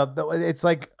 it's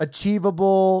like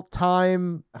achievable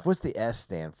time. What's the S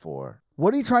stand for?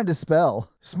 What are you trying to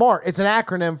spell? SMART. It's an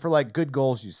acronym for like good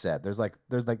goals you set. There's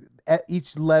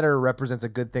each letter represents a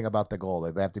good thing about the goal.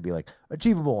 Like, they have to be like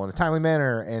achievable in a timely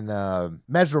manner, and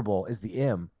measurable is the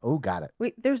M. Oh, got it.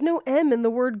 Wait, there's no M in the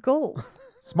word goals.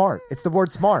 Smart. It's the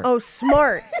word smart. Oh,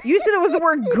 smart. You said it was the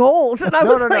word goals, and I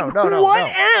No, was no, like, no,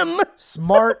 what M?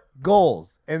 Smart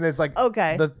goals. And it's like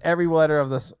Okay. every letter of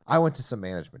this. I went to some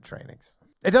management trainings.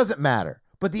 It doesn't matter.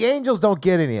 But the Angels don't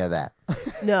get any of that.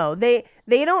 No, they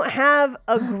don't have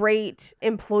a great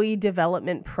employee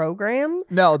development program.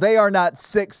 No, they are not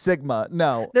Six Sigma.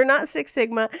 No. They're not Six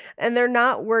Sigma, and they're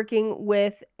not working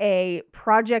with a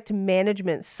project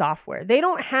management software. They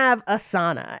don't have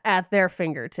Asana at their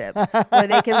fingertips where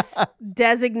they can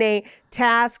designate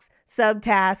tasks,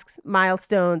 subtasks,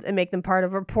 milestones, and make them part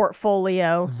of a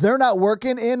portfolio. They're not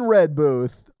working in Red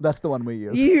Booth. That's the one we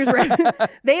use. You use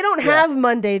They don't have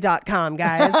Monday.com,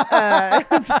 guys.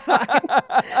 It's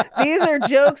fine. These are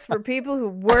jokes for people who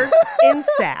work in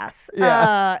SaaS.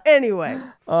 Anyway.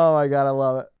 Oh my God, I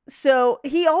love it. So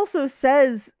he also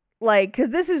says, like, because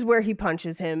this is where he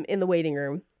punches him in the waiting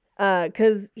room.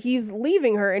 Because he's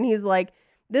leaving her and he's like,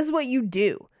 this is what you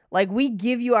do. Like, we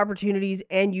give you opportunities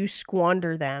and you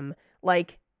squander them.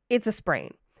 Like, it's a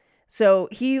sprain. So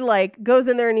he like goes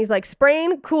in there and he's like,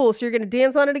 sprain? Cool. So you're going to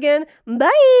dance on it again? Bye.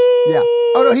 Yeah.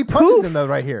 Oh, no, he punches Poof. him, though,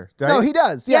 right here. Right? No, he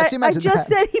does. Yeah, she I mentioned just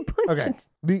that. said he punched him.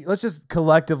 Okay. Let's just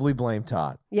collectively blame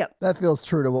Todd. Yep. That feels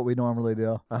true to what we normally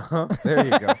do. Uh-huh. There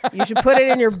you go. You should put it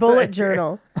in your bullet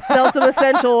journal. Sell some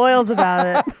essential oils about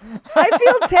it. I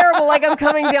feel terrible like I'm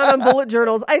coming down on bullet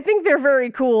journals. I think they're very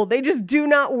cool. They just do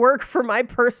not work for my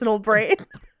personal brain.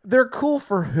 They're cool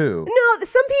for who? No,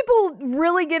 some people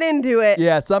really get into it.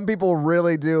 Yeah, some people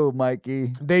really do,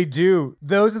 Mikey. They do.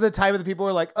 Those are the type of the people who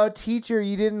are like, oh, teacher,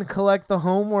 you didn't collect the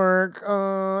homework.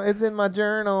 It's in my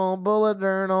journal, bullet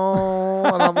journal.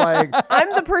 And I'm like,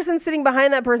 I'm the person sitting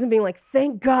behind that person being like,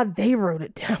 thank God they wrote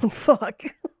it down. Fuck.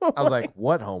 I was like,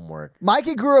 what homework?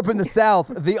 Mikey grew up in the South.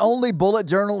 The only bullet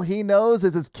journal he knows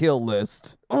is his kill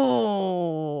list.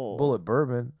 Oh. Bullet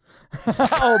bourbon.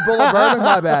 Oh, bullet bourbon,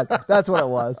 my bad. That's what it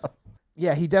was.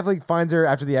 Yeah, he definitely finds her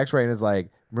after the x-ray and is like,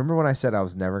 remember when I said I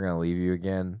was never going to leave you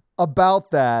again?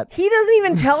 About that. He doesn't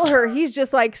even tell her. He's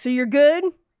just like, so you're good?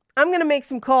 I'm going to make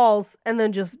some calls and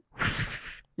then just...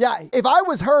 Yeah, if I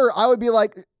was her, I would be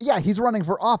like, yeah, he's running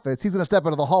for office. He's going to step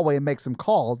into the hallway and make some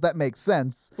calls. That makes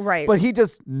sense. Right. But he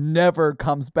just never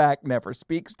comes back, never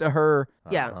speaks to her.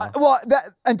 Yeah. Well, that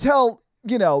until,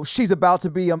 you know, she's about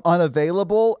to be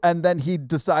unavailable, and then he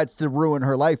decides to ruin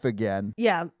her life again.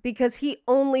 Yeah, because he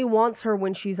only wants her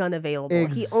when she's unavailable.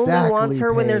 He only Exactly, wants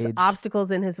her when there's Paige. obstacles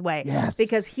in his way. Yes.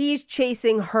 Because he's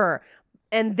chasing her.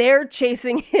 And they're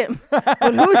chasing him.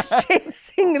 But who's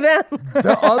chasing them?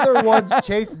 The other ones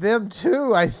chase them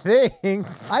too, I think.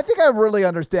 I think I really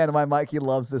understand why Mikey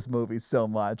loves this movie so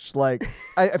much. Like,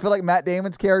 I feel like Matt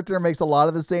Damon's character makes a lot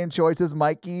of the same choices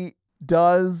Mikey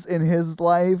does in his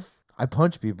life. I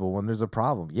punch people when there's a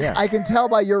problem. Yeah. I can tell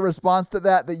by your response to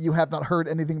that you have not heard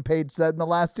anything Paige said in the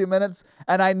last 2 minutes.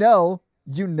 And I know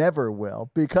you never will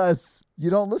because you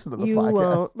don't listen to the You podcast.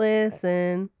 won't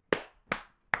listen.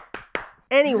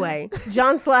 Anyway,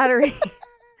 John Slattery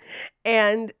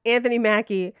and Anthony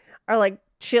Mackie are like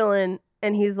chilling,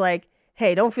 and he's like,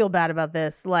 hey, don't feel bad about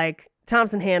this. Like,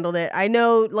 Thompson handled it. I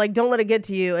know, like, don't let it get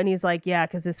to you. And he's like, yeah,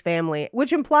 because his family,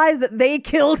 which implies that they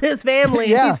killed his family.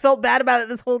 Yeah. He's felt bad about it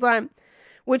this whole time,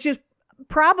 which is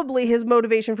probably his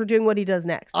motivation for doing what he does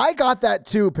next. I got that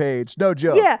too, Paige. No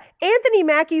joke. Yeah, Anthony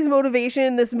Mackie's motivation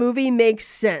in this movie makes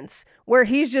sense, where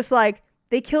he's just like,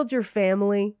 they killed your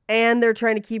family and they're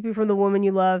trying to keep you from the woman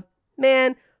you love.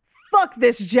 Man, fuck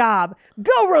this job.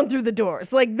 Go run through the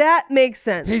doors. Like, that makes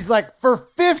sense. He's like, for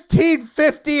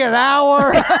 $15.50 an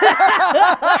hour.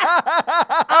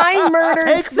 I murdered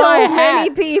Take so my many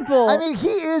hat. people. I mean, he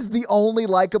is the only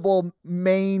likable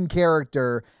main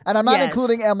character. And I'm not Yes.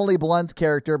 including Emily Blunt's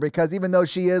character because even though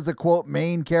she is a, quote,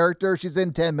 main character, she's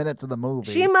in 10 minutes of the movie.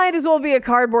 She might as well be a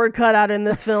cardboard cutout in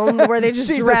this film where they just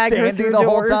She's drag just her standing through the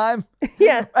doors. whole time.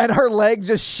 Yeah. And her leg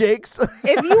just shakes.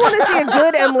 If you want to see a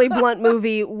good Emily Blunt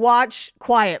movie, watch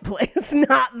Quiet Place,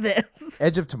 not this.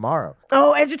 Edge of Tomorrow.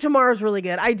 Oh, Edge of Tomorrow's really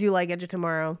good. I do like Edge of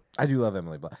Tomorrow. I do love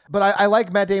Emily Blunt. But I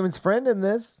like Matt Damon's friend in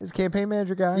this, his campaign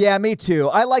manager guy. Yeah, me too.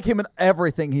 I like him in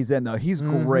everything he's in, though. He's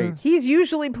great. He's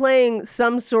usually playing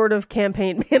some sort of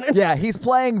campaign manager. Yeah, he's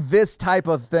playing this type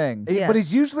of thing. Yeah. But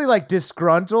he's usually like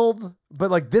disgruntled. But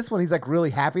like this one, he's like really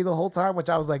happy the whole time, which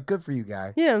I was like, good for you,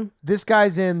 guy. Yeah. This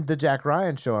guy's in the Jack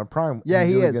Ryan show on Prime. Yeah,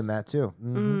 He's he really is. good in that too.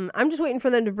 I'm just waiting for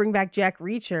them to bring back Jack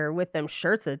Reacher with them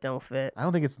shirts that don't fit. I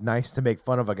don't think it's nice to make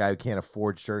fun of a guy who can't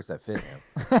afford shirts that fit him.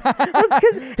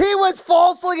 He was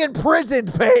falsely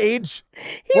imprisoned, Paige.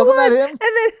 He Wasn't that was, him? And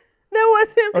then that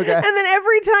was him. Okay. And then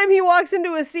every time he walks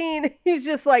into a scene, he's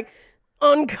just like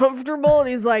uncomfortable, and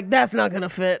he's like, "That's not gonna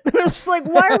fit." And I'm just like,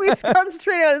 why are we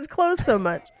concentrating on his clothes so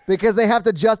much? Because they have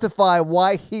to justify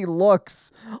why he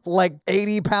looks like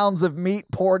 80 pounds of meat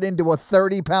poured into a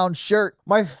 30-pound shirt.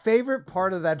 My favorite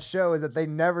part of that show is that they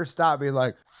never stop being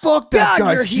like, fuck that God,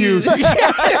 you're guy's huge.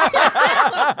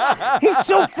 He's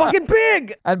so fucking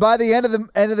big. And by the end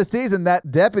of the season, that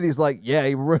deputy's like, yeah,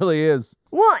 he really is.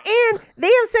 Well, and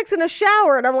they have sex in a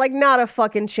shower, and I'm like, not a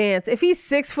fucking chance. If he's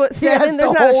 6'7", has there's to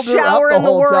not a hold her up shower the in the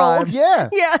whole world. time. Yeah.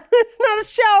 Yeah, there's not a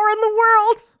shower in the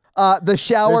world. The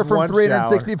shower There's from one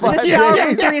 365 The shower days.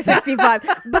 from 365.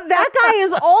 But that guy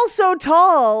is also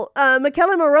tall.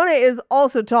 Michele Morone is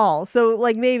also tall. So,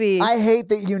 like, maybe. I hate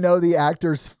that you know the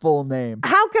actor's full name.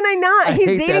 How can I not? I He's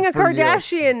hate dating a that for you.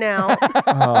 Kardashian now.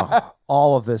 Oh,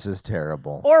 all of this is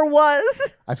terrible. Or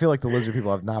was. I feel like the lizard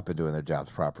people have not been doing their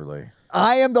jobs properly.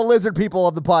 I am the lizard people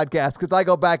of the podcast because I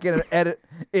go back in and edit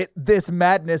this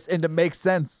madness into make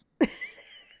sense.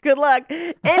 Good luck.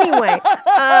 Anyway,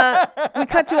 we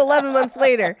cut to 11 months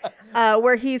later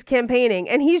where he's campaigning.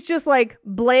 And he's just like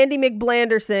Blandy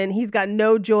McBlanderson. He's got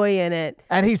no joy in it.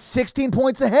 And he's 16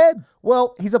 points ahead.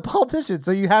 Well, he's a politician,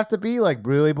 so you have to be like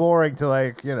really boring to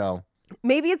like, you know.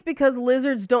 Maybe it's because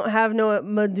lizards don't have no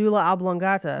medulla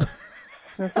oblongata.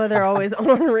 That's why they're always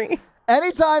ornery.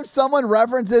 Anytime someone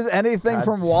references anything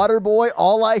from Waterboy,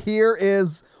 all I hear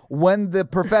is when the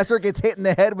professor gets hit in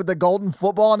the head with the golden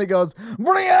football and he goes,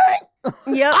 "Bring!"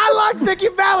 Yep. I like Vicky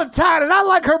Valentine and I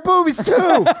like her boobies too. She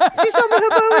showed me her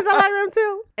boobies. I like them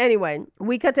too. Anyway,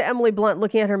 we cut to Emily Blunt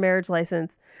looking at her marriage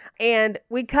license. And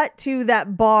we cut to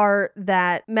that bar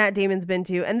that Matt Damon's been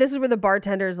to. And this is where the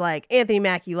bartender's like, Anthony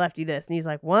Mackie left you this. And he's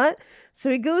like, what?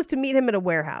 So he goes to meet him at a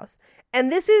warehouse.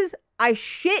 And this is, I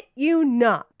shit you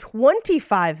not,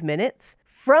 25 minutes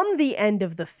from the end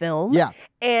of the film. Yeah.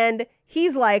 And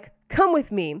he's like, come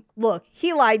with me. Look,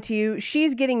 he lied to you.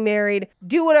 She's getting married.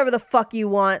 Do whatever the fuck you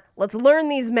want. Let's learn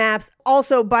these maps.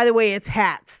 Also, by the way, it's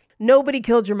hats. Nobody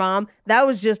killed your mom. That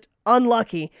was just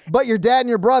unlucky. But your dad and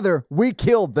your brother, we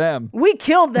killed them. We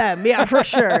killed them. Yeah, for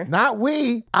sure. Not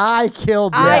we. I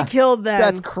killed them. I killed them.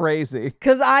 That's crazy.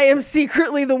 Because I am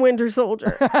secretly the Winter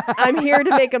Soldier. I'm here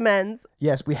to make amends.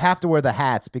 Yes, we have to wear the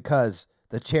hats because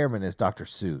the chairman is Dr.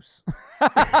 Seuss.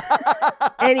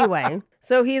 Anyway,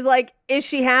 so he's like, is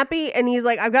she happy? And he's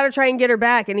like, I've got to try and get her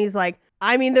back. And he's like,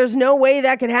 I mean, there's no way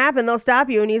that could happen. They'll stop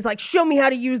you. And he's like, show me how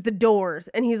to use the doors.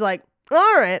 And he's like,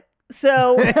 all right.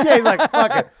 So Yeah, he's like,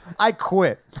 fuck it. I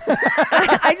quit.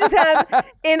 I just have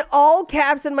in all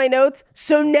caps in my notes.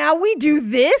 So now we do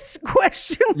this?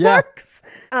 Question marks.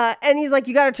 And he's like,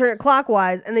 you got to turn it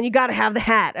clockwise, and then you got to have the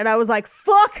hat. And I was like,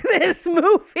 fuck this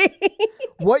movie.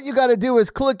 What you got to do is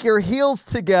click your heels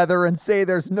together and say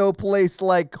there's no place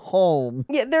like home.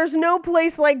 Yeah, there's no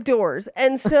place like doors.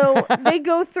 And so they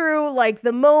go through like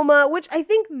the MoMA, which I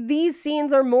think these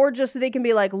scenes are more just so they can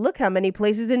be like, look how many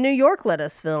places in New York let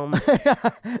us film.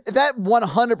 That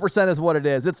 100% is what it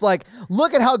is. It's like,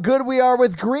 look at how good we are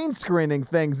with green screening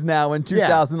things now in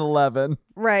 2011.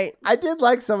 Right. I did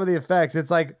like some of the effects.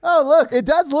 It's like, oh, look. It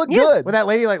does look good. When that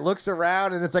lady like looks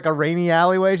around and it's like a rainy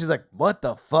alleyway, she's like, what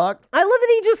the fuck? I love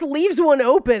that he just leaves one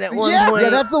open at one point. Yeah,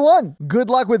 that's the one. Good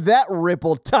luck with that,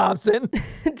 Ripple Thompson.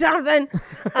 Thompson.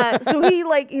 So he's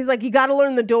like, you got to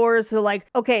learn the doors. So like,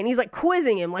 okay. And he's like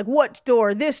quizzing him, like, what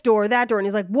door, this door, that door. And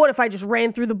he's like, what if I just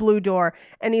ran through the blue door?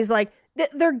 And he's like,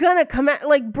 they're gonna come out.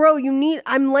 Like, bro,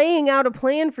 I'm laying out a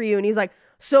plan for you. And he's like,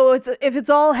 so if it's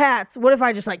all hats, what if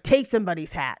I just like take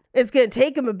somebody's hat? It's going to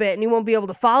take him a bit and he won't be able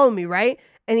to follow me, right?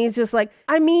 And he's just like,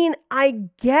 I mean, I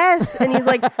guess. And he's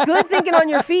like, good thinking on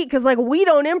your feet because like we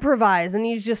don't improvise. And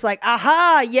he's just like,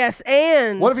 aha, yes,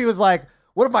 and. What if he was like,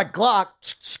 what if my Glock,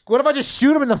 what if I just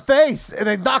shoot him in the face and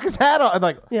then knock his hat off? And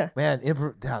like, Yeah. man,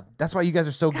 that's why you guys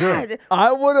are so good. God.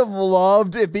 I would have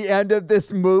loved if the end of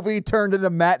this movie turned into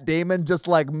Matt Damon just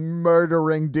like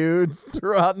murdering dudes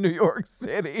throughout New York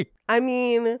City. I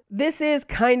mean, this is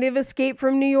kind of Escape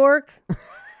from New York,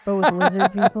 but with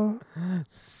lizard people.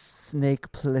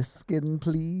 Snake Plissken,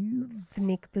 please.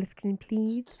 Nick Plissken,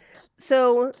 please.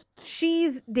 So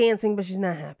she's dancing, but she's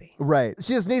not happy. Right.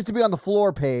 She just needs to be on the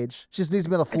floor, Paige. She just needs to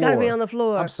be on the floor. Gotta be on the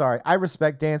floor. I'm sorry. I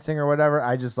respect dancing or whatever.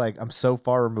 I just like, I'm so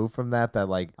far removed from that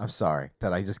like, I'm sorry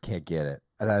that I just can't get it.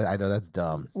 And I know that's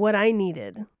dumb. What I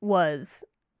needed was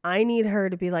I need her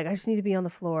to be like, I just need to be on the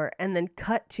floor, and then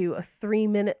cut to a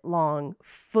 3-minute long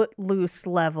Footloose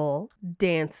level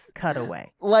dance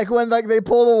cutaway. Like when like they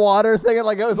pull the water thing and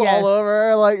like it goes Yes. all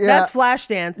over. Like, yeah. That's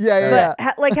Flashdance. Yeah.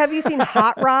 But like, have you seen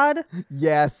Hot Rod?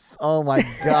 Yes. Oh my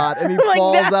God. And he Like,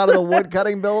 falls that's out of the wood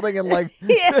cutting building and like,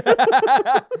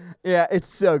 Yeah. yeah, it's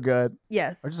so good.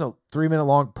 Yes. Or just a 3-minute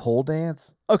long pole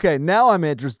dance. Okay, now I'm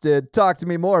interested. Talk to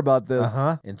me more about this.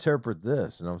 Interpret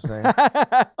this. You know what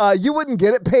I'm saying? You wouldn't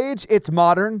get it, Paige. It's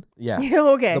modern. Yeah.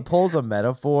 Okay. The pole's a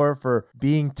metaphor for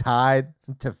being tied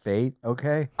to fate.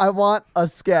 Okay. I want a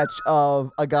sketch of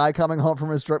a guy coming home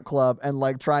from a strip club and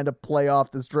like trying to play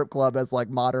off the strip club as like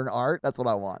modern art. That's what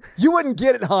I want. You wouldn't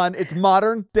get it, hon. It's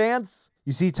modern dance.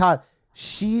 You see, Todd,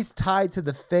 she's tied to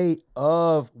the fate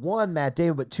of one, Matt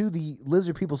Damon, but two, the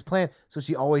lizard people's plan. So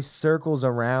she always circles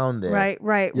around it. Right.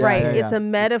 Yeah, yeah, It's yeah. a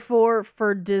metaphor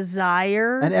for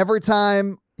desire. And every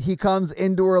time he comes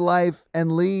into her life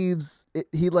and leaves,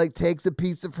 he like takes a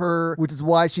piece of her, which is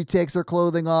why she takes her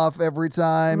clothing off every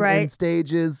time in Right.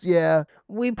 stages. Yeah.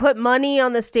 We put money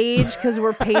on the stage because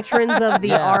we're patrons of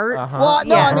the art. Well,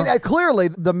 no, I mean, Yes. clearly,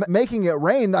 the making it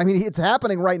rain, I mean, it's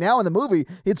happening right now in the movie.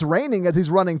 It's raining as he's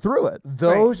running through it.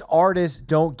 Those artists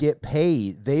don't get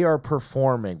paid. They are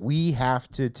performing. We have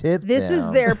to tip This them.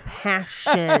 is their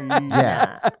passion.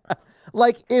 Yeah.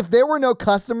 Like, if there were no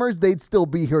customers, they'd still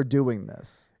be here doing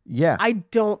this. Yeah. I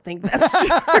don't think that's true.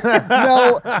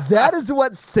 No, that is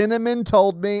what Cinnamon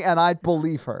told me, and I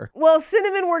believe her. Well,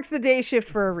 Cinnamon works the day shift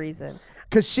for a reason.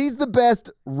 Because she's the best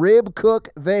rib cook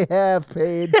they have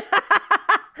paid.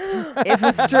 If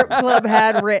a strip club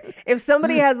had if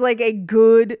somebody has like a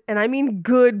good, and I mean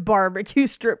good barbecue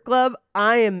strip club,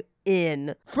 I am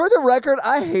in. For the record,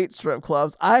 I hate strip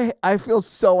clubs. I feel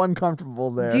so uncomfortable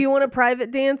there. Do you want a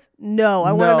private dance? No,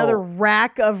 I want No. another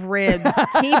rack of ribs.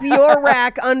 Keep your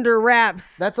rack under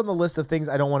wraps. That's on the list of things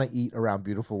I don't want to eat around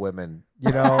beautiful women.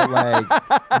 You know,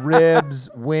 like ribs,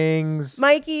 wings.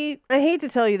 Mikey, I hate to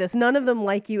tell you this. None of them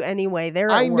like you anyway. They're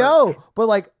at I work. know, but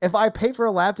like if I pay for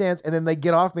a lap dance and then they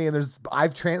get off me and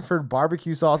I've transferred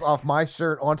barbecue sauce off my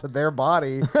shirt onto their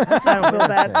body. I don't feel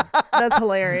bad. That's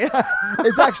hilarious.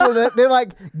 It's actually that they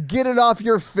like get it off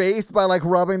your face by like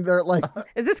rubbing their like,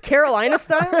 Is this Carolina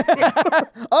style? Yeah.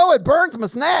 oh, it burns my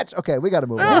snatch. Okay, we got to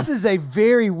move on. This is a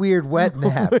very weird wet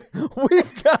nap.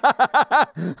 We've got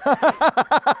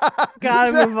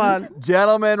Gotta move on.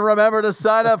 gentlemen. Remember to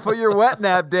sign up for your wet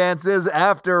nap dances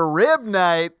after rib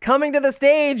night. Coming to the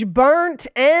stage, Burnt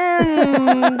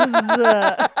Ends.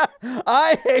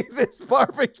 I hate this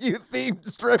barbecue themed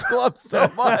strip club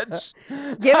so much.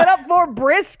 Give it up for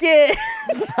Brisket.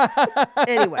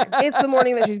 Anyway, it's the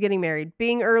morning that she's getting married.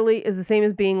 Being early is the same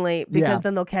as being late because Yeah.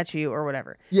 then they'll catch you or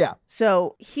whatever. Yeah.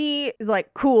 So he is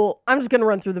like, cool, I'm just going to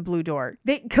run through the blue door.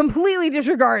 They completely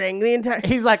disregarding the entire...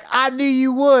 He's like, I knew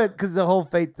you would, because the whole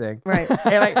fate thing. Right.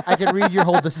 And I can read your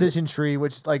whole decision tree,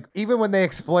 which like even when they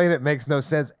explain it makes no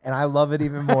sense, and I love it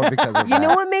even more because of You that. know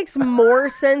what makes more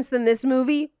sense than this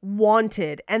movie?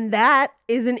 Wanted. And that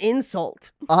is an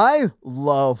insult. I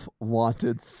love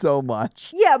Wanted so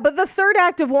much. Yeah, but the third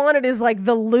act of Wanted is like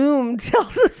the loom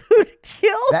tells us who to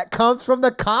kill. That comes from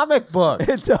the comic book.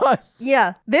 It does.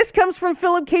 Yeah, this comes from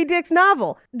Philip K. Dick's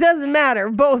novel. Doesn't matter,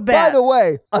 both bad. By the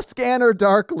way, A Scanner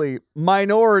Darkly,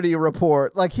 Minority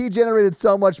Report. Like, he generated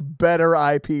so much better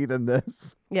IP than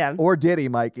this. Yeah. Or did he,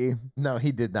 Mikey? No,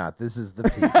 he did not. This is the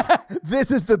peak. This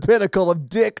is the pinnacle of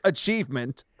Dick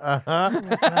achievement.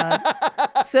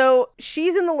 So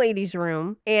she's in the ladies'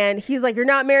 room and he's like, you're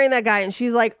not marrying that guy. And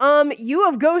she's like, you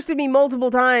have ghosted me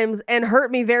multiple times and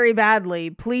hurt me very badly.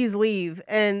 Please leave.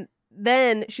 And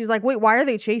then she's like, wait, why are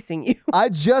they chasing you? I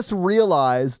just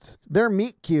realized their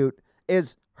meet cute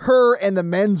is her in the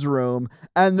men's room,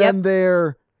 and then Yep.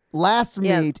 their last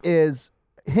Yep. meet is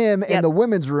him in Yep. the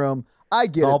women's room. I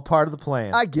get It's it. all part of the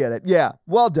plan. I get it. Yeah.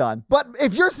 Well done. But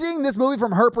if you're seeing this movie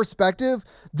from her perspective,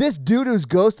 this dude who's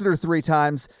ghosted her 3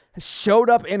 times showed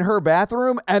up in her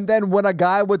bathroom, and then when a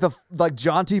guy with a like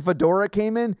jaunty fedora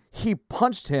came in, he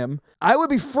punched him. I would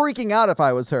be freaking out if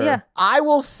I was her. Yeah. I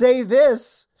will say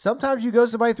this. Sometimes you go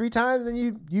somebody 3 times and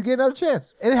you get another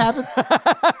chance. It happens.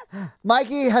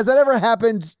 Mikey, has that ever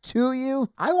happened to you?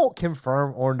 I won't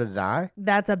confirm or deny.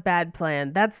 That's a bad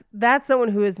plan. That's someone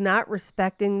who is not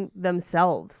respecting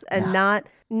themselves and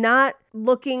not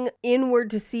looking inward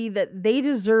to see that they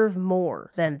deserve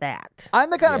more than that. I'm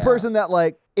the kind of Yeah. person that,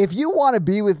 like, if you want to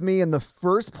be with me in the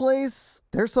first place,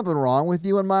 there's something wrong with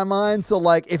you in my mind. So,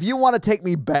 like, if you want to take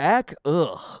me back,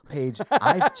 ugh. Paige,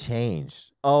 I've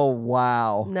changed. Oh,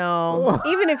 wow. No.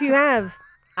 Even if you have,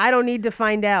 I don't need to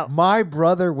find out. My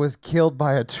brother was killed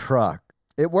by a truck.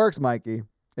 It works, Mikey.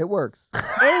 It works.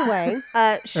 Anyway,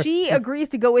 she agrees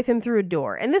to go with him through a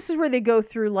door. And this is where they go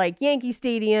through like Yankee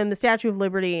Stadium, the Statue of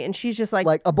Liberty. And she's just like,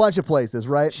 Like a bunch of places,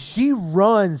 right? She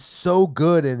runs so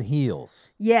good in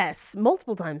heels. yes,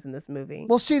 multiple times in this movie.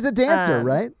 Well, she's a dancer,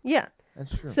 right? Yeah.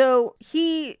 That's true. So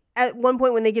he, at one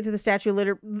point when they get to the Statue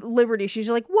of Liberty, she's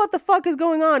like, what the fuck is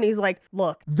going on? He's like,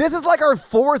 look, This is like our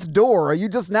 4th door. Are you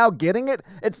just now getting it?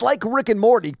 It's like Rick and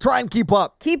Morty. Try and keep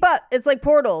up. keep up. It's like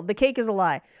Portal. The cake is a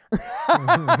lie.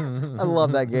 I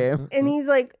love that game. And he's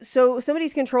like, so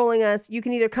somebody's controlling us. You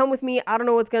can either come with me. I don't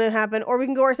know what's going to happen. Or we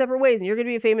can go our separate ways. And you're going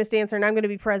to be a famous dancer and I'm going to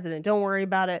be president. Don't worry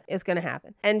about it. It's going to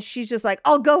happen. And she's just like,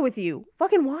 I'll go with you.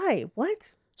 Fucking why?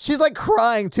 What? She's like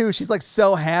crying too. She's like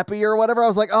so happy or whatever. I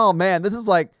was like, oh man, this is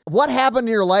like, what happened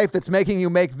in your life that's making you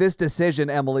make this decision,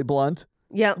 Emily Blunt?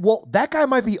 Yeah. well, that guy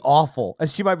might be awful. And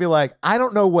she might be like, I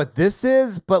don't know what this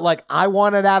is, but like, I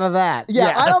want it out of that.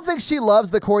 Yeah, I don't think she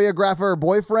loves the choreographer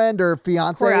boyfriend or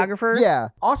fiance. Choreographer? Yeah.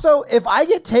 Also, if I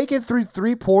get taken through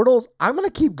 3 portals, I'm going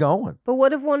to keep going. But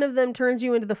what if one of them turns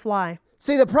you into the Fly?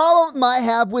 See, the problem I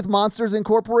have with Monsters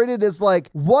Incorporated is like,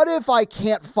 what if I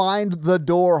can't find the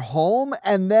door home?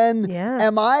 And then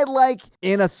am I like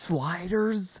in a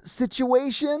Sliders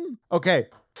situation? Okay.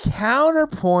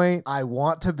 Counterpoint, I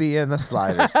want to be in a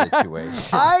slider situation.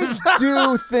 I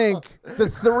do think the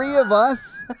 3 of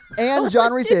us and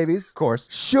John Rhys Davies, Of course.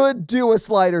 should do a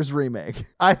Sliders remake.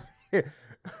 I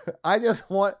just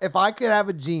want, if I could have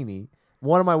a genie,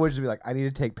 one of my wishes would be like, I need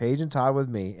to take Paige and Todd with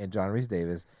me and John Rhys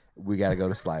Davis. We got to go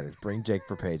to Sliders. Bring Jake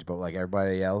for Paige, but like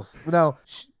everybody else, no,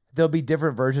 there'll be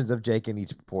different versions of Jake in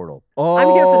each portal. Oh, I'm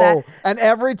here for that. And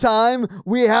every time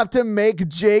we have to make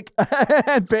Jake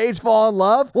and Paige fall in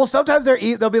love. Well, sometimes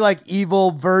they'll be like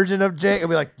evil version of Jake. I'll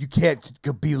be like, you can't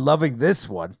be loving this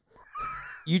one.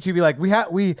 You two be like, we had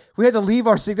to leave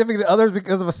our significant others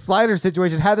because of a slider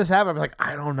situation. How'd this happen? I'm like,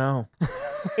 I don't know.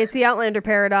 It's the Outlander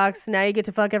paradox. Now you get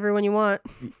to fuck everyone you want.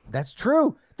 That's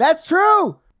true. That's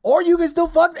true. Or you can still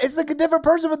fuck. It's like a different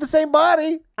person with the same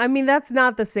body. I mean, that's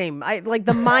not the same.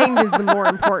 The mind is the more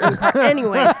important part.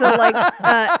 Anyway,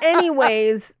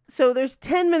 so there's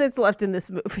 10 minutes left in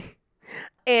this movie.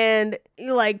 And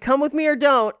like, come with me or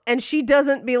don't. And she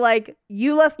doesn't be like,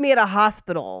 you left me at a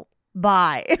hospital.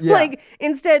 Bye. Yeah. Like,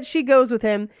 instead, she goes with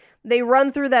him. They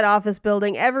run through that office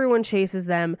building. Everyone chases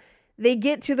them. They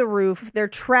get to the roof. They're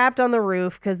trapped on the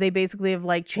roof because they basically have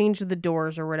like changed the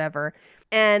doors or whatever.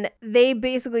 And they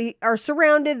basically are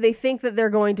surrounded. They think that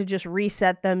they're going to just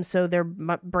reset them so their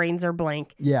brains are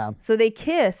blank. Yeah. So they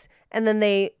kiss and then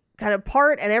they kind of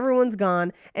part and everyone's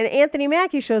gone. And Anthony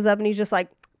Mackie shows up and he's just like,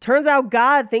 turns out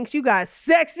God thinks you guys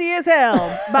sexy as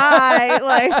hell. Bye.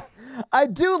 Like, I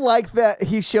do like that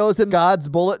he shows him God's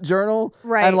bullet journal.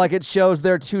 Right. And like it shows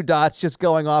their 2 dots just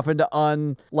going off into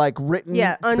written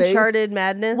space, uncharted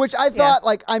madness. Which I thought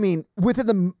within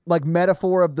the like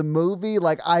metaphor of the movie,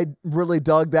 like I really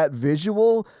dug that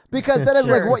visual because that is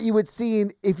like what you would see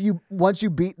once you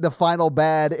beat the final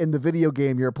bad in the video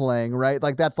game you're playing, right?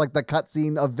 Like that's like the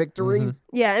cutscene of victory. Mm-hmm.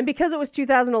 Yeah, and because it was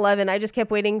 2011, I just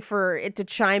kept waiting for it to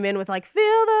chime in with like, feel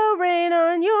the rain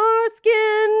on your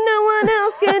skin, no one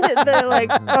else can do the like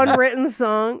unwritten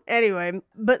song. Anyway,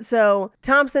 but so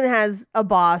Thompson has a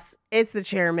boss. It's the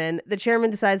chairman. The chairman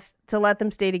decides to let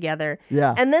them stay together.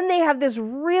 Yeah. And then they have this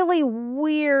really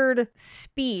weird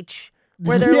speech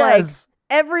where they're like,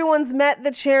 everyone's met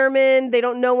the chairman. They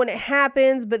don't know when it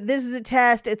happens, but this is a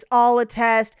test. It's all a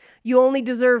test. You only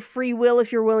deserve free will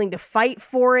if you're willing to fight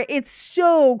for it. It's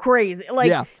so crazy.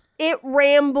 Like, it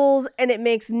rambles and it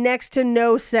makes next to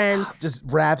no sense. Just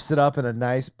wraps it up in a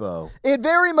nice bow. It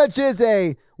very much is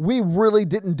we really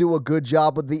didn't do a good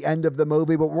job with the end of the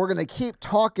movie, but we're going to keep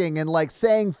talking and like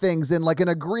saying things in like an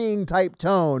agreeing type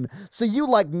tone. So you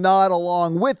like nod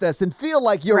along with us and feel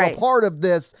like you're a part of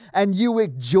this and you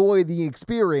enjoy the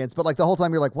experience. But like the whole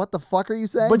time you're like, what the fuck are you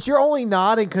saying? But you're only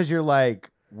nodding because you're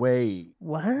like, wait,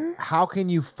 what? How can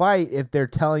you fight if they're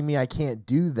telling me I can't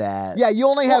do that? Yeah, you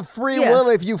only have free will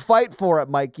if you fight for it,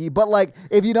 Mikey. But like,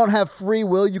 if you don't have free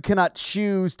will, you cannot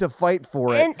choose to fight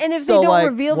for it. And if they don't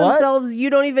reveal themselves, you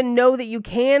don't even know that you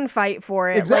can fight for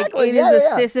it. Exactly. Like, it is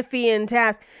a Sisyphean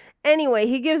task. Anyway,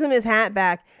 he gives him his hat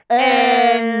back.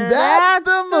 And that's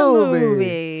the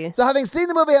movie. So having seen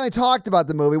the movie, having talked about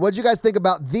the movie, what did you guys think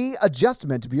about The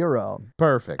Adjustment Bureau?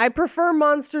 Perfect. I prefer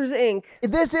Monsters, Inc.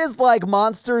 This is like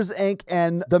Monsters, Inc.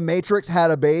 and The Matrix had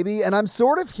a baby, and I'm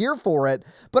sort of here for it.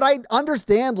 But I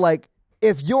understand, like,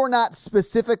 if you're not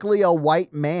specifically a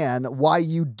white man, why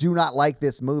you do not like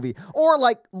this movie or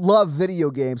like love video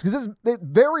games, because it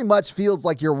very much feels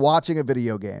like you're watching a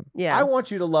video game. Yeah, I want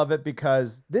you to love it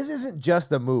because this isn't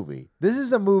just a movie. This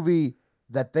is a movie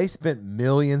that they spent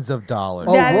millions of dollars.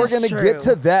 Oh, we're going to get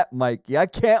to that, Mikey. I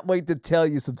can't wait to tell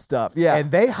you some stuff. Yeah. And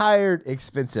they hired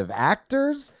expensive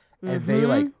actors and they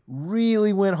like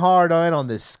really went hard on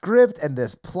this script and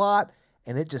this plot.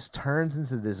 And it just turns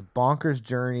into this bonkers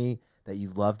journey that you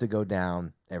love to go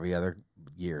down every other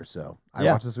year. So I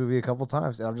watched this movie a couple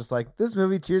times and I'm just like, this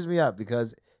movie cheers me up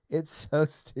because it's so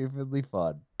stupidly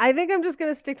fun. I think I'm just going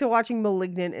to stick to watching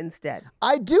Malignant instead.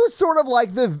 I do sort of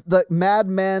like the Mad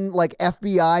Men, like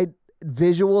FBI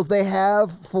visuals they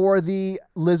have for the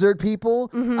lizard people.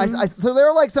 So there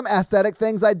are like some aesthetic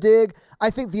things I dig. I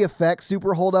think the effects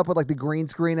super hold up with like the green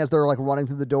screen as they're like running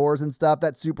through the doors and stuff.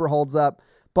 That super holds up.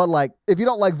 But like, if you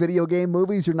don't like video game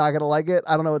movies, you're not gonna like it.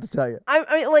 I don't know what to tell you. I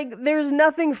mean, like, there's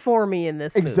nothing for me in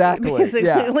this Exactly, movie, basically.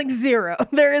 yeah. Like, zero.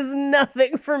 There is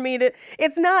nothing for me to...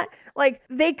 It's not, like,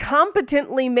 they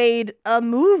competently made a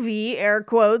movie, air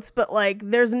quotes, but, like,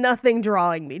 there's nothing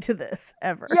drawing me to this,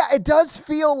 ever. Yeah, it does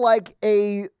feel like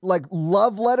a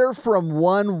love letter from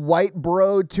one white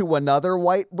bro to another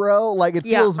white bro. Like, it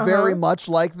feels very much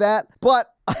like that. But...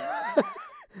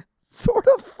 sort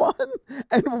of fun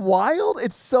and wild.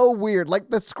 It's so weird. Like,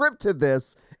 the script to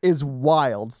this is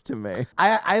wild to me.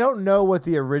 I don't know what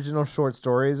the original short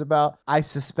story is about. I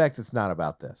suspect it's not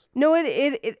about this. No,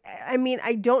 I mean,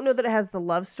 I don't know that it has the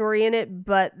love story in it,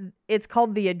 but it's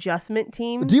called The Adjustment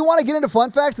Team. Do you want to get into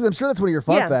fun facts? Because I'm sure that's one of your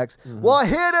fun facts. Well,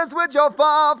 hit us with your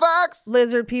fun facts.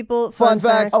 Lizard people, Fun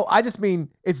facts. Oh, I just mean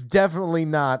it's definitely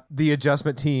not The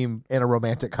Adjustment Team in a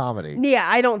romantic comedy. Yeah,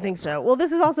 I don't think so. Well,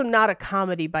 this is also not a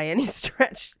comedy by any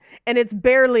stretch, and it's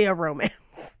barely a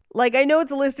romance. Like, I know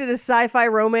it's listed as sci-fi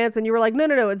romance, and you were like,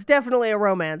 no, it's definitely a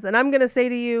romance. And I'm going to say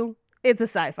to you, it's a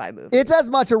sci-fi movie. It's as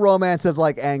much a romance as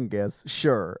like Angus,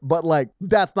 sure. But like,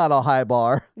 that's not a high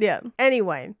bar. Yeah.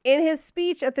 Anyway, in his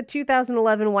speech at the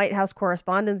 2011 White House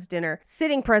Correspondents' Dinner,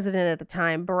 sitting president at the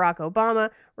time, Barack Obama,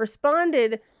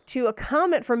 responded to a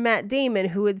comment from Matt Damon,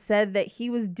 who had said that he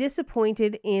was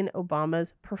disappointed in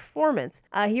Obama's performance.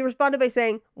 He responded by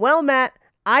saying, well, Matt,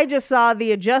 I just saw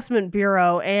The Adjustment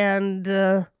Bureau and...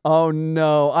 Oh,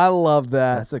 no. I love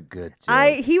that. That's a good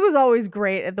joke. He was always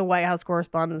great at the White House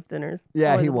Correspondents' Dinners.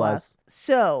 Yeah, Always he a blast. was.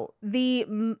 So the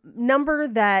number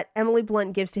that Emily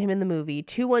Blunt gives to him in the movie,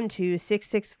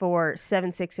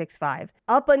 212-664-7665,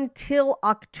 up until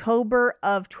October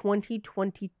of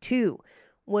 2022,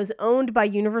 was owned by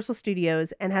Universal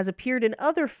Studios and has appeared in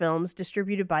other films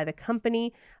distributed by the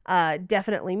company,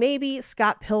 Definitely Maybe,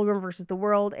 Scott Pilgrim vs. the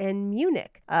World, and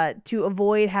Munich, to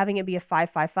avoid having it be a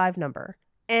 555 number.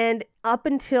 And up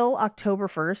until October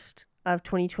 1st of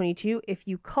 2022, if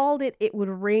you called it, it would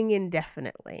ring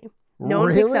indefinitely. No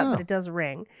one picks up, but it does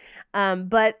ring.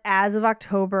 But as of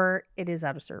October, it is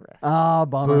out of service. Ah,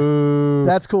 bummer. Boo.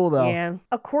 That's cool, though. Yeah.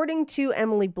 According to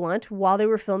Emily Blunt, while they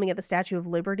were filming at the Statue of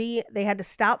Liberty, they had to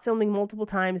stop filming multiple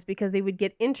times because they would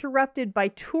get interrupted by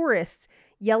tourists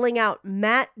yelling out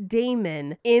Matt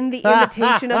Damon in the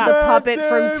imitation of the puppet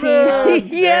from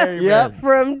Team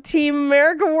from Team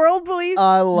America World Police.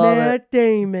 I love Matt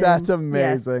Damon. That's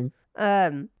amazing.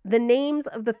 Yes. The names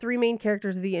of the three main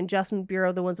characters of the Adjustment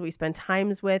Bureau, the ones that we spend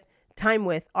time with,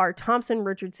 are Thompson,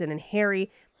 Richardson, and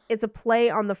Harry. It's a play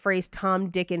on the phrase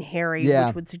Tom, Dick, and Harry,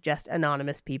 which would suggest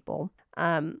anonymous people.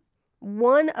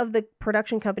 One of the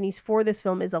production companies for this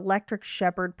film is Electric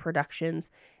Shepherd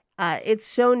Productions. It's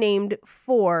so named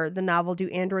for the novel Do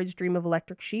Androids Dream of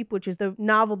Electric Sheep, which is the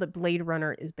novel that Blade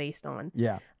Runner is based on.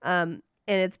 Yeah. And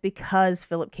it's because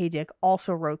Philip K. Dick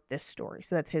also wrote this story.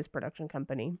 So that's his production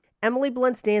company. Emily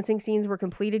Blunt's dancing scenes were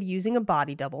completed using a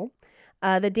body double.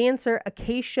 The dancer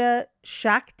Acacia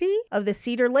Shakti of the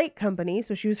Cedar Lake Company.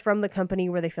 So she was from the company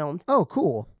where they filmed. Oh,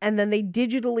 cool. And then they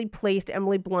digitally placed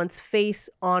Emily Blunt's face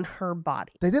on her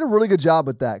body. They did a really good job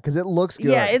with that because it looks good.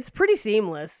 Yeah, it's pretty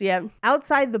seamless. Yeah.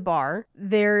 Outside the bar,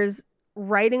 there's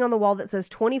writing on the wall that says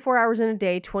 24 hours in a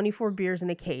day, 24 beers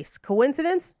in a case.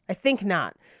 Coincidence? I think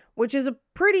not. Which is a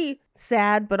pretty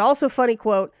sad but also funny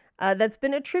quote that's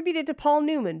been attributed to Paul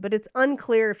Newman, but it's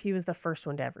unclear if he was the first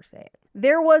one to ever say it.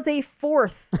 There was a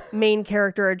fourth main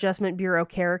character, Adjustment Bureau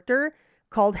character,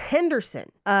 called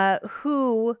Henderson,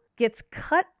 who gets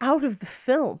cut out of the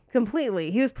film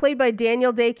completely. He was played by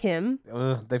Daniel Day Kim.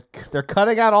 They're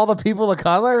cutting out all the people of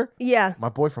color? Yeah. My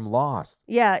boy from Lost.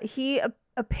 Yeah,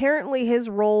 apparently his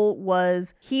role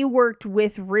was he worked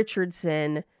with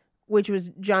Richardson, which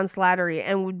was John Slattery,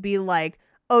 and would be like,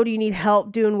 oh, do you need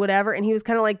help doing whatever? And he was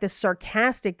kind of like this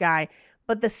sarcastic guy,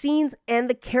 but the scenes and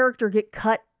the character get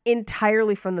cut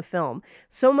entirely from the film.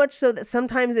 So much so that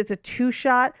sometimes it's a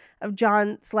 2-shot of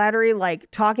John Slattery like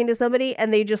talking to somebody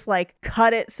and they just like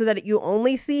cut it so that you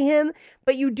only see him.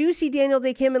 But you do see Daniel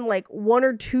Day Kim in like 1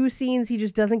 or 2 scenes. He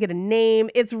just doesn't get a name.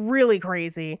 It's really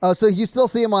crazy. Oh, so you still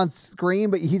see him on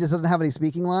screen, but he just doesn't have any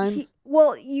speaking lines?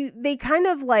 They kind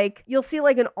of like, you'll see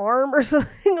like an arm or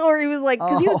something, or he was like,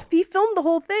 because he filmed the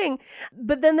whole thing.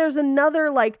 But then there's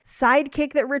another like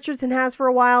sidekick that Richardson has for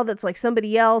a while that's like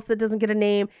somebody else that doesn't get a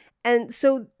name. And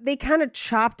so they kind of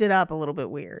chopped it up a little bit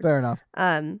weird. Fair enough.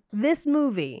 This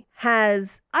movie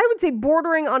has, I would say,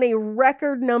 bordering on a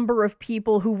record number of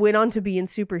people who went on to be in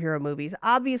superhero movies.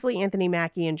 Obviously, Anthony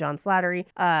Mackie and John Slattery.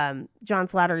 John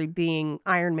Slattery being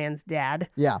Iron Man's dad.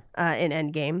 Yeah. In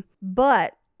Endgame.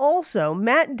 But also,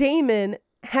 Matt Damon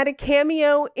had a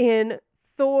cameo in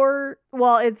Thor.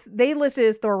 Well, they listed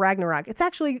as Thor Ragnarok. It's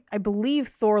actually, I believe,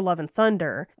 Thor Love and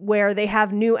Thunder, where they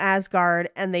have New Asgard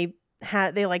and they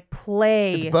like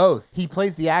play. It's both. He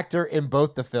plays the actor in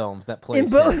both the films that plays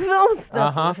in both him. films.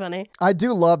 That's really funny. I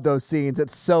do love those scenes.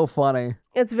 It's so funny.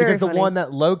 It's very because funny. the one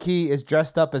that Loki is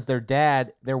dressed up as their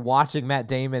dad, they're watching Matt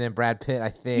Damon and Brad Pitt, I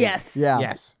think. Yes. Yeah.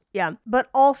 Yes. Yeah. But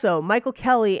also, Michael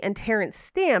Kelly and Terrence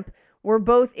Stamp were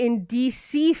both in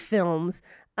DC films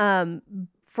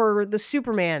for the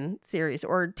Superman series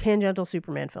or tangential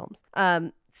Superman films.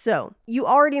 So you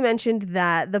already mentioned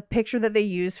that the picture that they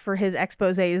use for his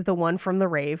expose is the one from the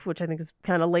rave, which I think is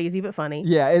kind of lazy but funny.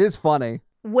 Yeah, it is funny.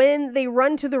 When they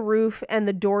run to the roof and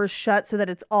the doors shut so that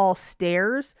it's all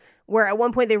stairs, where at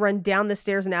one point they run down the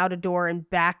stairs and out a door and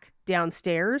back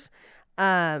downstairs,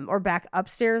 or back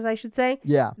upstairs, I should say.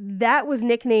 Yeah. That was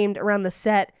nicknamed around the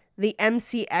set the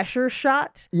MC Escher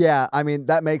shot. Yeah, I mean,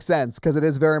 that makes sense because it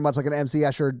is very much like an MC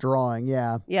Escher drawing.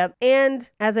 Yeah. Yep. And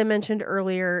as I mentioned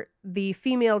earlier, the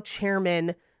female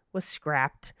chairman was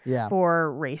scrapped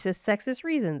for racist, sexist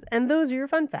reasons. And those are your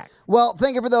fun facts. Well,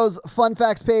 thank you for those fun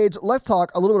facts, Paige. Let's talk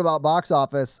a little bit about box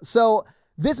office. So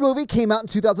this movie came out in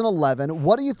 2011.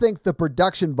 What do you think the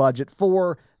production budget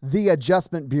for The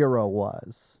Adjustment Bureau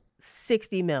was?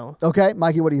 60 mil. Okay,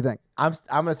 Mikey, what do you think? I'm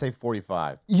going to say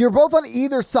 45. You're both on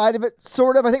either side of it,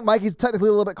 sort of. I think Mikey's technically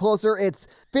a little bit closer. It's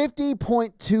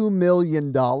 $50.2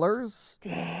 million.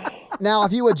 Dang. Now,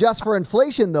 if you adjust for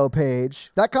inflation, though,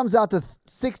 Paige, that comes out to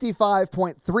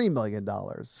 $65.3 million.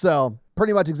 So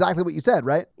pretty much exactly what you said,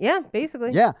 right? Yeah,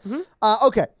 basically. Yeah.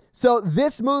 Okay, so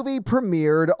this movie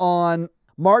premiered on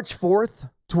March 4th,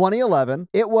 2011.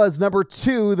 It was number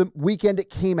 2 the weekend it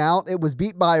came out. It was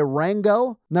beat by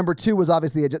Rango. Number 2 was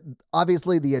obviously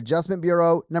The Adjustment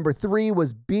Bureau. Number 3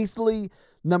 was Beastly.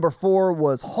 Number 4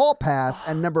 was Hall Pass.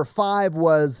 And number 5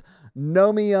 was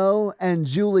Romeo and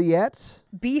Juliet.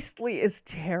 Beastly is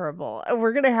terrible.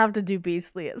 We're going to have to do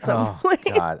Beastly at some point.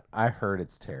 Oh, God. I heard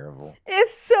it's terrible.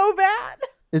 It's so bad.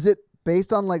 Is it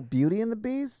based on like Beauty and the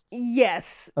Beast?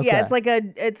 Yes. Okay. Yeah,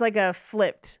 it's like a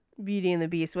flipped Beauty and the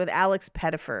Beast with Alex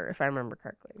Pettyfer, if I remember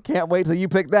correctly. Can't wait till you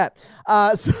pick that.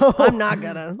 So I'm not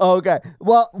gonna. Okay.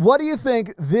 Well, what do you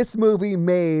think this movie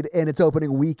made in its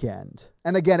opening weekend?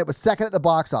 And again, it was second at the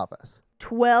box office.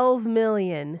 12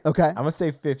 million. Okay. I'm going to say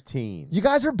 15. You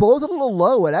guys are both a little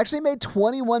low. It actually made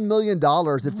 $21 million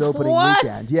its opening What?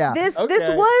 weekend. Yeah. This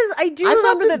Okay. was, I do I thought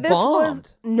remember this that this was,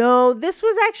 bombed. no, this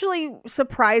was actually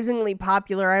surprisingly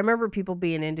popular. I remember people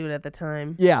being into it at the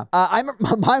time. Yeah.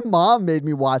 My mom made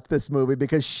me watch this movie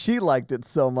because she liked it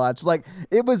so much. Like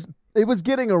it was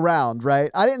getting around, right?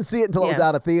 I didn't see it until it was Yeah.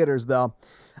 out of theaters though.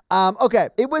 Okay.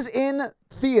 It was in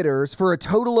theaters for a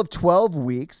total of 12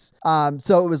 weeks.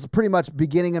 So it was pretty much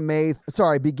beginning of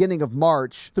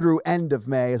March through end of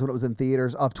May is when it was in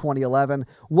theaters of 2011.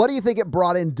 What do you think it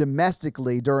brought in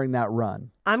domestically during that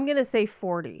run? I'm going to say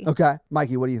 40. Okay.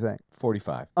 Mikey, what do you think?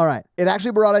 45. All right. It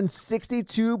actually brought in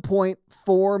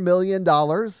 $62.4 million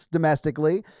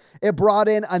domestically. It brought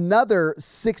in another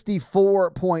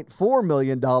 $64.4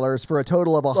 million for a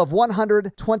total of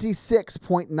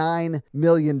 $126.9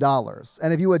 million.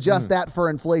 And if you adjust that for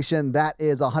inflation, that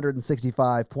is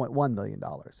 $165.1 million.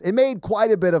 It made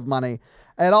quite a bit of money.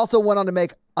 It also went on to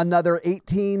make another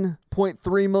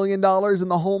 $18.3 million in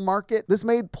the home market. This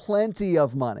made plenty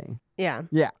of money. Yeah.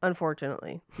 Yeah.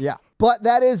 Unfortunately. Yeah. But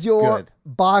that is your Good.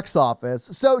 box office.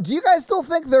 So do you guys still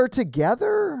think they're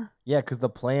together? Yeah, because the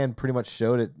plan pretty much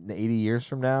showed it 80 years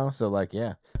from now. So, like,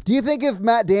 yeah. Do you think if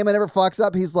Matt Damon ever fucks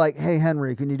up, he's like, hey,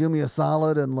 Henry, can you do me a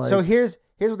solid? And like, So here's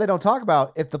what they don't talk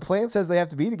about. If the plan says they have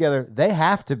to be together, they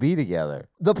have to be together.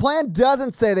 the plan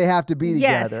doesn't say they have to be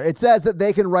Yes. together. It says that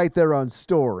they can write their own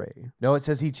story. No, it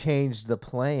says he changed the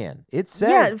plan. It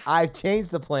says, Yeah. I've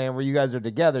changed the plan where you guys are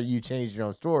together. You changed your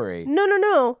own story.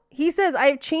 No. He says,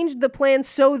 I've changed the plan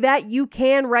so that you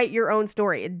can write your own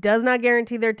story. It does not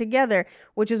guarantee they're together,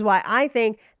 which is why I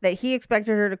think that he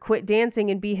expected her to quit dancing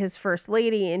and be his first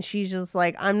lady. And she's just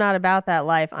like, I'm not about that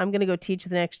life. I'm going to go teach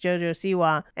the next JoJo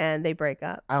Siwa. And they break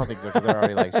up. I don't think so because they're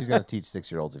already like, she's going to teach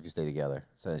 6-year-olds if you stay together.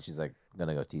 So she's like, going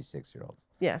to go teach 6-year-olds.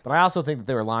 Yeah. But I also think that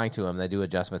they were lying to him. They do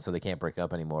adjustments so they can't break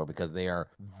up anymore because they are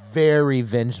very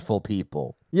vengeful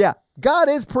people. Yeah. God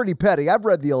is pretty petty. I've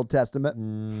read the Old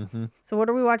Testament. So what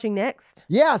are we watching next?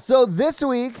 Yeah. So this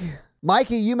week,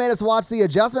 Mikey, you made us watch The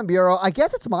Adjustment Bureau. I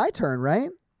guess it's my turn, right?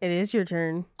 It is your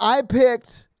turn. I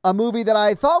picked a movie that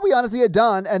I thought we honestly had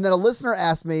done, and then a listener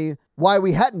asked me why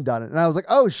we hadn't done it. And I was like,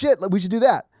 oh, shit, we should do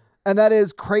that. And that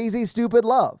is Crazy Stupid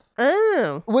Love,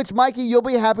 Oh. which, Mikey, you'll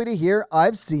be happy to hear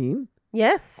I've seen.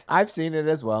 Yes, I've seen it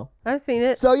as well. I've seen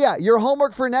it. So yeah, your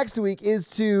homework for next week is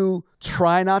to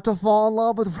try not to fall in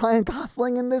love with Ryan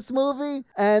Gosling in this movie,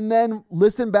 and then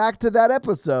listen back to that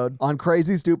episode on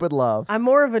Crazy Stupid Love. I'm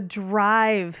more of a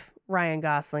Drive Ryan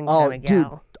Gosling Oh, kind of dude,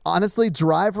 gal. honestly,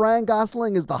 Drive Ryan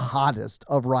Gosling is the hottest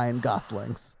of Ryan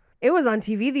Goslings. It was on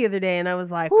TV the other day, and I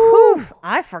was like, whew,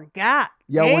 I forgot.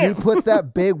 Yo, when he Damn. puts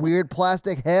that big weird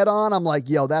plastic head on, I'm like,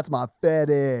 yo, that's my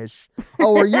fetish.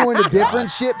 Oh, are you into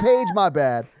different shit, Paige? My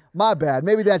bad.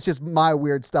 Maybe that's just my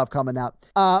weird stuff coming out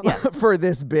for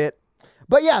this bit.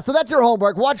 But yeah, so that's your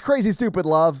homework. Watch Crazy Stupid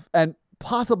Love and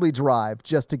possibly Drive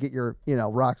just to get your,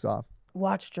 rocks off.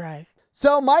 Watch Drive.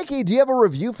 So, Mikey, do you have a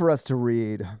review for us to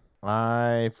read?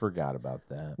 I forgot about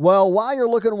that. Well, while you're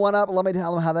looking one up, let me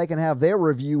tell them how they can have their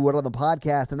review on the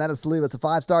podcast, and that is to leave us a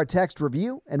 5-star text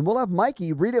review, and we'll have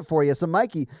Mikey read it for you. So,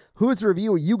 Mikey, whose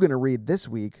review are you going to read this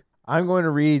week? I'm going to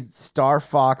read Star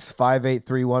Fox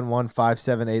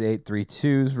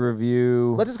 58311578832's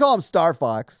review. Let's just call him Star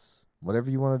Fox.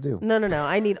 Whatever you want to do. No.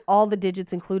 I need all the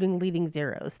digits, including leading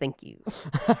zeros. Thank you.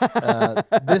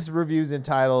 This review's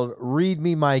entitled Read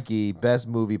Me Mikey, Best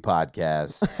Movie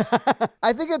Podcast.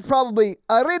 I think it's probably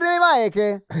Read Me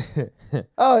Mikey.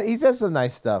 Oh, he says some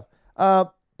nice stuff.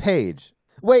 Paige.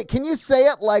 Wait, can you say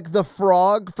it like the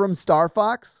frog from Star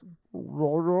Fox? Fox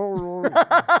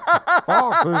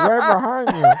is right behind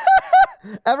you.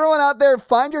 Everyone out there,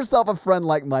 find yourself a friend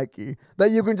like Mikey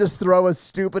that you can just throw a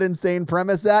stupid, insane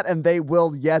premise at, and they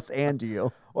will yes and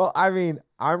you. Well, I mean,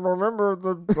 I remember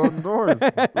the noise.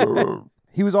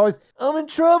 He was always, I'm in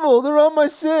trouble. They're on my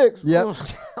 6. Yep.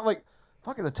 I'm like,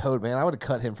 fucking the Toad, man. I would have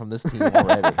cut him from this team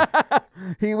already.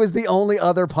 He was the only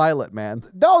other pilot, man.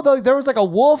 No, there was like a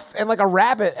wolf and like a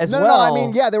rabbit as well. No, I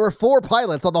mean, yeah, there were 4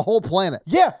 pilots on the whole planet.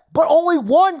 Yeah, but only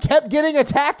one kept getting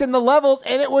attacked in the levels,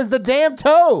 and it was the damn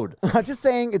Toad. I'm just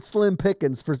saying it's slim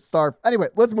pickings for Star. Anyway,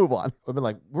 let's move on. I've been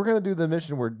like, we're gonna do the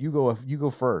mission where you go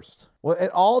first. Well, it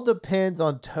all depends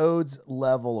on Toad's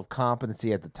level of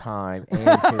competency at the time and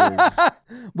his.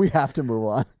 We have to move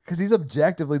on. Because he's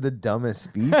objectively the dumbest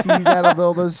species out of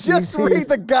all those species. Just read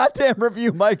the goddamn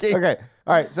review, Mikey. Okay.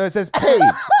 All right. So it says Paige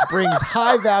brings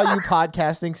high-value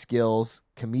podcasting skills,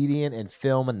 comedian, and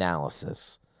film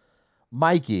analysis.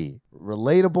 Mikey,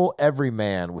 relatable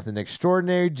everyman with an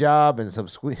extraordinary job and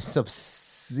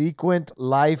subsequent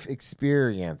life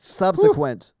experience.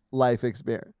 Subsequent life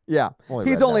experience. Yeah. He's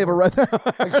read only that ever word. read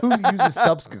Like, who uses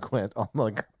subsequent on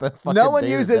like the fucking No one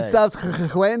day-to-day? uses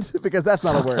subsequent because that's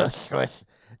not a word.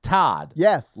 Todd.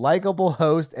 Yes. Likable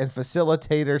host and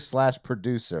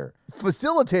facilitator/producer.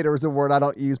 Facilitator is a word I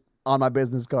don't use on my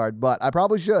business card, but I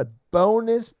probably should.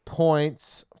 Bonus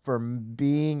points for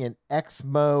being an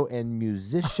exmo and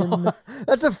musician.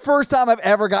 That's the first time I've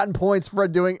ever gotten points for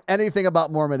doing anything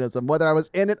about Mormonism, whether I was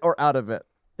in it or out of it.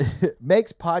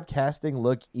 Makes podcasting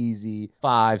look easy.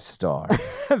 5 stars.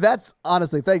 That's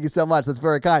honestly, thank you so much. That's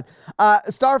very kind.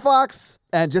 Star Fox,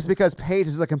 and just because Paige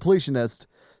is a completionist,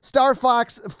 Star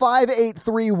Fox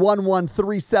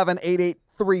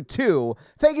 58311378832.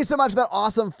 Thank you so much for that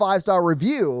awesome 5-star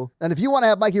review. And if you want to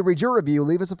have Mikey read your review,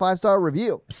 leave us a 5-star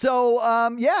review. So,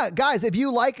 yeah, guys, if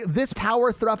you like this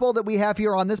power throuple that we have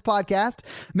here on this podcast,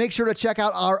 make sure to check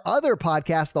out our other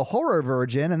podcast, The Horror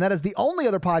Virgin. And that is the only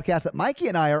other podcast that Mikey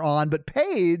and I are on. But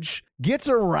Paige gets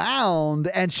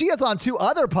around, and she is on 2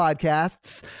 other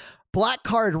podcasts, Black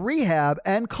Card Rehab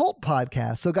and Cult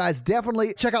Podcast. So guys,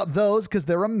 definitely check out those because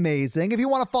they're amazing. If you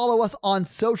want to follow us on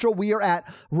social, we are at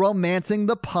Romancing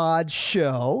the Pod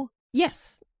Show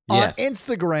Yes. on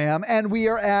Instagram, and we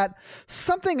are at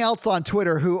something else on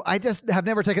Twitter who I just have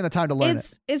never taken the time to learn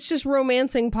it. It's just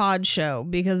Romancing Pod Show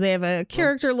because they have a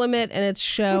character limit and it's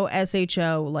show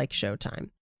SHO like Showtime.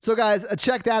 So guys,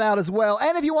 check that out as well.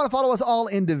 And if you want to follow us all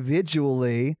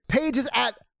individually, Paige is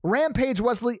at Rampage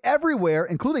Wesley everywhere,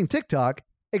 including TikTok,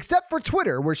 except for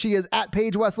Twitter, where she is at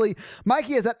Paige Wesley.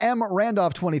 Mikey is at M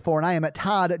Randolph24, and I am at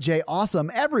Todd J Awesome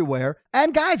everywhere.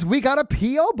 And guys, we got a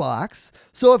P.O. box.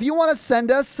 So if you want to send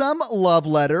us some love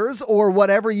letters or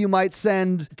whatever you might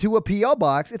send to a P.O.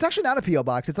 box, it's actually not a P.O.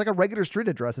 box. It's like a regular street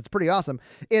address. It's pretty awesome.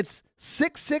 It's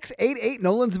 6688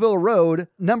 Nolensville Road,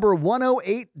 number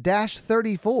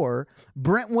 108-34,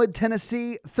 Brentwood,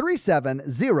 Tennessee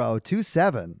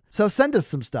 37027. So send us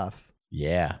some stuff.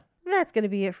 Yeah. That's going to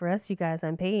be it for us, you guys.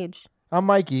 I'm Paige. I'm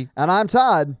Mikey. And I'm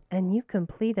Todd. And you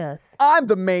complete us. I'm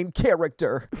the main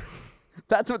character.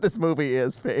 That's what this movie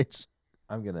is, Paige.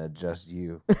 I'm going to adjust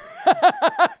you.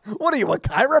 What are you, a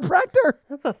chiropractor?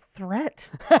 That's a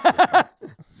threat.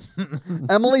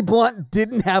 Emily Blunt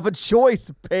didn't have a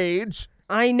choice, Paige.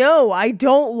 I know. I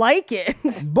don't like it.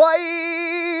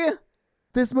 Bye.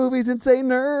 This movie's insane,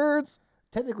 nerds.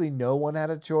 technically no one had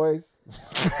a choice.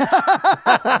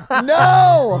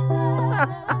 No!